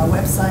capacity on our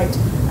website,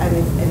 and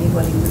if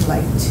anybody would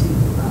like to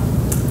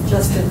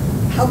Justin,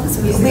 help us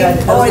with we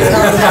that. always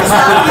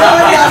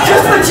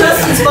Just for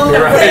Justin's phone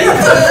number.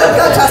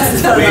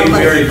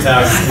 We already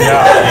talked.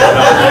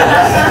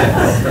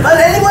 But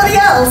anybody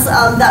else,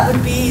 that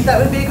would be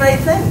a great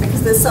thing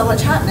because there's so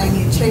much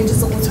happening. It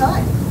changes all the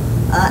time,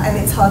 and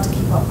it's hard to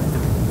keep up with,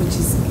 which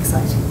is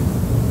exciting.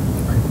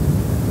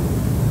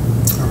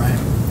 All right.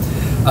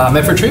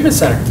 Medford Treatment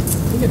Center.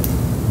 You can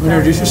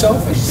introduce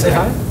yourself and say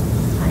hi.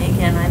 Hi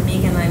again. I'm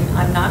Megan.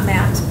 I'm not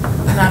Matt.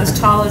 I'm not as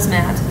tall as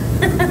Matt.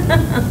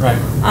 Right.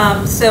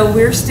 So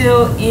we're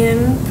still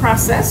in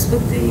process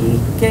with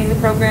getting the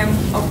program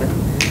open.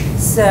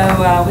 So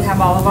we have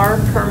all of our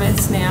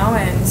permits now,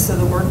 and so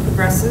the work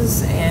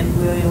progresses, and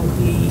we'll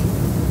be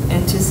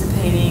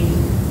anticipating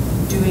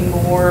doing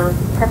more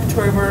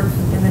preparatory work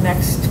in the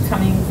next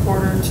coming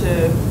quarter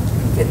to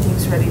get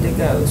things ready to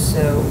go.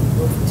 So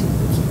we'll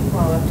continue to keep you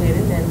all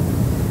updated and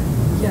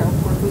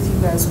work with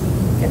you as we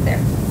get there.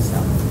 So.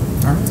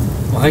 All right.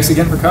 Well, thanks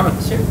again for coming.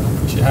 Sure. I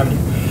appreciate having you.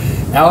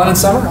 Alan and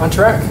Summer, on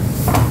track.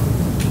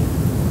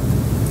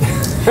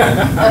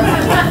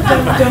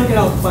 don't get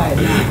all quiet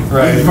now.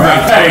 Right.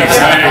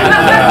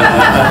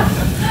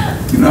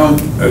 You know,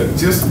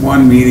 just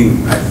one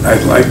meeting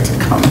I'd like to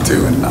come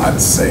to and not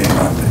say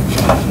nothing.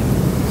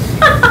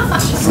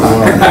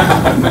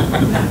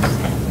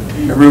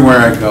 Everywhere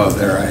I go,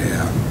 there I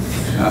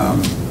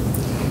am.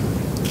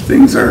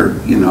 Things are,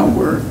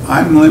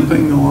 I'm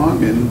limping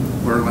along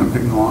and we're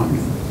limping along.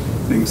 And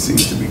things seem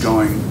to be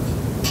going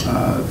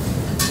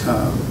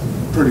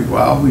pretty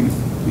well.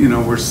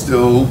 We're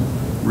still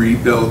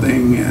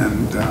rebuilding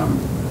and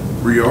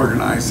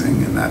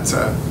reorganizing, and that's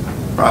a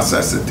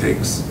process that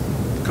takes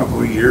a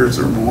couple of years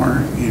or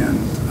more. And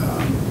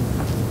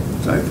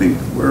so I think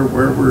we're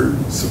where we're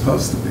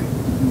supposed to be.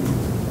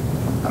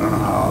 I don't know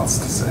how else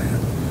to say it.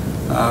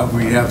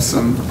 We have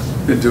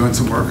been doing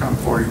some work on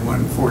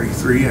 41,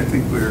 43. I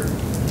think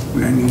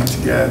we need to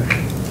get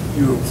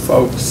you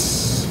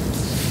folks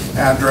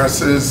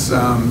addresses.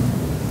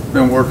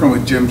 Been working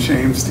with Jim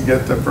Shames to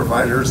get the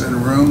providers in a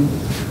room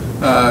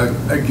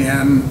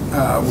again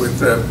with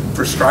the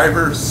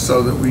prescribers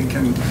so that we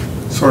can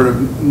sort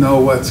of know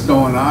what's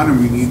going on, and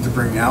we need to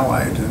bring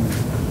Allied and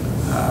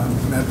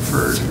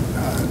Medford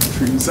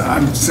treatments.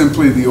 I'm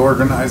simply the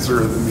organizer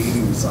of the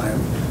meetings. I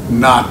am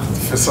not the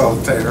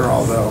facilitator,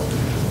 although,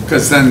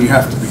 because then you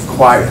have to be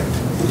quiet.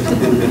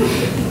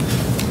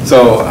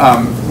 So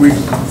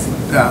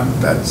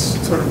that's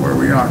sort of where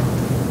we are.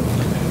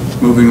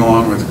 Moving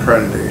along with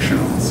accreditation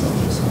also.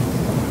 So.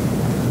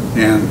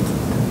 And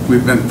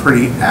we've been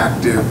pretty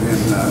active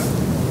in the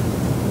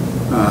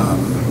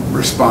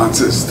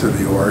responses to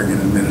the Oregon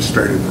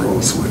administrative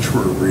rules, which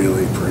were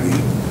really pretty,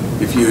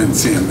 if you didn't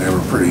see them, they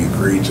were pretty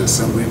egregious.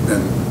 And we've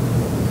been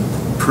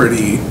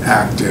pretty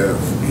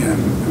active in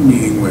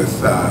meeting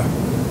with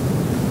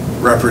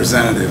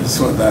representatives.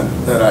 So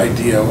that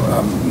idea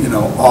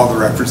of, all the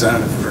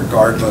representatives,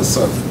 regardless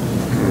of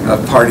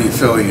party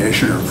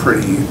affiliation, are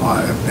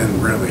have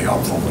been really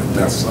helpful with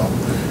this. So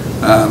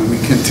we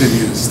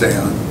continue to stay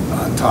on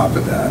top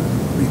of that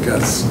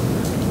because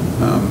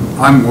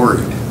I'm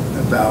worried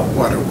about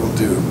what it will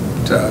do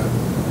to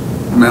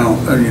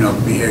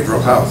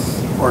behavioral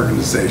health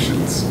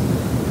organizations,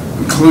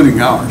 including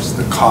ours.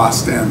 The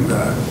cost and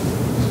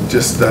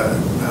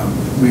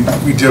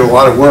we did a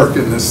lot of work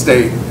in this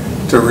state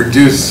to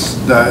reduce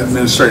the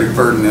administrative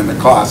burden and the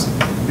cost,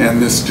 and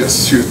this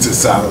just shoots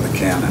us out of the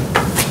cannon.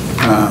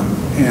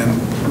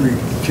 And we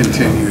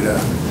continue to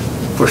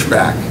push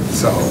back,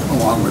 so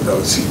along with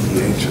those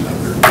CPH and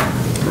other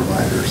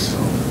providers. So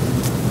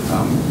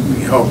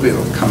we hope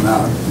it'll come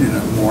out in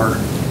a more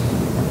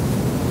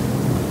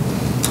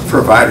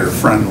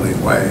provider-friendly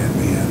way in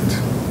the end.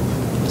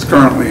 It's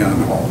currently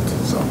on hold,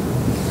 so.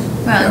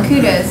 Well, and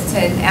kudos to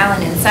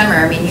Alan and Summer.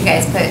 I mean, you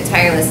guys put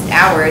tireless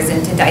hours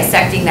into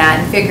dissecting that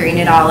and figuring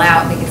it all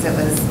out because it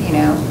was,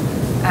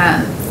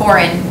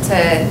 foreign to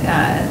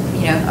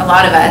a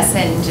lot of us,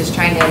 and just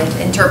trying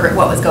to interpret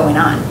what was going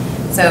on.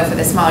 So for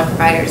the smaller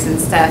providers and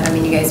stuff, I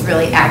mean, you guys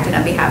really acted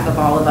on behalf of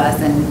all of us,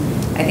 and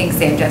I think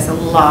saved us a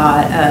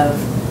lot of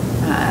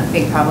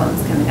big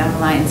problems coming down the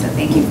line. So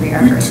thank you for your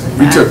efforts with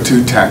that. We took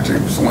two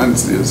tactics. One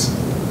is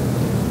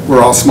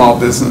we're all small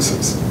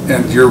businesses,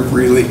 and you're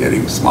really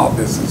hitting small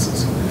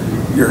businesses.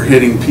 You're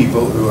hitting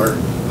people who are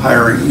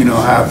hiring,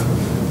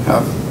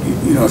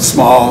 have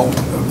small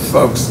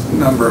folks,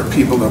 number of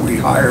people that we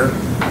hire.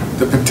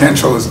 The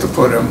potential is to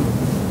put them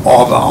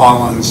all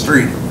on the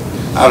street,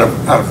 out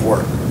of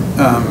work.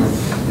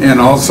 And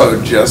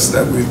also just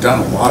that we've done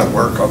a lot of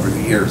work over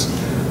the years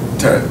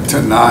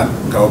to not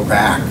go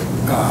back.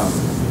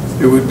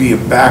 It would be a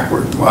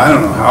backward, well, I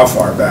don't know how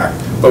far back,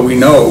 but we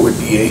know it would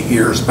be 8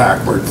 years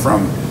backward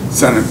from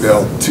Senate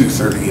Bill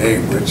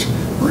 238, which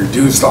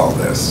reduced all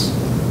this.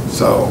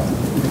 So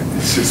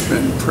it's just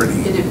been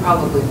pretty. It would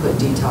probably put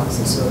detox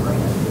and sobering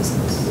out of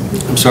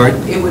business. I'm sorry?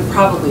 It would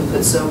probably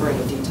put sobering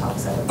and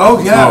detox out of business.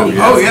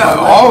 Oh yeah,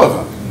 all of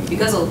them.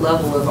 Because of the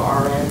level of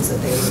RNs that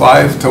they would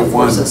 5 to 1.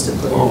 force us to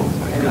put Oh in.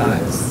 my I mean,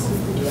 God. it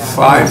was, yeah.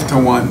 5 to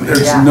 1.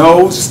 There's Yeah.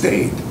 no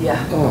state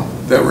Yeah.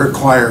 that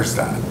requires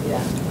that. Yeah.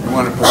 You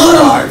want to put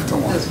 5 to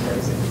 1. That's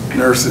crazy.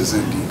 Nurses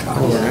in detox.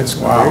 Oh, that's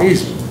Wow.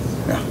 crazy.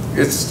 Yeah,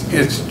 it's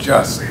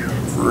just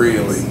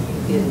really.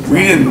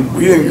 We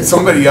didn't.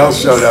 Somebody else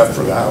showed up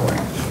for that one.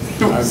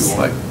 I was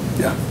like,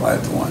 yeah,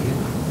 5 to 1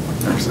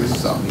 nurses.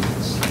 So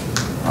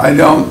I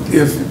don't.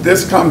 If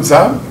this comes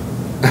up,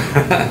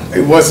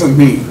 it wasn't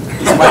me.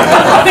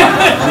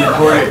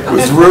 It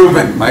was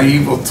Reuben, my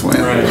evil twin.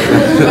 And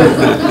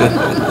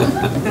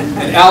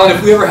Alan,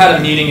 if we ever had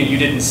a meeting and you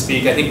didn't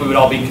speak, I think we would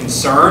all be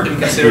concerned and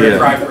consider it a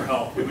cry for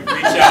help. We would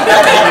reach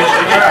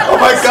out. Oh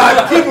my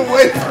God, keep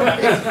away from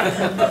me.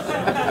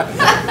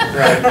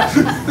 Right.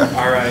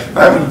 All right.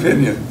 I have an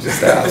opinion,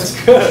 just ask.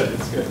 It's good,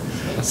 it's good.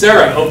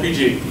 Sarah,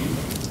 OPG.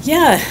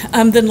 Yeah,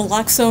 the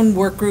naloxone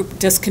work group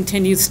just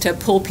continues to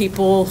pull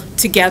people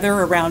together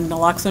around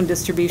naloxone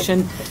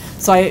distribution.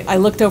 So I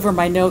looked over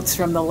my notes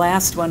from the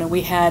last one, and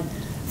we had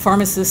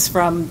pharmacists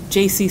from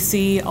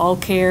JCC, All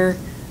Care,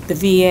 the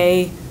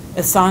VA,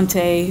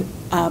 Asante,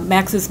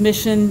 Max's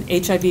Mission,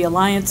 HIV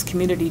Alliance,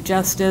 Community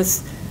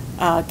Justice,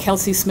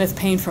 Kelsey Smith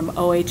Payne from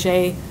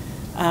OHA.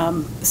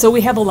 So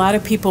we have a lot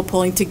of people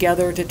pulling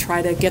together to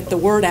try to get the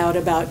word out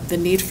about the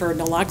need for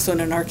naloxone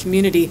in our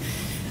community.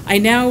 I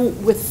now,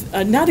 with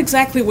not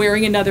exactly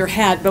wearing another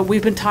hat, but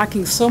we've been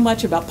talking so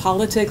much about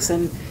politics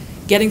and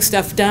getting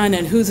stuff done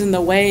and who's in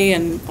the way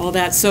and all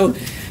that. So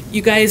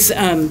you guys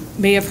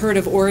may have heard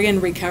of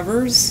Oregon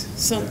Recovers,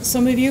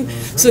 some of you.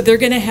 So they're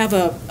going to have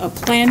a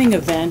planning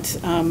event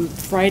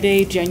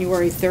Friday,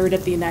 January 3rd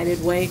at the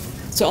United Way.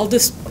 So I'll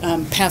just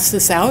pass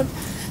this out.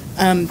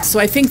 So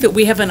I think that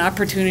we have an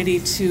opportunity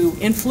to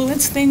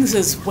influence things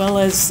as well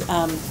as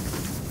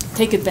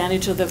take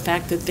advantage of the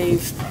fact that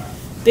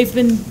they've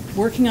been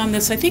working on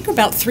this, I think,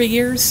 about 3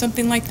 years,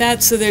 something like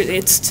that. So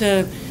it's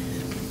to,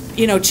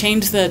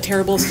 change the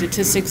terrible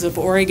statistics of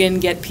Oregon,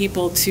 get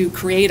people to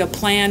create a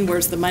plan.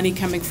 Where's the money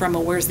coming from,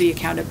 and where's the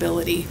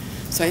accountability?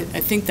 So I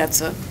think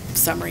that's a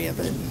summary of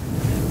it.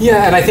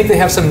 Yeah, and I think they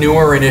have some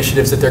newer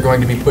initiatives that they're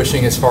going to be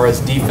pushing as far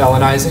as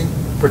defelonizing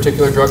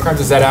particular drug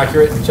crimes. Is that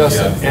accurate,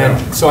 Justin? Yeah.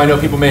 And so I know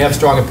people may have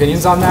strong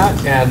opinions on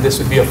that, and this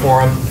would be a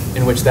forum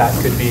in which that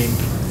could be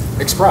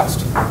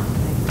expressed.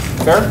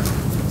 Fair?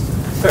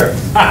 Fair.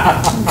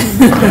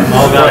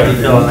 All about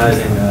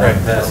defelonizing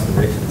past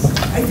convictions.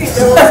 I think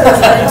they're also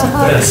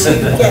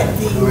trying to get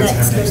the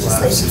next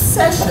legislative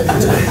session to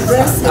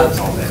address it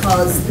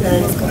because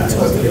there's going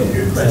to be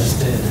a push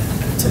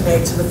to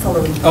make to the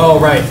following.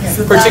 Oh, right.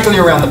 So particularly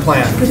around the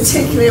plan.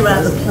 Particularly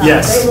around the plan.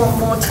 Yes. They want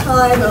more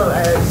time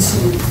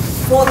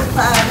for the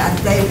plan, and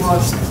they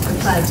want the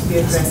plan to be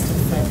addressed in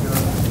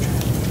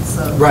February.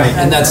 So Right,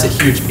 and that's a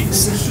huge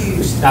piece. It's a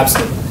huge.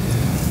 Absolutely.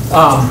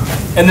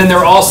 And then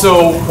they're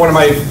also,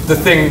 the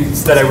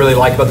things that I really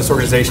like about this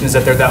organization is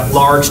that they're that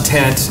large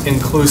tent,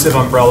 inclusive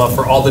umbrella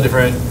for all the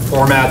different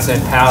formats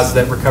and paths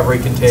that recovery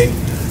can take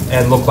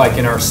and look like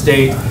in our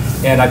state.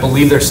 And I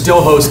believe they're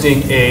still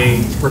hosting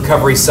a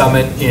recovery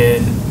summit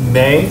in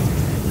May.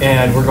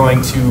 And we're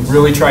going to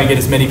really try and get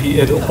as many people,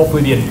 it'll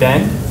hopefully be in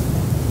Bend,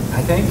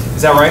 I think.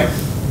 Is that right?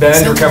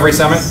 Bend Recovery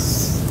Summit?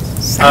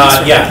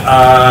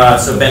 Yeah,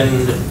 so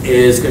Bend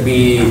is going to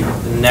be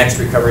the next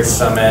recovery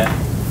summit.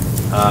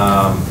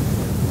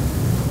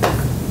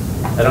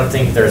 I don't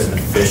think there's an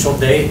official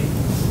date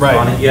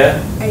on it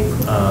yet.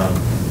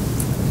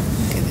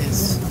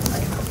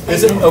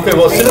 Is it? Okay,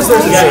 well, as soon as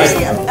there's a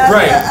date.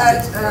 Right.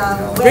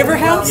 River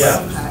House?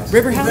 Yeah.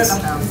 River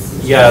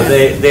House? Yeah,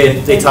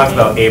 they talked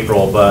about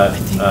April, but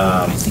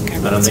I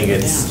don't think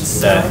it's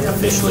set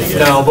officially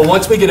yet. No, but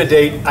once we get a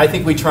date, I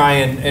think we try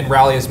and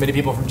rally as many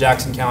people from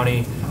Jackson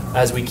County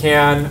as we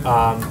can,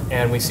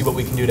 and we see what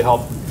we can do to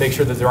help make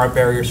sure that there aren't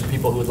barriers for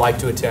people who would like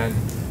to attend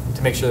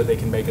to make sure that they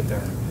can make it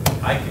there.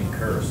 I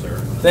concur, sir.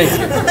 Thank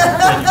you.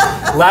 Thank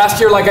you. Last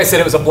year, like I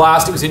said, it was a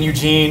blast. It was in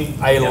Eugene.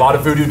 I ate a lot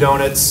of voodoo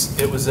donuts.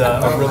 It was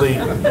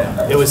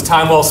it was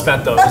time well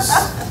spent, though.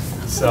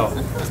 So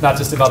it's not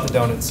just about the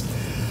donuts.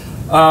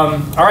 All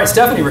right,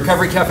 Stephanie,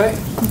 Recovery Cafe.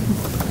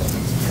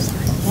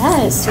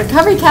 Yes,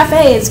 Recovery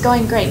Cafe is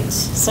going great.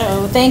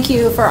 So thank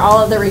you for all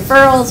of the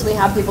referrals. We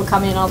have people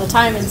come in all the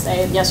time and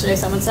say, yesterday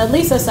someone said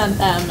Lisa sent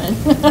them, and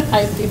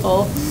I have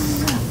people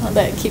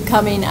that keep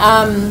coming.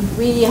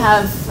 We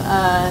have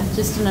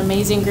just an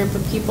amazing group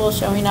of people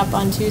showing up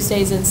on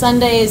Tuesdays and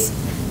Sundays.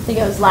 I think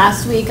it was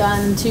last week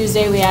on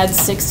Tuesday we had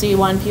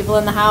 61 people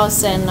in the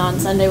house, and on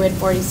Sunday we had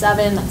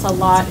 47. That's a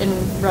lot in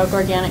Rogue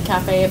Organic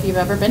Cafe if you've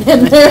ever been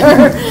in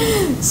there.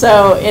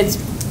 So it's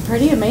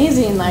pretty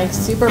amazing, like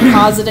super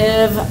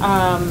positive,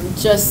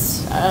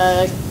 just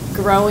a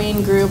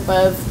growing group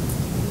of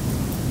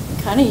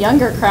kind of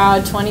younger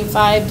crowd,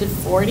 25 to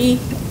 40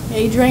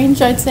 age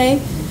range, I'd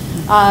say.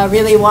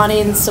 Really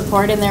wanting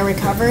support in their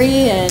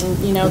recovery and,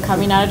 you know,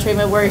 coming out of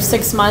treatment. We're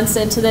 6 months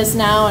into this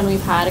now, and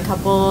we've had a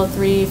couple,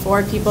 3,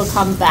 4 people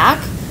come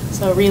back.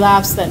 So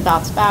relapse, then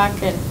bounce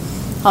back, and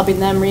helping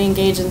them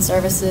re-engage in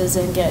services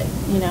and get,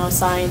 you know,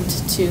 assigned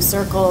to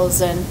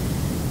circles, and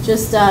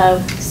just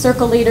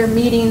circle leader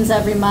meetings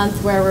every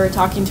month where we're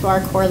talking to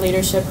our core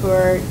leadership who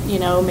are, you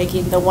know,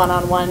 making the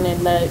one-on-one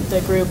and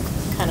the group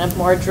kind of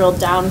more drilled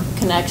down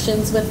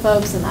connections with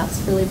folks, and that's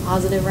really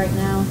positive right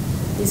now.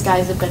 These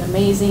guys have been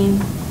amazing.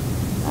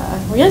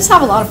 We just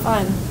have a lot of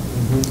fun.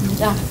 Mm-hmm.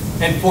 Yeah.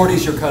 And 40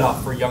 is your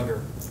cutoff for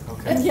younger.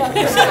 Okay. Yeah.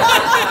 Okay.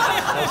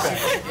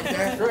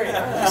 Great.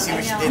 See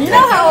what you did You there.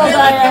 know how old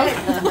I am.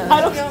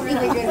 I don't feel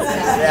really good.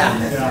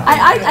 Yeah.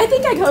 I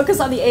think I focus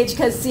on the age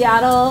because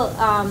Seattle,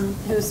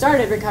 who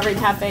started Recovery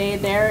Cafe,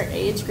 their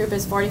age group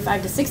is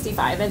 45 to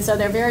 65, and so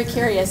they're very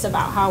curious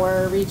about how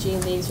we're reaching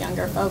these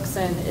younger folks,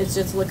 and it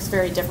just looks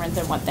very different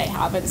than what they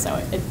have, and so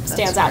it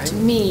stands out to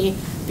me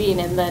being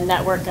in the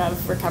network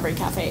of Recovery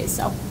Cafes.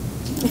 So,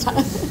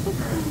 yeah.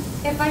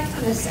 If I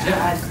could just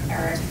add,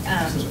 Eric,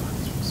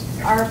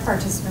 our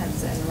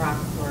participants in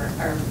Rockport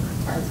are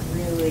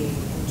really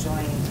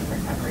enjoying the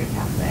Recovery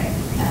Cafe,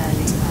 and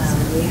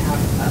we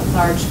have a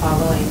large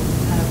following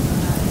of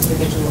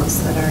individuals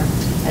that are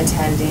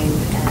attending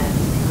and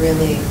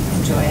really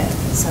enjoy it.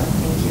 So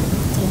thank you.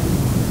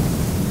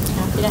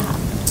 Yeah. Happy to have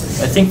it.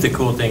 I think the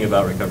cool thing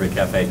about Recovery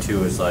Cafe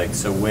too is like,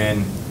 so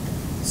when,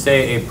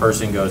 say a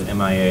person goes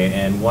MIA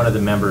and one of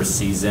the members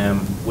sees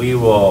them, we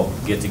will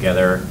get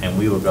together and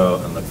we will go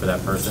and look for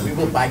that person. We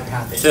will bike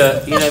path it.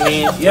 To, you know what I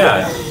mean?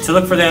 Yeah, to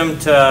look for them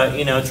to,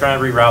 you know, try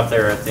and reroute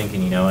their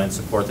thinking, you know, and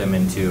support them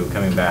into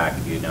coming back,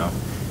 you know.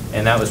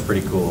 And that was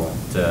pretty cool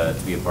to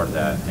be a part of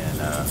that. And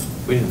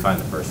we didn't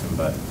find the person,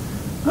 but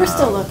We're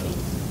still looking.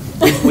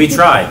 we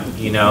tried,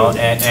 you know,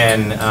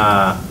 and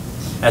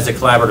as a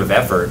collaborative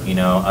effort, you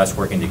know, us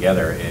working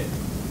together,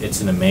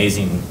 it's an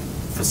amazing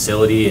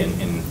facility,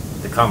 and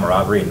the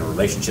camaraderie and the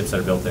relationships that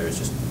are built there is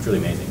just truly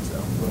amazing. So.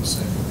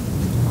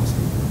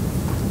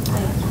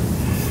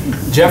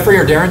 Jeffrey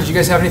or Darren, did you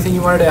guys have anything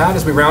you wanted to add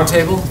as we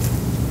roundtable?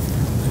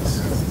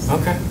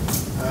 Okay.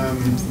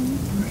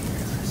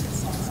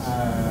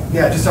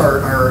 Yeah, just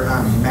our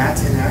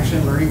MAT in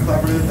Action Learning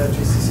Collaborative that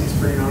JCC is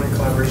putting on in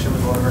collaboration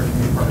with all of our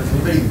community partners.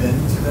 Anybody been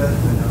to the?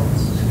 I know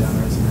it's down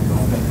there. It's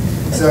involvement.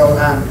 So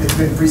it's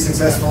been pretty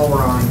successful.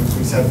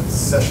 We said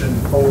session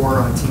 4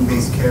 on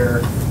team-based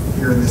care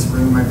here in this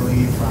room, I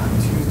believe, on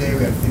Tuesday.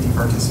 We have 50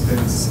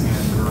 participants,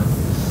 and we're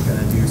going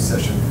to do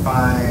session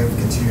 5,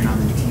 continuing on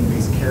the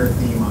team-based care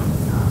theme.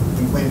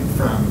 We went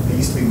from,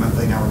 it used to be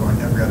monthly, now we're going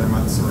every other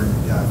month, so we're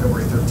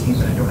February 13th,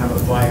 and I don't have a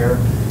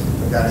flyer,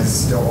 but that is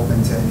still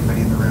open to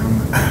anybody in the room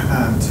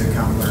to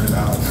come learn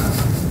about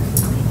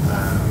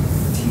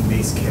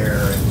team-based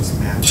care and just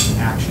match in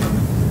action. I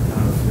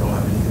don't know if you all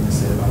have anything to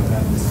say about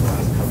that. This is the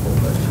last couple,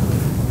 but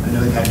I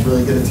know they've had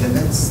really good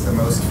attendance, the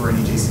most for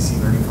any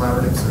JCC Learning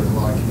Collaborative, so there's a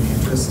lot of community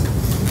interest.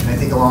 And I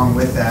think along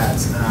with that,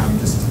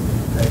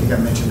 I think I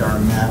mentioned our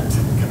MET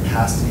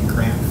capacity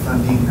grant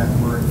funding that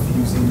we're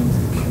infusing into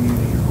the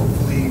community,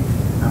 hopefully.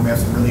 We have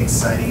some really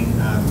exciting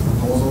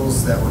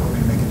proposals that we're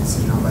hoping to make a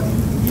decision on by the end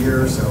of the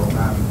year. So,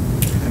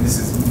 and this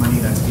is money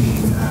that's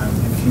being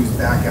infused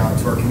back out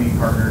to our community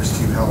partners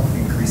to help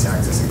increase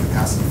access and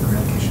capacity for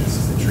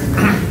medication-assisted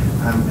treatment.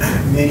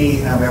 We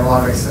have a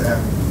lot of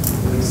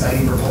really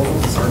exciting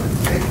proposals. It's hard to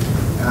pick.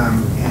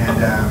 And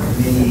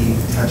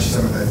many touch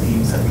some of the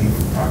themes that we've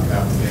talked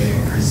about today,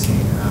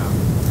 increasing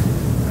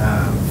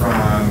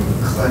from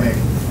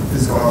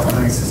physical health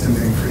clinic system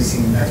to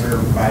increasing equity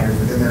providers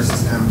within their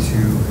system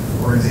to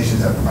organizations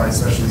that provide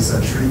specialty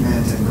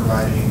treatment and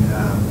providing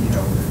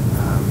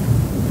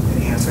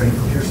enhanced training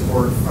for peer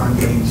support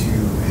funding to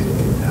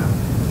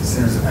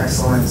centers of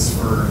excellence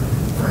for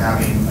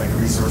having like a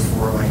resource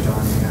for like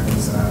John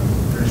Mann's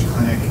British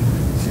Clinic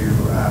to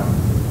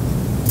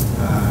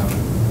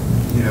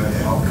to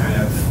help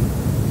kind of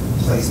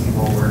place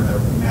people where to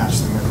match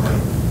them with the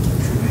right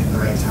treatment at the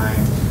right time.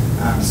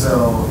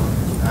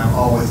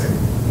 All with a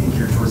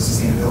geared towards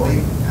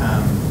sustainability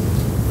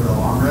for the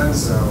long run.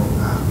 So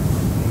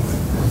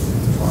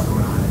there's a lot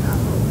going on in that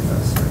world with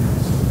us right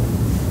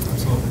now.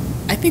 Absolutely.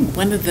 I think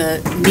one of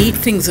the neat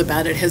things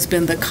about it has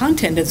been the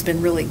content has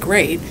been really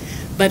great,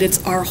 but it's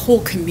our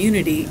whole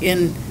community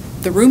in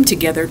the room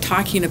together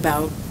talking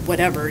about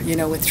whatever, you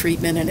know, with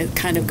treatment, and it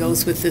kind of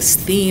goes with this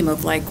theme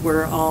of like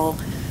we're all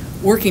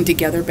working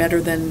together better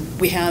than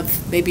we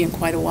have maybe in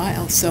quite a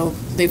while. So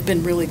they've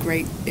been really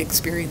great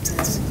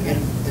experiences.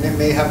 And it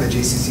may have the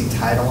JCC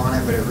title on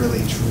it, but it really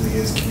truly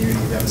is Community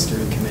Event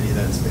Steering Committee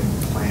that's been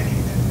planning,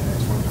 and I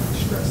just want to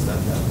stress that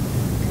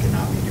we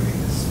cannot be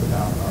doing this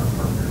without our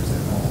partners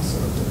at all. So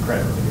the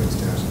credit really goes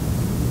to the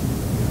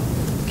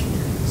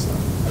community. So.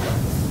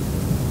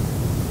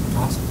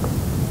 Awesome.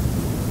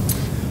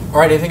 All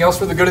right, anything else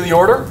for the good of the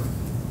order?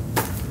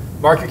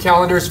 Mark your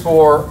calendars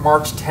for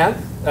March 10th.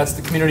 That's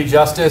the Community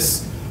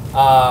Justice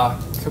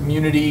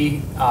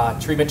Community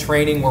Treatment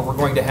Training, where we're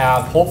going to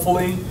have,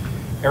 hopefully,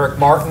 Eric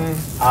Martin.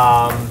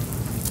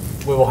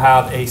 We will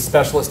have a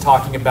specialist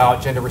talking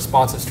about gender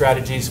responsive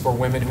strategies for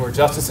women who are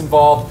justice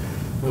involved.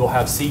 We will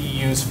have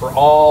CEUs for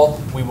all.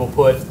 We will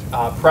put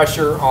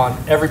pressure on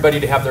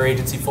everybody to have their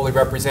agency fully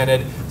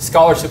represented.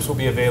 Scholarships will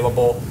be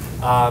available.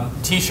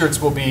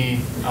 T-shirts will be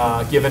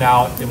given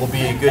out. It will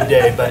be a good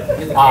day. But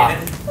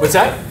what's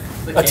that?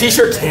 A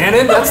T-shirt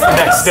cannon? That's the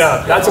next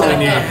step. That's what we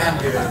need.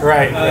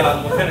 Right.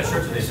 What kind of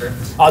shirts are they, sir?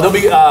 They'll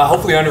be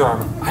hopefully Under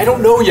Armour. I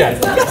don't know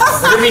yet. They're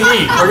gonna be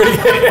neat. We're gonna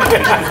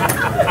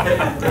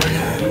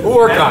we'll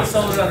work on it.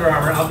 Under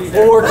Armour. I'll be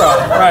there. We'll work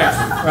on it. Right.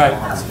 Right.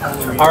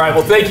 All right.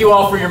 Well, thank you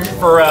all for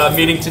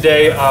meeting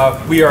today.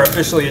 We are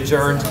officially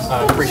adjourned.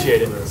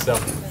 Appreciate it. So.